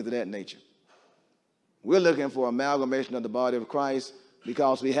 and things of that nature. We're looking for amalgamation of the body of Christ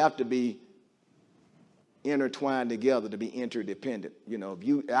because we have to be intertwined together to be interdependent. You know,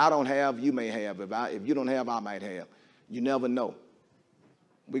 if I don't have, you may have. If you don't have, I might have. You never know.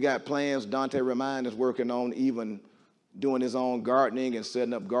 We got plans Dante Remind is working on, even doing his own gardening and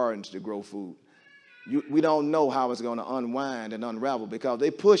setting up gardens to grow food. We don't know how it's going to unwind and unravel because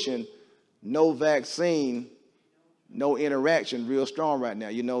they're pushing no vaccine, no interaction real strong right now.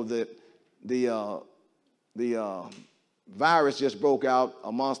 You know that the virus just broke out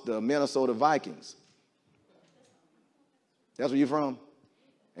amongst the Minnesota Vikings. That's where you're from?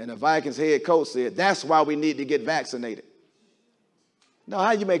 And the Vikings head coach said, that's why we need to get vaccinated. Now, how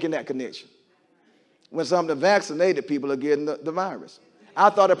are you making that connection? When some of the vaccinated people are getting the virus. I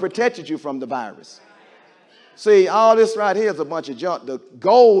thought it protected you from the virus. See, all this right here is a bunch of junk. The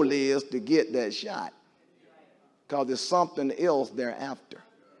goal is to get that shot because there's something else thereafter.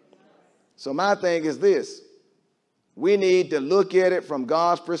 So my thing is this. We need to look at it from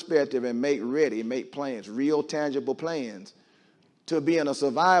God's perspective and make ready, make plans, real tangible plans to be in a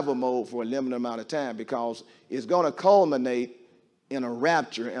survival mode for a limited amount of time because it's going to culminate in a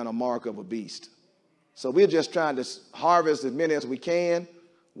rapture and a mark of a beast. So we're just trying to harvest as many as we can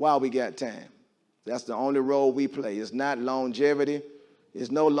while we got time. That's the only role we play. It's not longevity. It's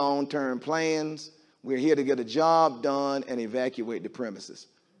no long-term plans. We're here to get a job done and evacuate the premises.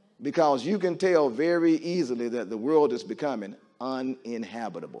 Because you can tell very easily that the world is becoming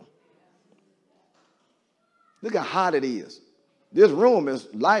uninhabitable. Look how hot it is. This room is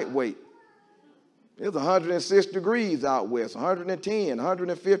lightweight. It's 106 degrees out west, 110,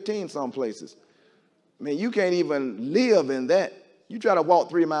 115 some places. I mean, you can't even live in that. You try to walk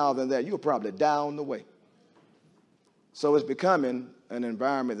 3 miles in that, you'll probably die on the way. So it's becoming an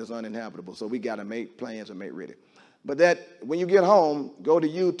environment that's uninhabitable. So we got to make plans and make ready. But that, when you get home, go to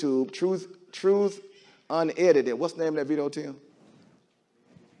YouTube, Truth Unedited. What's the name of that video, Tim?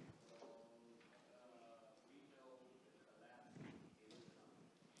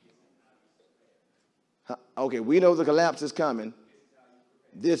 Okay, we know the collapse is coming.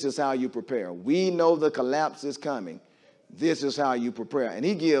 This is how you prepare. We know the collapse is coming. This is how you prepare. And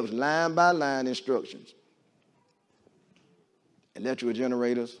he gives line by line instructions. Electrical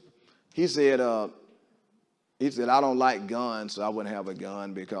generators. He said, I don't like guns, so I wouldn't have a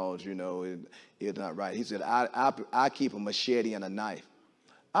gun because, you know, it's not right. He said, I keep a machete and a knife.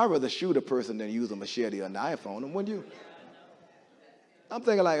 I'd rather shoot a person than use a machete or a knife on them, wouldn't you? I'm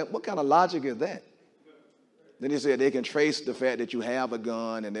thinking, like, what kind of logic is that? Then he said they can trace the fact that you have a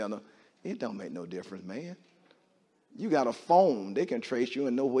gun and they'll know. It don't make no difference, man. You got a phone. They can trace you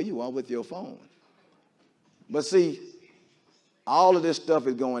and know where you are with your phone. But see, all of this stuff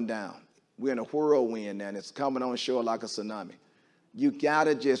is going down. We're in a whirlwind now, and it's coming on shore like a tsunami. You got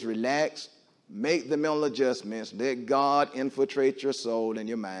to just relax, make the mental adjustments, let God infiltrate your soul and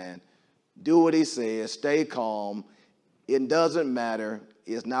your mind. Do what he says, stay calm. It doesn't matter.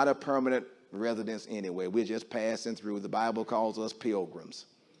 It's not a permanent residence anyway. We're just passing through. The Bible calls us pilgrims.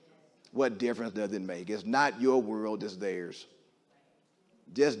 What difference does it make? It's not your world, it's theirs.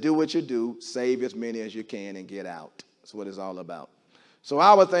 Just do what you do, save as many as you can, and get out. That's what it's all about. So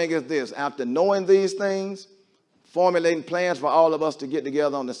our thing is this. After knowing these things, formulating plans for all of us to get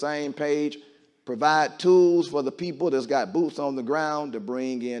together on the same page, provide tools for the people that's got boots on the ground to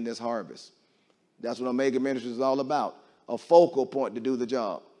bring in this harvest. That's what Omega Ministries is all about, a focal point to do the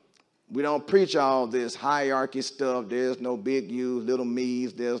job. We don't preach all this hierarchy stuff. There's no big U's, little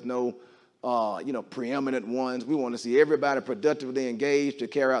me's. There's no, preeminent ones. We want to see everybody productively engaged to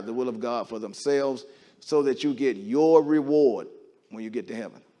carry out the will of God for themselves so that you get your reward when you get to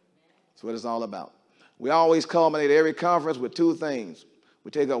heaven. That's what it's all about. We always culminate every conference with two things.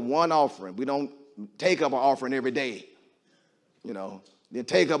 We take up one offering. We don't take up an offering every day, then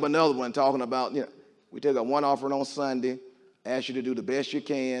take up another one talking about, we take up one offering on Sunday, ask you to do the best you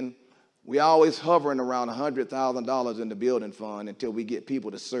can. We always hovering around $100,000 in the building fund until we get people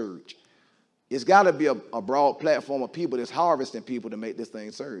to surge. It's got to be a broad platform of people that's harvesting people to make this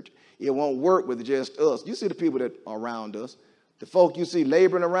thing surge. It won't work with just us. You see the people that are around us. The folk you see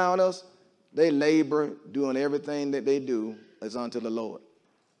laboring around us, they labor doing everything that they do is unto the Lord.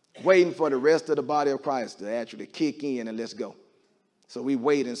 Waiting for the rest of the body of Christ to actually kick in and let's go. So we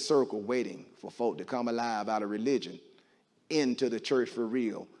wait in circle, waiting for folk to come alive out of religion into the church for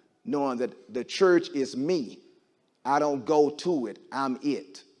real, knowing that the church is me. I don't go to it, I'm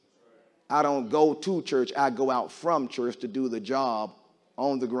it. I don't go to church, I go out from church to do the job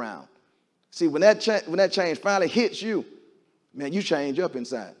on the ground. See, when that change finally hits you, man, you change up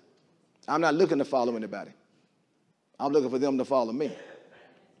inside. I'm not looking to follow anybody. I'm looking for them to follow me.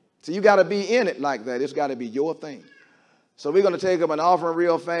 So you got to be in it like that. It's got to be your thing. So we're going to take up an offering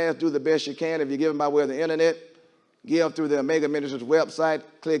real fast, do the best you can. If you're giving by way of the internet, give through the Omega Ministries website,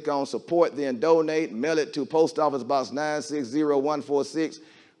 click on support, then donate, mail it to Post Office Box 960146,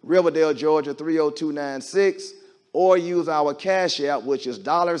 Riverdale, Georgia 30296. or use our Cash App, which is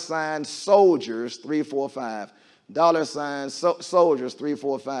 $soldiers345.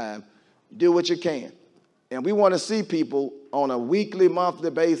 $soldiers345. Do what you can. And we want to see people on a weekly, monthly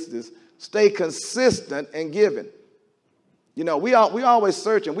basis stay consistent in giving. You know, we always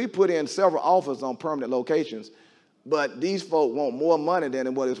searching. We put in several offers on permanent locations, but these folk want more money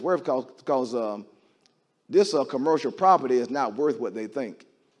than what it's worth because this commercial property is not worth what they think.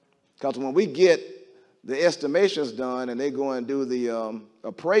 Because when we get the estimations done and they go and do the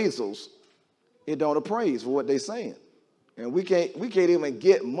appraisals, it don't appraise for what they're saying. And we can't even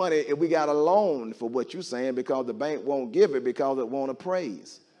get money if we got a loan for what you're saying because the bank won't give it because it won't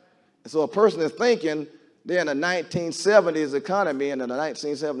appraise. And so a person is thinking they're in the 1970s economy and in the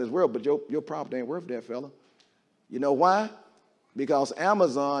 1970s world, but your property ain't worth that, fella. You know why? Because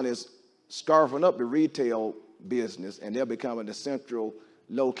Amazon is scarfing up the retail business and they're becoming the central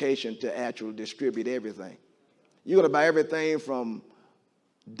location to actually distribute everything. You're going to buy everything from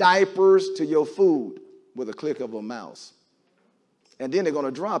diapers to your food with a click of a mouse. And then they're going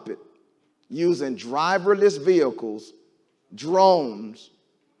to drop it using driverless vehicles, drones,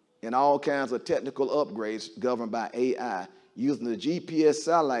 and all kinds of technical upgrades governed by AI, using the GPS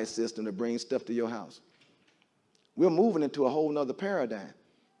satellite system to bring stuff to your house. We're moving into a whole nother paradigm.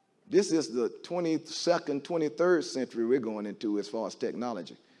 This is the 22nd, 23rd century we're going into as far as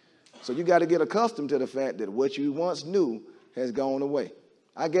technology. So you got to get accustomed to the fact that what you once knew has gone away.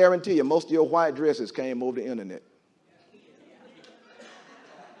 I guarantee you, most of your white dresses came over the internet.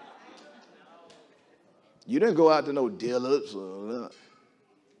 You didn't go out to no Dillard's or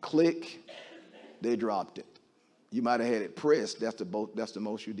click, they dropped it. You might have had it pressed. That's the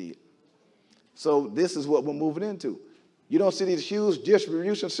most you did. So this is what we're moving into. You don't see these huge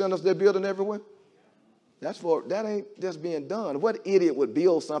distribution centers they're building everywhere? That ain't just being done. What idiot would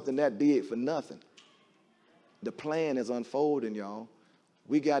build something that big for nothing? The plan is unfolding, y'all.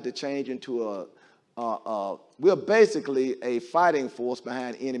 We got to change into we're basically a fighting force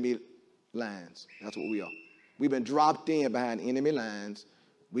behind enemy lines. That's what we are. We've been dropped in behind enemy lines.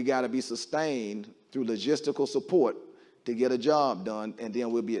 We got to be sustained through logistical support to get a job done, and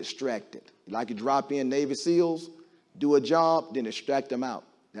then we'll be extracted. Like you drop in Navy SEALs, do a job, then extract them out.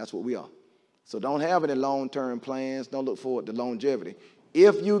 That's what we are. So don't have any long-term plans. Don't look forward to longevity.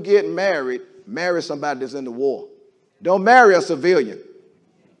 If you get married, marry somebody that's in the war. Don't marry a civilian.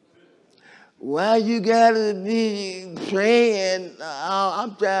 Why you gotta be praying?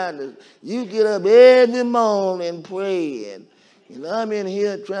 I'm trying to, you get up every morning praying. And I'm in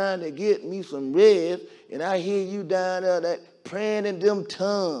here trying to get me some rest, and I hear you down there that praying in them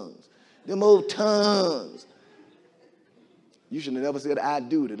tongues, them old tongues. You should have never said I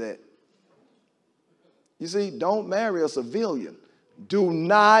do to that. You see, don't marry a civilian. Do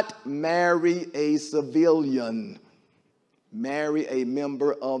not marry a civilian. Marry a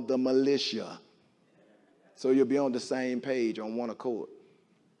member of the militia. So you'll be on the same page, on one accord.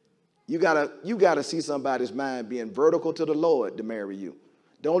 You gotta see somebody's mind being vertical to the Lord to marry you.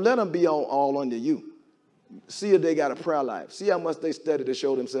 Don't let them be all under you. See if they got a prayer life. See how much they study to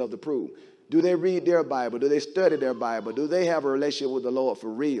show themselves approved. Do they read their Bible? Do they study their Bible? Do they have a relationship with the Lord for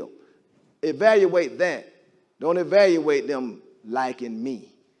real? Evaluate that. Don't evaluate them liking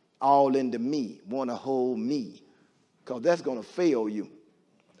me, all into me, want to hold me, because that's going to fail you.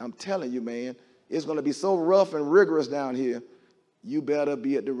 I'm telling you, man, it's going to be so rough and rigorous down here. You better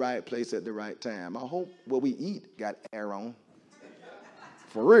be at the right place at the right time. I hope what we eat got air on.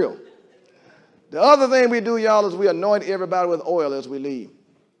 For real. The other thing we do, y'all, is we anoint everybody with oil as we leave.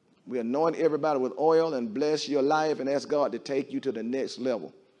 We anoint everybody with oil and bless your life and ask God to take you to the next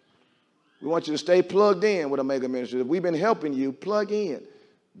level. We want you to stay plugged in with Omega Ministries. We've been helping you plug in.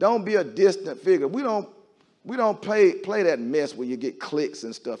 Don't be a distant figure. We don't play that mess where you get clicks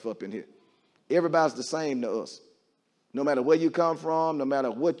and stuff up in here. Everybody's the same to us. No matter where you come from, no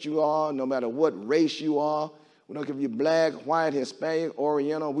matter what you are, no matter what race you are. We don't care if you're black, white, Hispanic,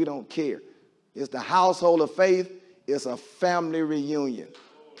 Oriental. We don't care. It's the household of faith. It's a family reunion.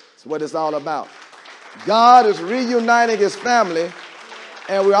 That's what it's all about. God is reuniting his family,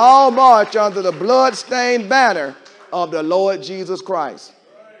 and we all march under the blood-stained banner of the Lord Jesus Christ.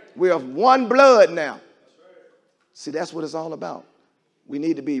 We are one blood now. See, that's what it's all about. We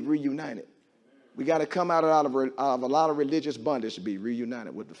need to be reunited. We got to come out of a lot of religious bondage to be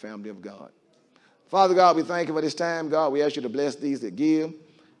reunited with the family of God. Father God, we thank you for this time. God, we ask you to bless these that give.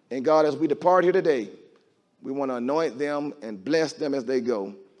 And God, as we depart here today, we want to anoint them and bless them as they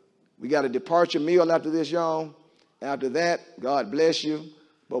go. We got a departure meal after this, y'all. After that, God bless you.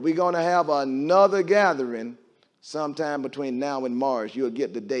 But we're going to have another gathering sometime between now and March. You'll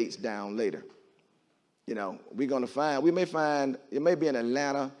get the dates down later. You know, we're going to find, we may find, it may be in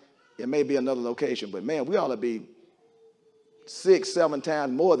Atlanta, it may be another location, but man, we ought to be 6, 7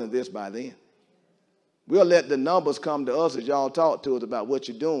 times more than this by then. We'll let the numbers come to us as y'all talk to us about what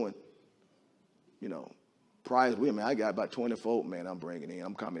you're doing. You know, price, I got about 20 folk, man, I'm bringing in.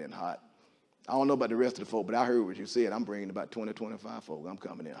 I'm coming in hot. I don't know about the rest of the folk, but I heard what you said. I'm bringing about 20, 25 folk. I'm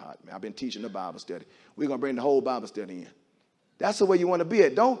coming in hot, man. I've been teaching the Bible study. We're going to bring the whole Bible study in. That's the way you want to be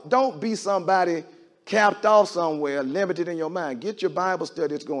at. Don't be somebody capped off somewhere, limited in your mind. Get your Bible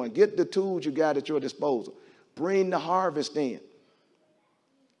studies going. Get the tools you got at your disposal. Bring the harvest in.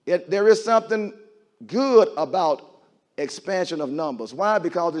 There is something good about expansion of numbers. Why?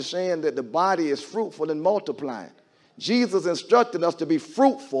 Because it's saying that the body is fruitful and multiplying. Jesus instructed us to be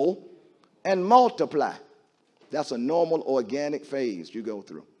fruitful and multiply. That's a normal organic phase you go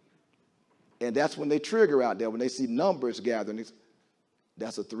through. And that's when they trigger out there, when they see numbers gathering,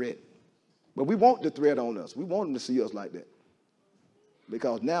 that's a threat. But we want the threat on us. We want them to see us like that.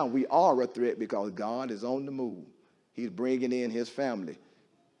 Because now we are a threat because God is on the move. He's bringing in his family,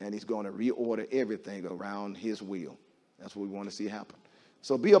 and he's going to reorder everything around his will. That's what we want to see happen.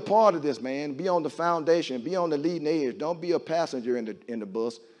 So be a part of this, man. Be on the foundation. Be on the leading edge. Don't be a passenger in the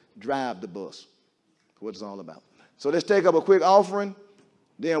bus. Drive the bus. That's what it's all about. So let's take up a quick offering.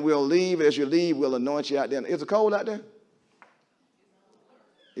 Then we'll leave. As you leave, we'll anoint you out there. Is it cold out there?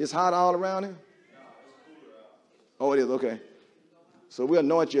 It's hot all around here? Oh, it is? Okay. So we'll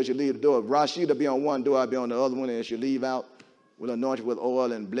anoint you as you leave the door. Rashid will be on one door. I'll be on the other one. And as you leave out, we'll anoint you with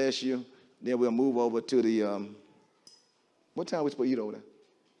oil and bless you. Then we'll move over to the, what time are we supposed to eat over there?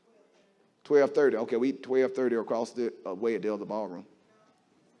 12:30. Okay, we eat 12:30 across the way at the other ballroom.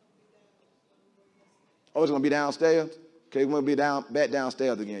 Oh, it's going to be downstairs? Okay, we're going to be back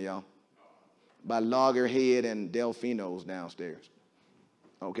downstairs again, y'all. By Loggerhead and Delfino's downstairs.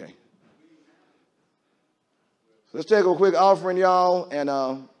 Okay. So let's take a quick offering, y'all, and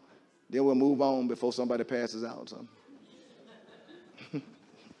then we'll move on before somebody passes out or something.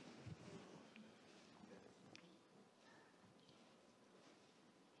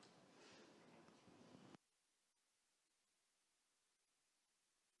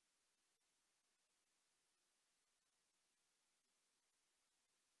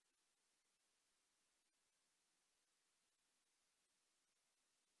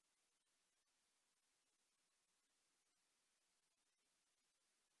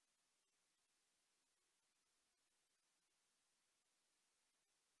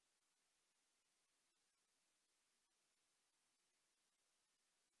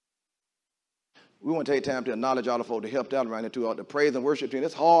 We want to take time to acknowledge all the folks that helped out right into the praise and worship team.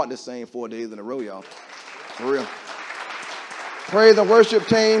 It's hard to sing 4 days in a row, y'all. For real. Praise and worship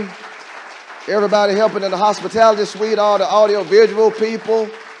team. Everybody helping in the hospitality suite, all the audio visual people.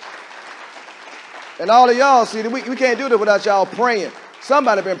 And all of y'all, see, we can't do this without y'all praying.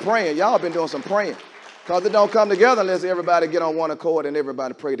 Somebody been praying. Y'all been doing some praying. Because it don't come together unless everybody get on one accord and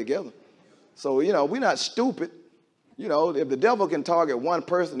everybody pray together. So, you know, we're not stupid. You know, if the devil can target one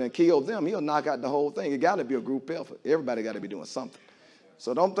person and kill them, he'll knock out the whole thing. It got to be a group effort. Everybody got to be doing something.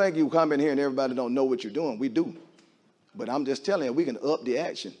 So don't think you come in here and everybody don't know what you're doing. We do. But I'm just telling you, we can up the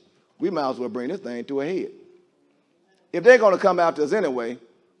action. We might as well bring this thing to a head. If they're going to come after us anyway,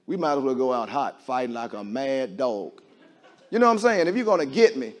 we might as well go out hot, fighting like a mad dog. You know what I'm saying? If you're going to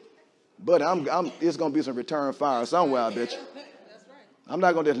get me, but it's going to be some return fire somewhere, I bet you. That's right. I'm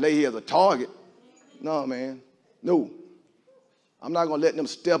not going to just lay here as a target. No, man. No. I'm not going to let them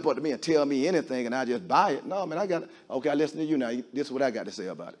step up to me and tell me anything and I just buy it. No, man, okay, I listen to you now. This is what I got to say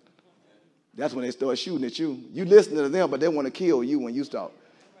about it. That's when they start shooting at you. You listen to them, but they want to kill you when you start.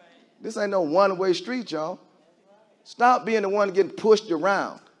 This ain't no one-way street, y'all. Stop being the one getting pushed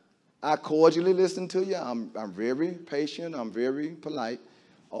around. I cordially listen to you. I'm very patient. I'm very polite.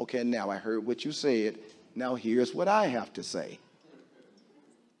 Okay, now I heard what you said. Now here's what I have to say.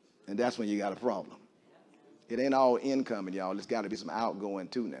 And that's when you got a problem. It ain't all incoming, y'all. There's got to be some outgoing,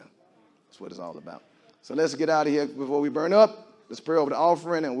 too, now. That's what it's all about. So let's get out of here before we burn up. Let's pray over the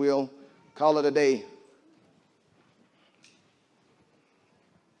offering, and we'll call it a day.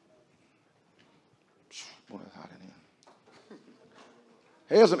 Boy, it's hot in here.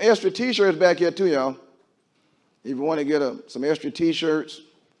 Here's some extra T-shirts back here, too, y'all. If you want to get some extra T-shirts,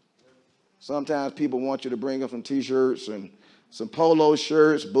 sometimes people want you to bring up some T-shirts and some polo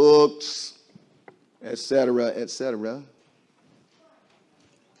shirts, books, etc., etc.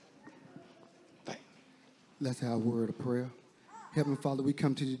 Let's have a word of prayer. Heavenly Father, we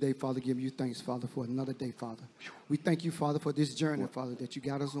come to you today, Father, give you thanks, Father, for another day, Father. We thank you, Father, for this journey, Father, that you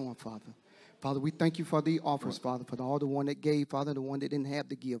got us on, Father. Father, we thank you for the offers, Father, for all the one that gave, Father, the one that didn't have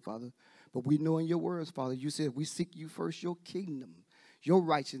to give, Father. But we know in your words, Father, you said we seek you first, your kingdom, your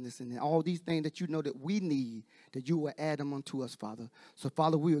righteousness, and all these things that you know that we need, that you will add them unto us, Father. So,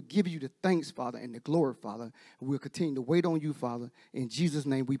 Father, we will give you the thanks, Father, and the glory, Father. And we'll continue to wait on you, Father. In Jesus'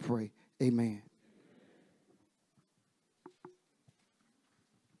 name we pray. Amen.